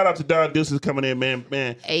 Shout out to Don Deuces coming in,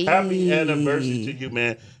 man. Hey. Happy anniversary to you,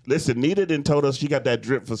 man. Listen, Nita done told us she got that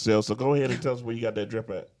drip for sale, so go ahead and tell us where you got that drip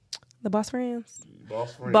at. The Boss Friends.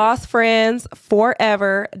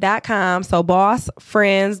 BossFriends4ever.com. So Boss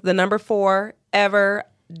Friends, the number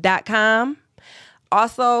 4ever.com.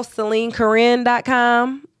 Also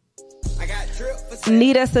CelineCorinne.com.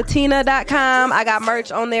 NitaSatina.com. I got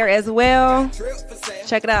merch on there as well.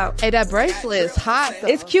 Check it out. Hey, that bracelet is hot though.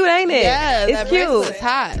 It's cute, ain't it? Yeah, it's that cute. bracelet's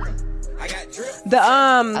hot.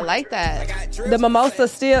 I like that. The mimosa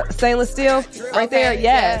stainless steel right there.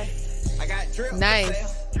 Yes.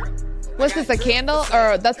 Nice. What's this, a candle?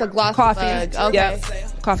 Or that's a gloss Coffee. mug? Okay.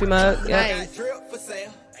 Yep. Coffee mug. Yep. Nice.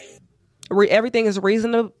 Everything is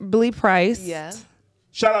reasonably priced. Yeah.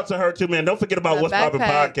 Shout out to her too, man. Don't forget about The What's Poppin'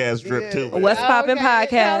 backpack. Podcast drip too. Man. What's Poppin'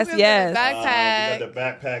 Podcast, yes. Backpack. We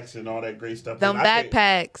got the backpacks and all that great stuff. Them And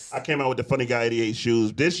backpacks. I came out with the Funny Guy 88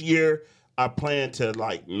 shoes. This year, I plan to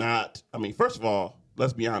first of all,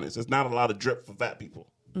 let's be honest. There's not a lot of drip for fat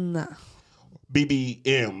people. No.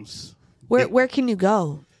 BBMs. Where can you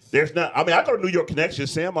go? There's not. I mean, I go to New York Connection.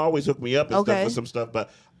 Sam always hook me up and stuff for some stuff.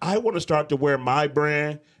 But I want to start to wear my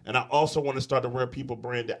brand, and I also want to start to wear people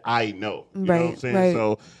brand that I know. You know what I'm saying? Right.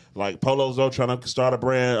 So, like Polo Zo trying to start a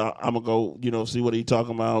brand, I'm gonna go, see what he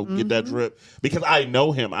talking about, get that drip because I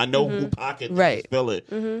know him. I know who pocket is fill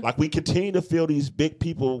it. Like we continue to fill these big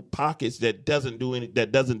people pockets that doesn't do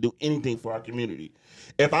anything for our community.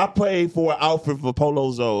 If I pay for an outfit for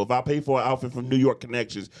Polo Zo, if I pay for an outfit from New York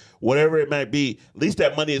Connections, whatever it might be, at least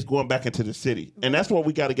that money is going back into the city. And that's what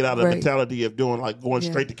we got to get out of the mentality of doing, like going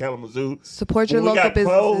straight to Kalamazoo. Support your local businesses. We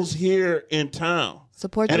got pros here in town.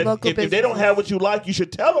 Support your local businesses. If they don't have what you like, you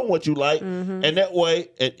should tell them what you like. And that way,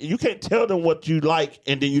 you can't tell them what you like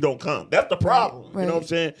and then you don't come. That's the problem. You know what I'm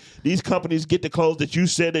saying? These companies get the clothes that you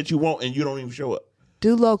said that you want and you don't even show up.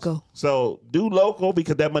 Do local. So do local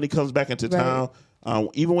because that money comes back into town.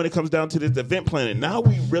 Even when it comes down to this event planning, now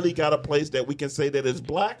we really got a place that we can say that is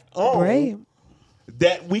black owned,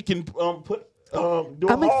 that we can put.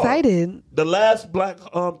 I'm excited. The last black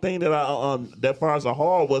thing that I that far as a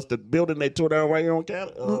hall was the building they tore down right here on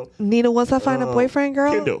Canada. Nina, once I find a boyfriend,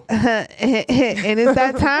 girl, Kendall. and it's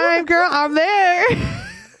that time, girl. I'm there.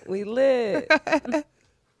 We lit.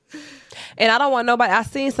 And I don't want nobody. I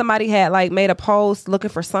seen somebody had like made a post looking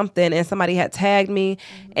for something, and somebody had tagged me,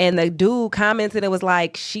 and the dude commented, it was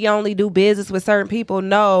like, she only do business with certain people.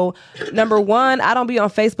 No, number one, I don't be on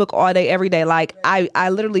Facebook all day every day. Like I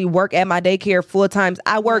literally work at my daycare full time.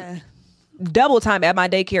 I work double time at my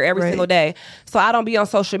daycare every single day. So I don't be on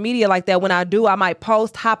social media like that. When I do, I might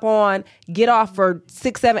post, hop on, get off for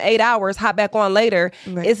 6, 7, 8 hours, hop back on later.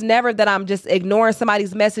 It's never that I'm just ignoring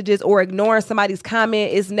somebody's messages or ignoring somebody's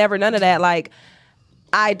comment. It's never none of that. Like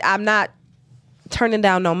I'm not turning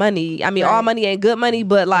down no money. I mean, all money ain't good money,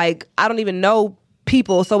 but like I don't even know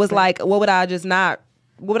people. So it's like, what would I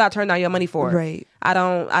turn down your money for? Right. I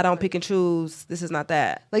don't pick and choose. This is not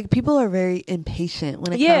that. Like people are very impatient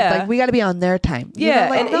when it comes. Like we got to be on their time. Yeah,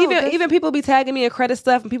 like, and even people be tagging me in credit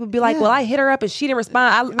stuff, and people be like, "Well, I hit her up and she didn't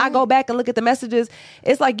respond." I go back and look at the messages.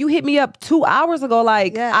 It's like you hit me up 2 hours ago.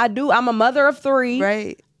 Like I do. I'm a mother of 3.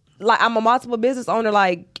 Right. Like I'm a multiple business owner.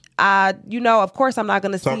 Like of course I'm not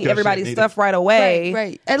going to see everybody's stuff right away.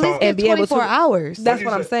 Right. At least and be 24 able to, hours. That's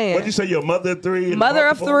what I'm saying. What'd you say? Your mother of 3? Mother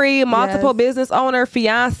of 3, multiple business owner,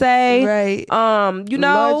 fiance. Right.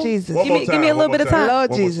 Lord Jesus. Give me a little bit of time.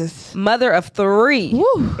 Lord Jesus. Mother of 3.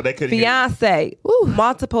 Woo. Fiance. Woo.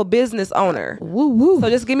 Multiple business owner. Woo woo.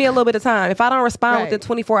 So just give me a little bit of time. If I don't respond within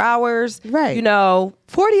 24 hours,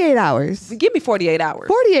 48 hours. Give me 48 hours.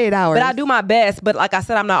 48 hours. But I do my best. But like I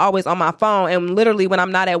said, I'm not always on my phone. And literally when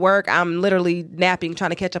I'm not at work, I'm literally napping, trying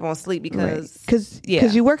to catch up on sleep because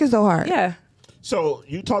you working so hard. Yeah. So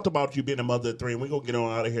you talked about you being a mother of 3, and we're going to get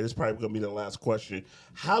on out of here. This is probably going to be the last question.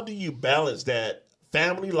 How do you balance that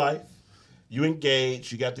family life, you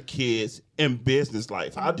engage, you got the kids, and business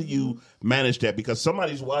life? How do you manage that? Because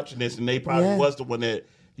somebody's watching this, and they probably was the one that,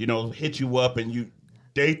 hit you up, and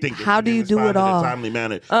they think that how do you do it all in a timely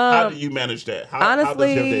manner. How do you manage that? Honestly, how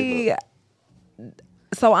does your day look?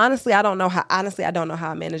 So honestly, I don't know how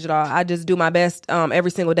I manage it all. I just do my best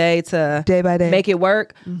every single day to day by day make it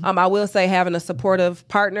work. I will say having a supportive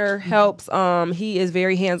partner helps. He is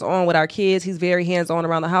very hands-on with our kids. He's very hands-on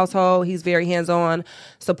around the household. He's very hands-on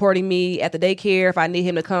supporting me at the daycare. If I need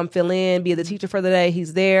him to come fill in, be the teacher for the day,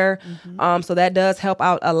 he's there. So that does help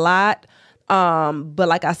out a lot. But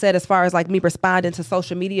like I said, as far as like me responding to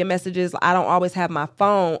social media messages, I don't always have my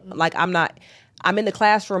phone. Like I'm in the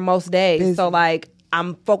classroom most days. So like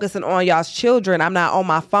I'm focusing on y'all's children. I'm not on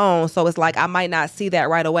my phone. So it's like I might not see that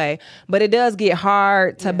right away. But it does get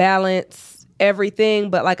hard to balance everything.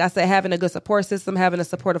 But like I said, having a good support system, having a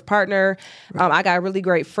supportive partner. I got really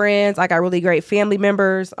great friends. I got really great family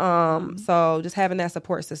members. So just having that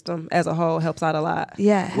support system as a whole helps out a lot.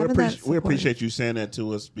 Yeah. We appreciate you saying that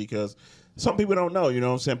to us because some people don't know, you know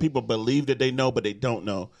what I'm saying? People believe that they know, but they don't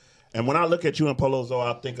know. And when I look at you and Polo Zo,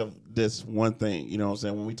 I think of this one thing, you know what I'm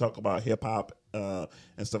saying? When we talk about hip hop and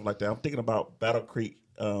stuff like that, I'm thinking about Battle Creek.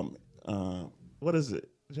 What is it,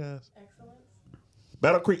 Jazz?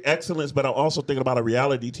 Battle Creek excellence, but I'm also thinking about a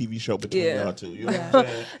reality TV show between y'all two. You know what I'm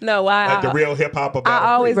saying? No, Like the real hip hop of Battle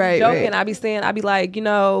I always Creek. be joking. I be like,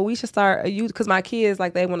 we should start a YouTube because my kids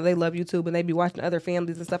like they love YouTube and they be watching other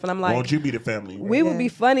families and stuff. And I'm like, won't you be the family? Right? We would be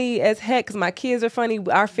funny as heck because my kids are funny.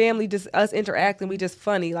 Our family just us interacting, we just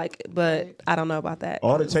funny. Like, but I don't know about that.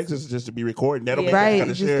 All it takes is just to be recording. That'll make right. kind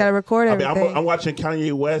You of just gotta record I mean, everything. I'm watching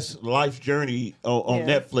Kanye West's Life Journey on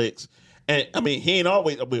Netflix. And I mean, he ain't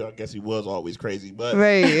always. Well, I guess he was always crazy, but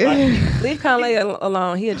right. Leave Kanye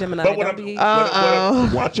alone. He a Gemini. But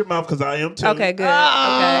watch your mouth because I am too. Okay, good.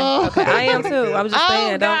 Okay. I am too. I was just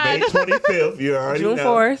saying. May 25th. You already June know.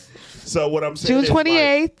 4th. So what I'm saying June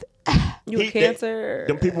 28th. You a Cancer?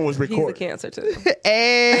 Them people was recording. He's a Cancer too.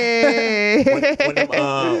 Hey.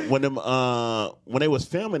 when they was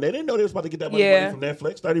filming, they didn't know they was about to get that much money from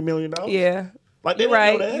Netflix, $30 million. Yeah. Like they You're didn't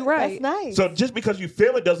right. know that. You're right. That's nice. So just because you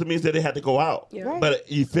film it doesn't mean that it had to go out. Yeah. Right.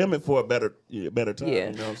 But you film it for a better time. Yeah. You know what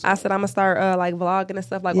I'm saying? I said I'm gonna start like vlogging and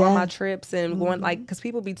stuff like on my trips and going like because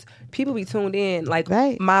people be tuned in like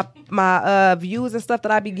my views and stuff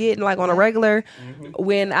that I be getting like on a regular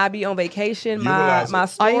when I be on vacation. My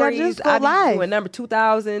stories. All you gotta do is go I be live. doing number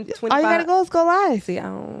 2025. All you gotta go is go live. See,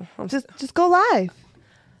 just go live.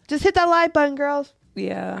 Just hit that live button, girls.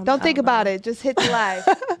 Yeah. Don't think about it. Just hit the live.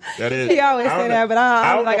 That is. He always say that, but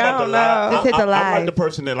I'm like, I don't know. Just hit the I'm live. like the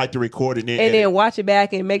person that like to record it And then watch it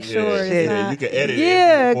back and make sure it's not. You can edit it.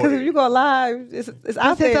 Yeah, because if you go live, it's out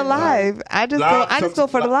Just there. hit the live. I just go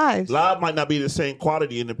for the lives. Live might not be the same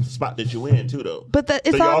quality in the spot that you in too, though. But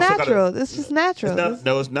it's So you all also natural. gotta- It's just natural.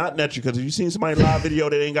 No, it's not natural because you seen somebody live video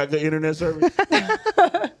that ain't got good internet service.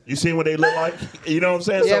 You seen what they look like? You know what I'm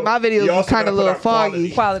saying? Yeah, So my videos you was also kind of a gotta little put out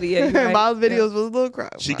foggy. Quality, yeah. you're right. My videos was a little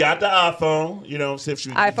crap. She got the iPhone. You know what I'm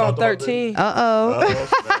saying? iPhone 13.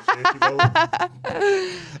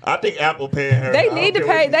 I think Apple paying her. They need to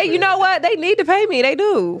pay. You know what? They need to pay me. They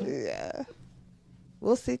do. Yeah.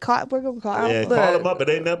 We'll see. We're gonna call. Yeah, Look. call them up. It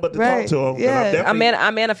ain't nothing but to Right. talk to them. Yeah.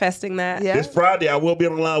 I'm manifesting that. Yeah. This Friday, I will be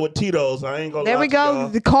on the line with Tito's. I ain't gonna. There lie we to go.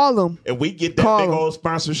 y'all. Call them. If we get that big old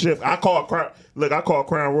sponsorship, I call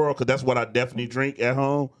Crown Royal because that's what I definitely drink at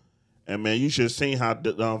home. And man, you should have seen how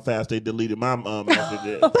fast they deleted my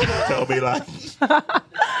message. Tell me like, they Are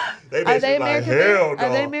they basically like, American hell made? no. Are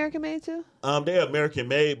they American made too? They're American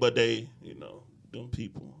made, but they, them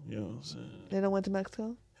people. You know what I'm saying? They don't went to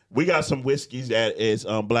Mexico. We got some whiskeys that is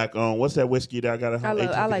black owned. What's that whiskey that I got at home?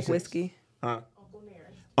 I like whiskey. Huh?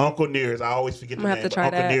 Uncle Near's. I always forget the I'm gonna name. have to try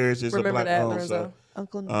Uncle that. Near's is Remember a black that, owned. Lorenzo.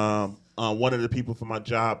 Uncle one of the people from my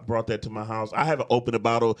job brought that to my house. I haven't opened a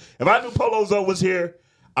bottle. If I knew Polo Zo was here,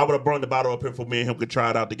 I would have brought the bottle up here for me and him could try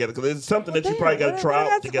it out together. Because it's something that you probably got to try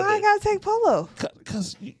out together. Why I gotta take Polo?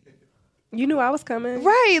 Because you knew I was coming.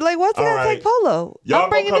 Right. Like, what's All gonna right. take Polo? y'all I'm gonna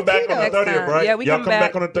bringing come back Tito. on the 30th, right? Yeah, we y'all come come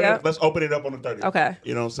back back. on the 30th. Yep. Let's open it up on the 30th. Okay.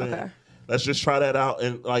 You know what I'm saying? Okay. Let's just try that out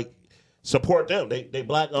and like support them. They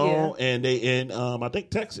black owned and they in I think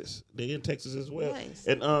Texas. They in Texas as well. Nice.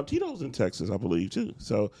 And Tito's in Texas, I believe too.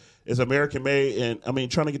 So it's American made, and I mean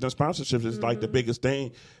trying to get them sponsorships is like the biggest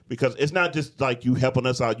thing because it's not just like you helping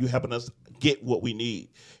us out, you helping us get what we need.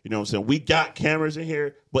 You know what I'm saying? We got cameras in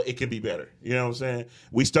here, but it can be better. You know what I'm saying?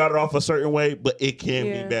 We started off a certain way, but it can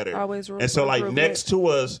be better. Always and so like improvement. next to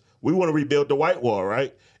us, we want to rebuild the white wall,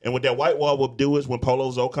 right? And what that white wall will do is when Polo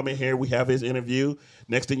Zo come in here, we have his interview.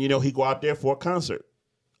 Next thing you know, he go out there for a concert,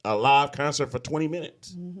 a live concert for 20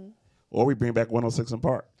 minutes. Or we bring back 106 in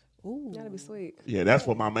Park. Ooh, that'd be sweet. Yeah, that's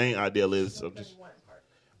what my main ideal is. So just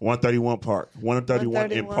 131 Park.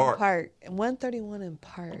 131 in Park. 131 in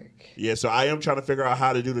Park. Yeah, so I am trying to figure out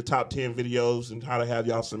how to do the top 10 videos and how to have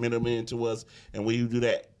y'all submit them in to us. And we do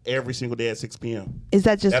that every single day at 6 p.m. Is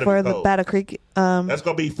that just That'll for be the cold. Battle Creek? That's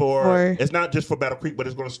going to be for, it's not just for Battle Creek, but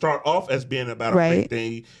it's going to start off as being a Battle Creek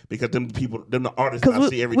thing because them the artists I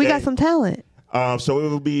see every day. We got some talent. So it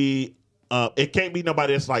will be, it can't be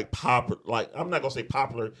nobody that's like popular. Like, I'm not going to say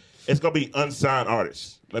popular. It's going to be unsigned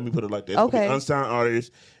artists. Let me put it like that. It's going to be unsigned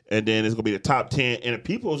artists, and then it's going to be the top 10. And the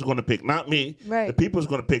people is going to pick, not me. Right. The people is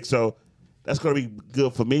going to pick. So that's going to be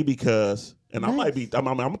good for me because, and I might be, I'm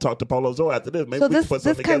going to talk to Polo Zo after this. Maybe So we this can put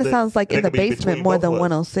something kind of together, sounds like and in it the could be basement between more both than of us.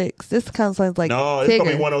 106. This kind of sounds like No, Tigger. it's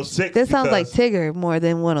going to be 106. This sounds like because- Tigger more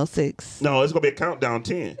than 106. No, it's going to be a countdown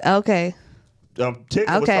 10. Okay.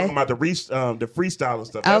 Tigger was talking about the freestyle and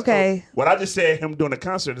stuff. That's what I just said, him doing a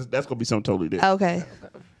concert, that's going to be something totally different. Okay.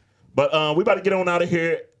 But we about to get on out of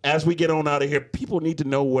here. As we get on out of here, people need to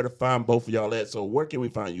know where to find both of y'all at. So where can we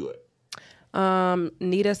find you at?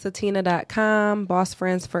 NitaSatina.com,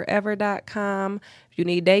 BossFriendsForever.com. If you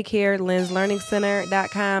need daycare,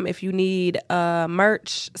 LensLearningCenter.com. If you need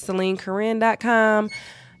merch, CelineCorinne.com.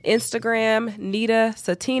 Instagram, Nita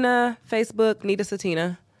Satina. Facebook, Nita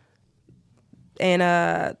Satina. And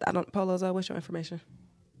Polozo, what's your information?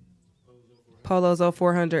 Polozo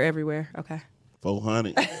 400 everywhere. Okay.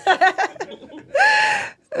 400.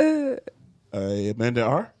 Amanda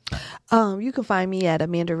R. You can find me at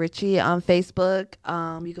Amanda Ritchie on Facebook.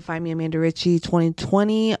 You can find me Amanda Ritchie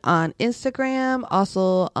 2020 on Instagram.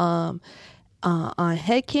 Also, on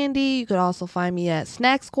Head Candy. You could also find me at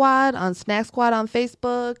Snack Squad on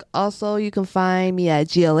Facebook. Also, you can find me at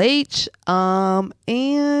GLH.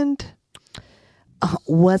 And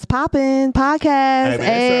What's Poppin' Podcast.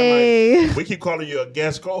 Hey, like we keep calling you a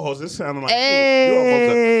guest co-host. It's sounding like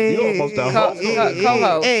you almost a host.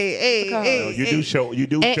 Co-host. Hey. You do show. You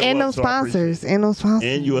do show and no up, so sponsors. And no sponsors.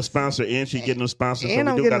 And you a sponsor. And she getting them sponsors. And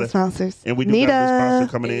so I'm we do getting sponsors. And we do got the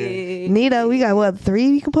sponsor coming in. Nita, we got what, 3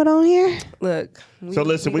 you can put on here? Look. So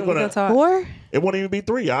listen, we're gonna 4. It won't even be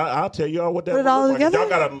 3. I'll tell y'all what that. Put it all together. Y'all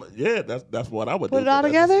gotta. That's what I would do. Put it all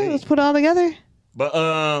together. Let's put it all together.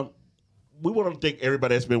 But we want to thank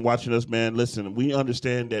everybody that's been watching us, man. Listen, we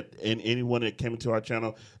understand that, and anyone that came into our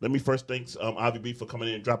channel. Let me first thank Ivy B for coming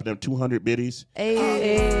in and dropping them 200 biddies.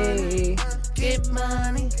 Hey. Get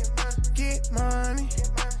money, get money,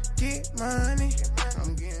 get money.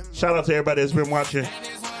 Shout out to everybody that's been watching.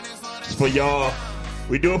 It's for y'all.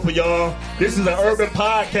 We do it for y'all. This is an urban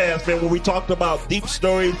podcast, man, where we talked about deep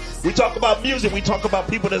stories. We talk about music. We talk about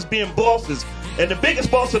people that's being bosses. And the biggest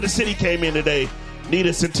boss of the city came in today.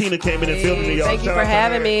 Nita Santina came in and building it, y'all. Thank you for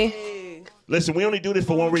having me. Listen, we only do this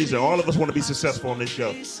for one reason. All of us want to be successful on this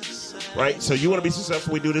show. Right? So you want to be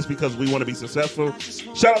successful, we do this because we want to be successful.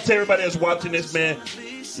 Shout out to everybody that's watching this, man.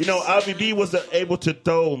 You know, Ivy B was able to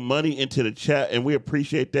throw money into the chat, and we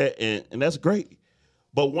appreciate that, and that's great.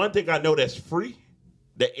 But one thing I know that's free,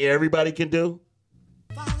 that everybody can do,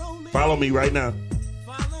 follow me right now.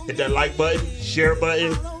 Hit that like button, share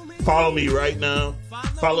button, follow me right now.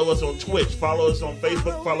 Follow us on Twitch. Follow us on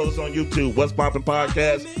Facebook. Follow us on YouTube. What's Poppin'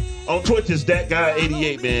 Podcast. On Twitch is That Guy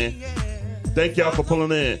 88, man. Thank y'all for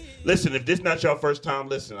pulling in. Listen, if this is not your first time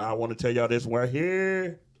listening, I want to tell y'all this right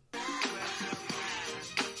here.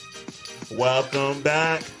 Welcome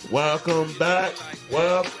back. Welcome back.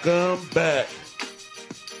 Welcome back.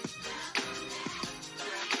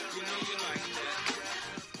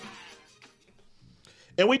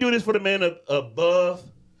 And we do this for the man above.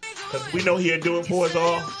 Because we know he'll do it for us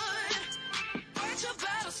all.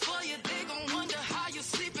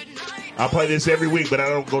 I play this every week, but I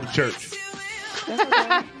don't go to church. That's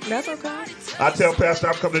okay. That's okay. I tell Pastor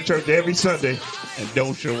I'm coming to church every Sunday and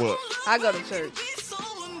don't show up. I go to church.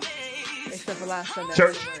 Except for last Sunday.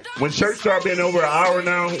 Church, when church started being over an hour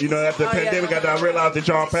now, you know, after the pandemic, I realized that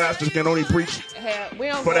y'all pastors can only preach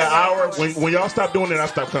for that hour. When y'all stop doing it, I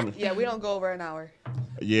stop coming. Yeah, we don't go over an hour.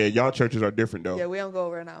 Yeah, y'all churches are different, though. Yeah, we don't go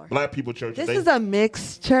over an hour. Black people churches. This is a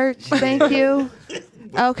mixed church. Thank you.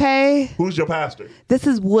 Okay. Who's your pastor? This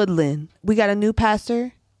is Woodland. We got a new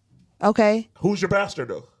pastor. Okay. Who's your pastor,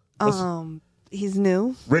 though? He's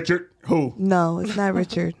new. Richard? Who? No, it's not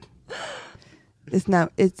Richard. It's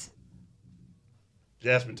not. It's.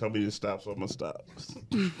 Jasmine told me to stop, so I'm going to stop.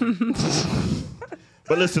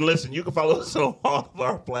 But listen, you can follow us on all of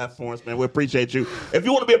our platforms, man. We appreciate you. If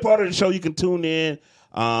you want to be a part of the show, you can tune in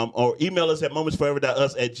or email us at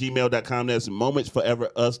momentsforever.us@gmail.com. That's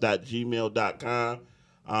momentsforeverus.gmail.com.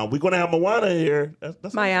 We're going to have Moana here.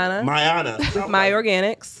 That's Mayana. My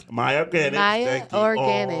Organics. My Organics. Maya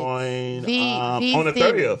Organics. On the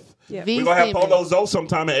 30th. Yeah. We're going to have Polo Zoe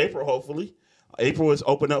sometime in April, hopefully. April is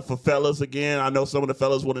open up for fellas again. I know some of the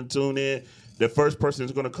fellas want to tune in. The first person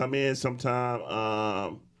is going to come in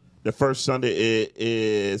sometime. The first Sunday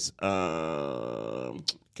is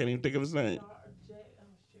can't even think of his name.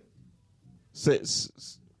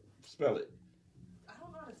 Spell it. I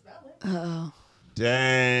don't know how to spell it. Uh-oh.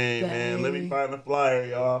 Dang, man. Let me find the flyer,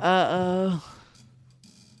 y'all.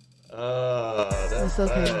 That's it's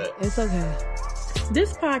okay. bad. It's okay.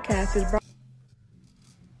 This podcast is brought.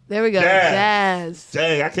 There we go. Jazz.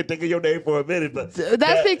 Dang, I can think of your name for a minute, but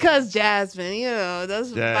that's because Jasmine, you know,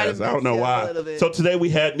 that's Jazz. I don't know why. So today we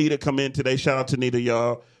had Nita come in today. Shout out to Nita,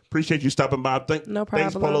 y'all. Appreciate you stopping by. No problem.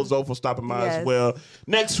 Thanks, Polo Zoe, for stopping by as well.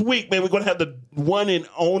 Next week, man, we're going to have the one and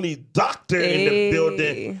only doctor in the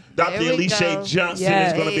building. Dr. Alicia Johnson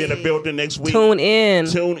is going to be in the building next week. Tune in,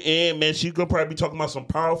 man. She's going to probably be talking about some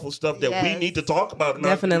powerful stuff that we need to talk about in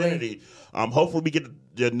our community. Hopefully we get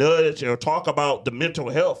nudge or talk about the mental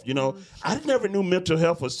health. You know, I never knew mental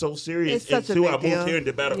health was so serious It's such a until I big deal. moved here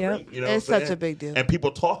in Battle Yep. Creek. You know, It's what I'm such saying? a big deal. And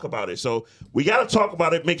people talk about it. So we got to talk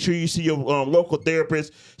about it. Make sure you see your local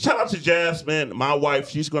therapist. Shout out to Jasmine, my wife.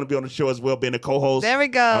 She's going to be on the show as well, being a co-host. There we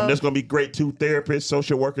go. That's going to be great too. Therapists,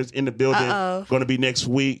 social workers in the building. Uh-oh. Going to be next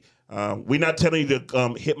week. We're not telling you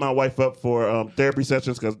to hit my wife up for therapy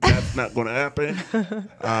sessions because that's not going to happen.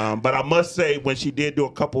 But I must say, when she did do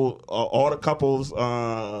a couple, all the couples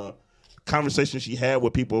conversations she had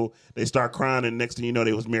with people, they start crying, and next thing you know,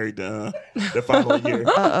 they was married the following year.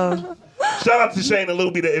 Uh-oh. Shout out to Shane and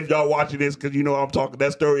Luby if y'all watching this, because you know I'm talking.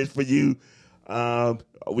 That story is for you.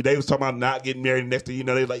 They was talking about not getting married. Next thing you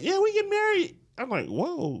know, they like, yeah, we get married. I'm like,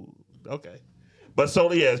 whoa, okay. But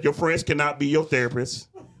so yes, your friends cannot be your therapists.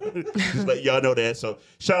 Just let y'all know that. So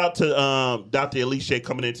shout out to Dr. Alicia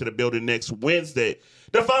coming into the building next Wednesday.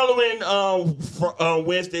 The following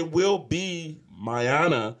Wednesday will be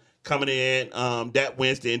Mayana coming in that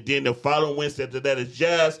Wednesday, and then the following Wednesday after that is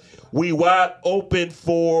Jazz. We wide open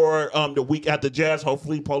for the week after Jazz.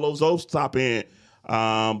 Hopefully Polo Zoe stop in.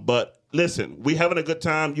 But listen, we having a good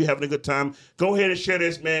time. You having a good time. Go ahead and share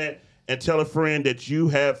this, man. And tell a friend that you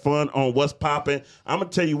had fun on What's Poppin'. I'm going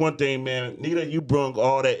to tell you one thing, man. Nita, you brung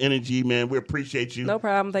all that energy, man. We appreciate you. No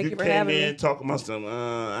problem. Thank you for having me. You came in talking about something.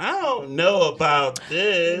 I don't know about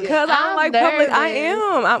this. Because I don't like public. I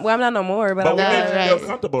am. I'm not no more, but we made you right. feel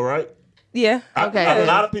comfortable, right? Yeah. Okay. A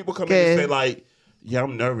lot of people come in Good. and say, like, yeah,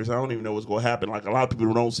 I'm nervous. I don't even know what's going to happen. Like, a lot of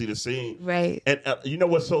people don't see the scene. Right. And you know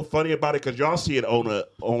what's so funny about it? Because y'all see it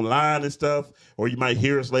online and stuff, or you might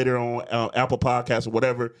hear us later on Apple Podcasts or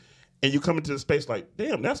whatever. And you come into the space like,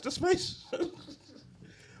 damn, that's the space.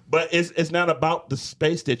 But it's not about the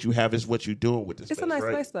space that you have. It's what you're doing with the space. It's a nice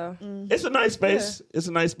right? space, though. It's a nice space. Yeah. It's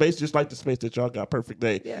a nice space, just like the space that y'all got. Perfect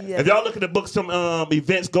Day. Yeah. If y'all looking to book some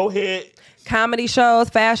events, go ahead. Comedy shows,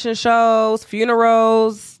 fashion shows,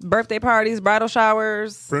 funerals, birthday parties, bridal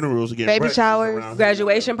showers, Funerals again. Baby showers.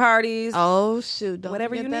 graduation parties. Oh, shoot. Don't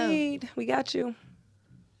Whatever you forget them. need, we got you.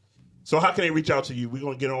 So how can they reach out to you? We're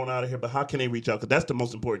going to get on out of here, but how can they reach out? Because that's the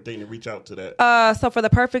most important thing, to reach out to that. So for the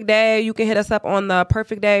Perfect Day, you can hit us up on the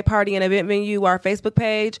Perfect Day Party and Event Venue, our Facebook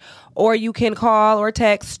page, or you can call or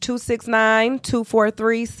text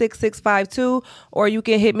 269-243-6652, or you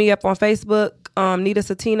can hit me up on Facebook, Nita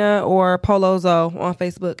Satina or Polo Zoe on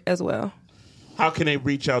Facebook as well. How can they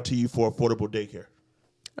reach out to you for affordable daycare?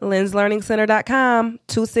 LensLearningCenter.com,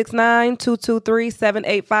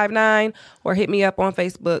 269-223-7859, or hit me up on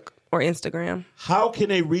Facebook or Instagram. How can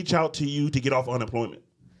they reach out to you to get off unemployment?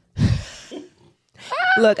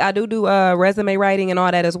 Look, I do resume writing and all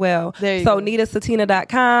that as well. There you so go.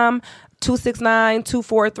 NitaSatina.com,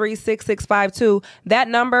 269-243-6652. That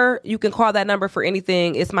number, you can call that number for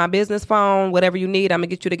anything. It's my business phone. Whatever you need, I'm going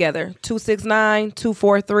to get you together.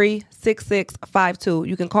 269-243-6652.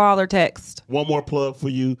 You can call or text. One more plug for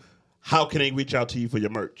you. How can they reach out to you for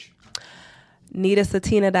your merch?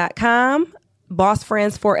 NitaSatina.com,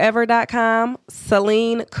 BossFriendsForever.com,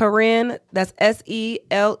 Celine Karin, that's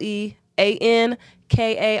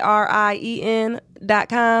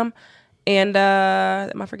SELEANKARIEN.com. And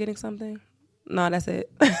am I forgetting something? No, that's it.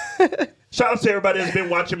 Shout out to everybody that's been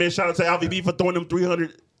watching, man. Shout out to Alvy B for throwing them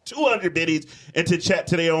 200 biddies into chat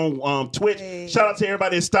today on Twitch. Hey. Shout out to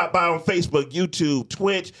everybody that stopped by on Facebook, YouTube,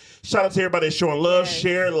 Twitch. Shout out to everybody that's showing love,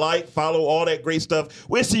 share, like, follow, all that great stuff.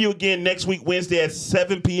 We'll see you again next week, Wednesday at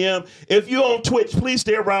 7 p.m. If you're on Twitch, please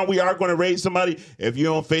stay around. We are going to raise somebody. If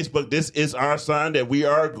you're on Facebook, this is our sign that we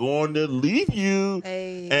are going to leave you.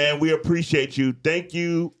 Hey. And we appreciate you. Thank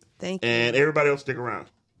you. Thank you. And everybody else stick around.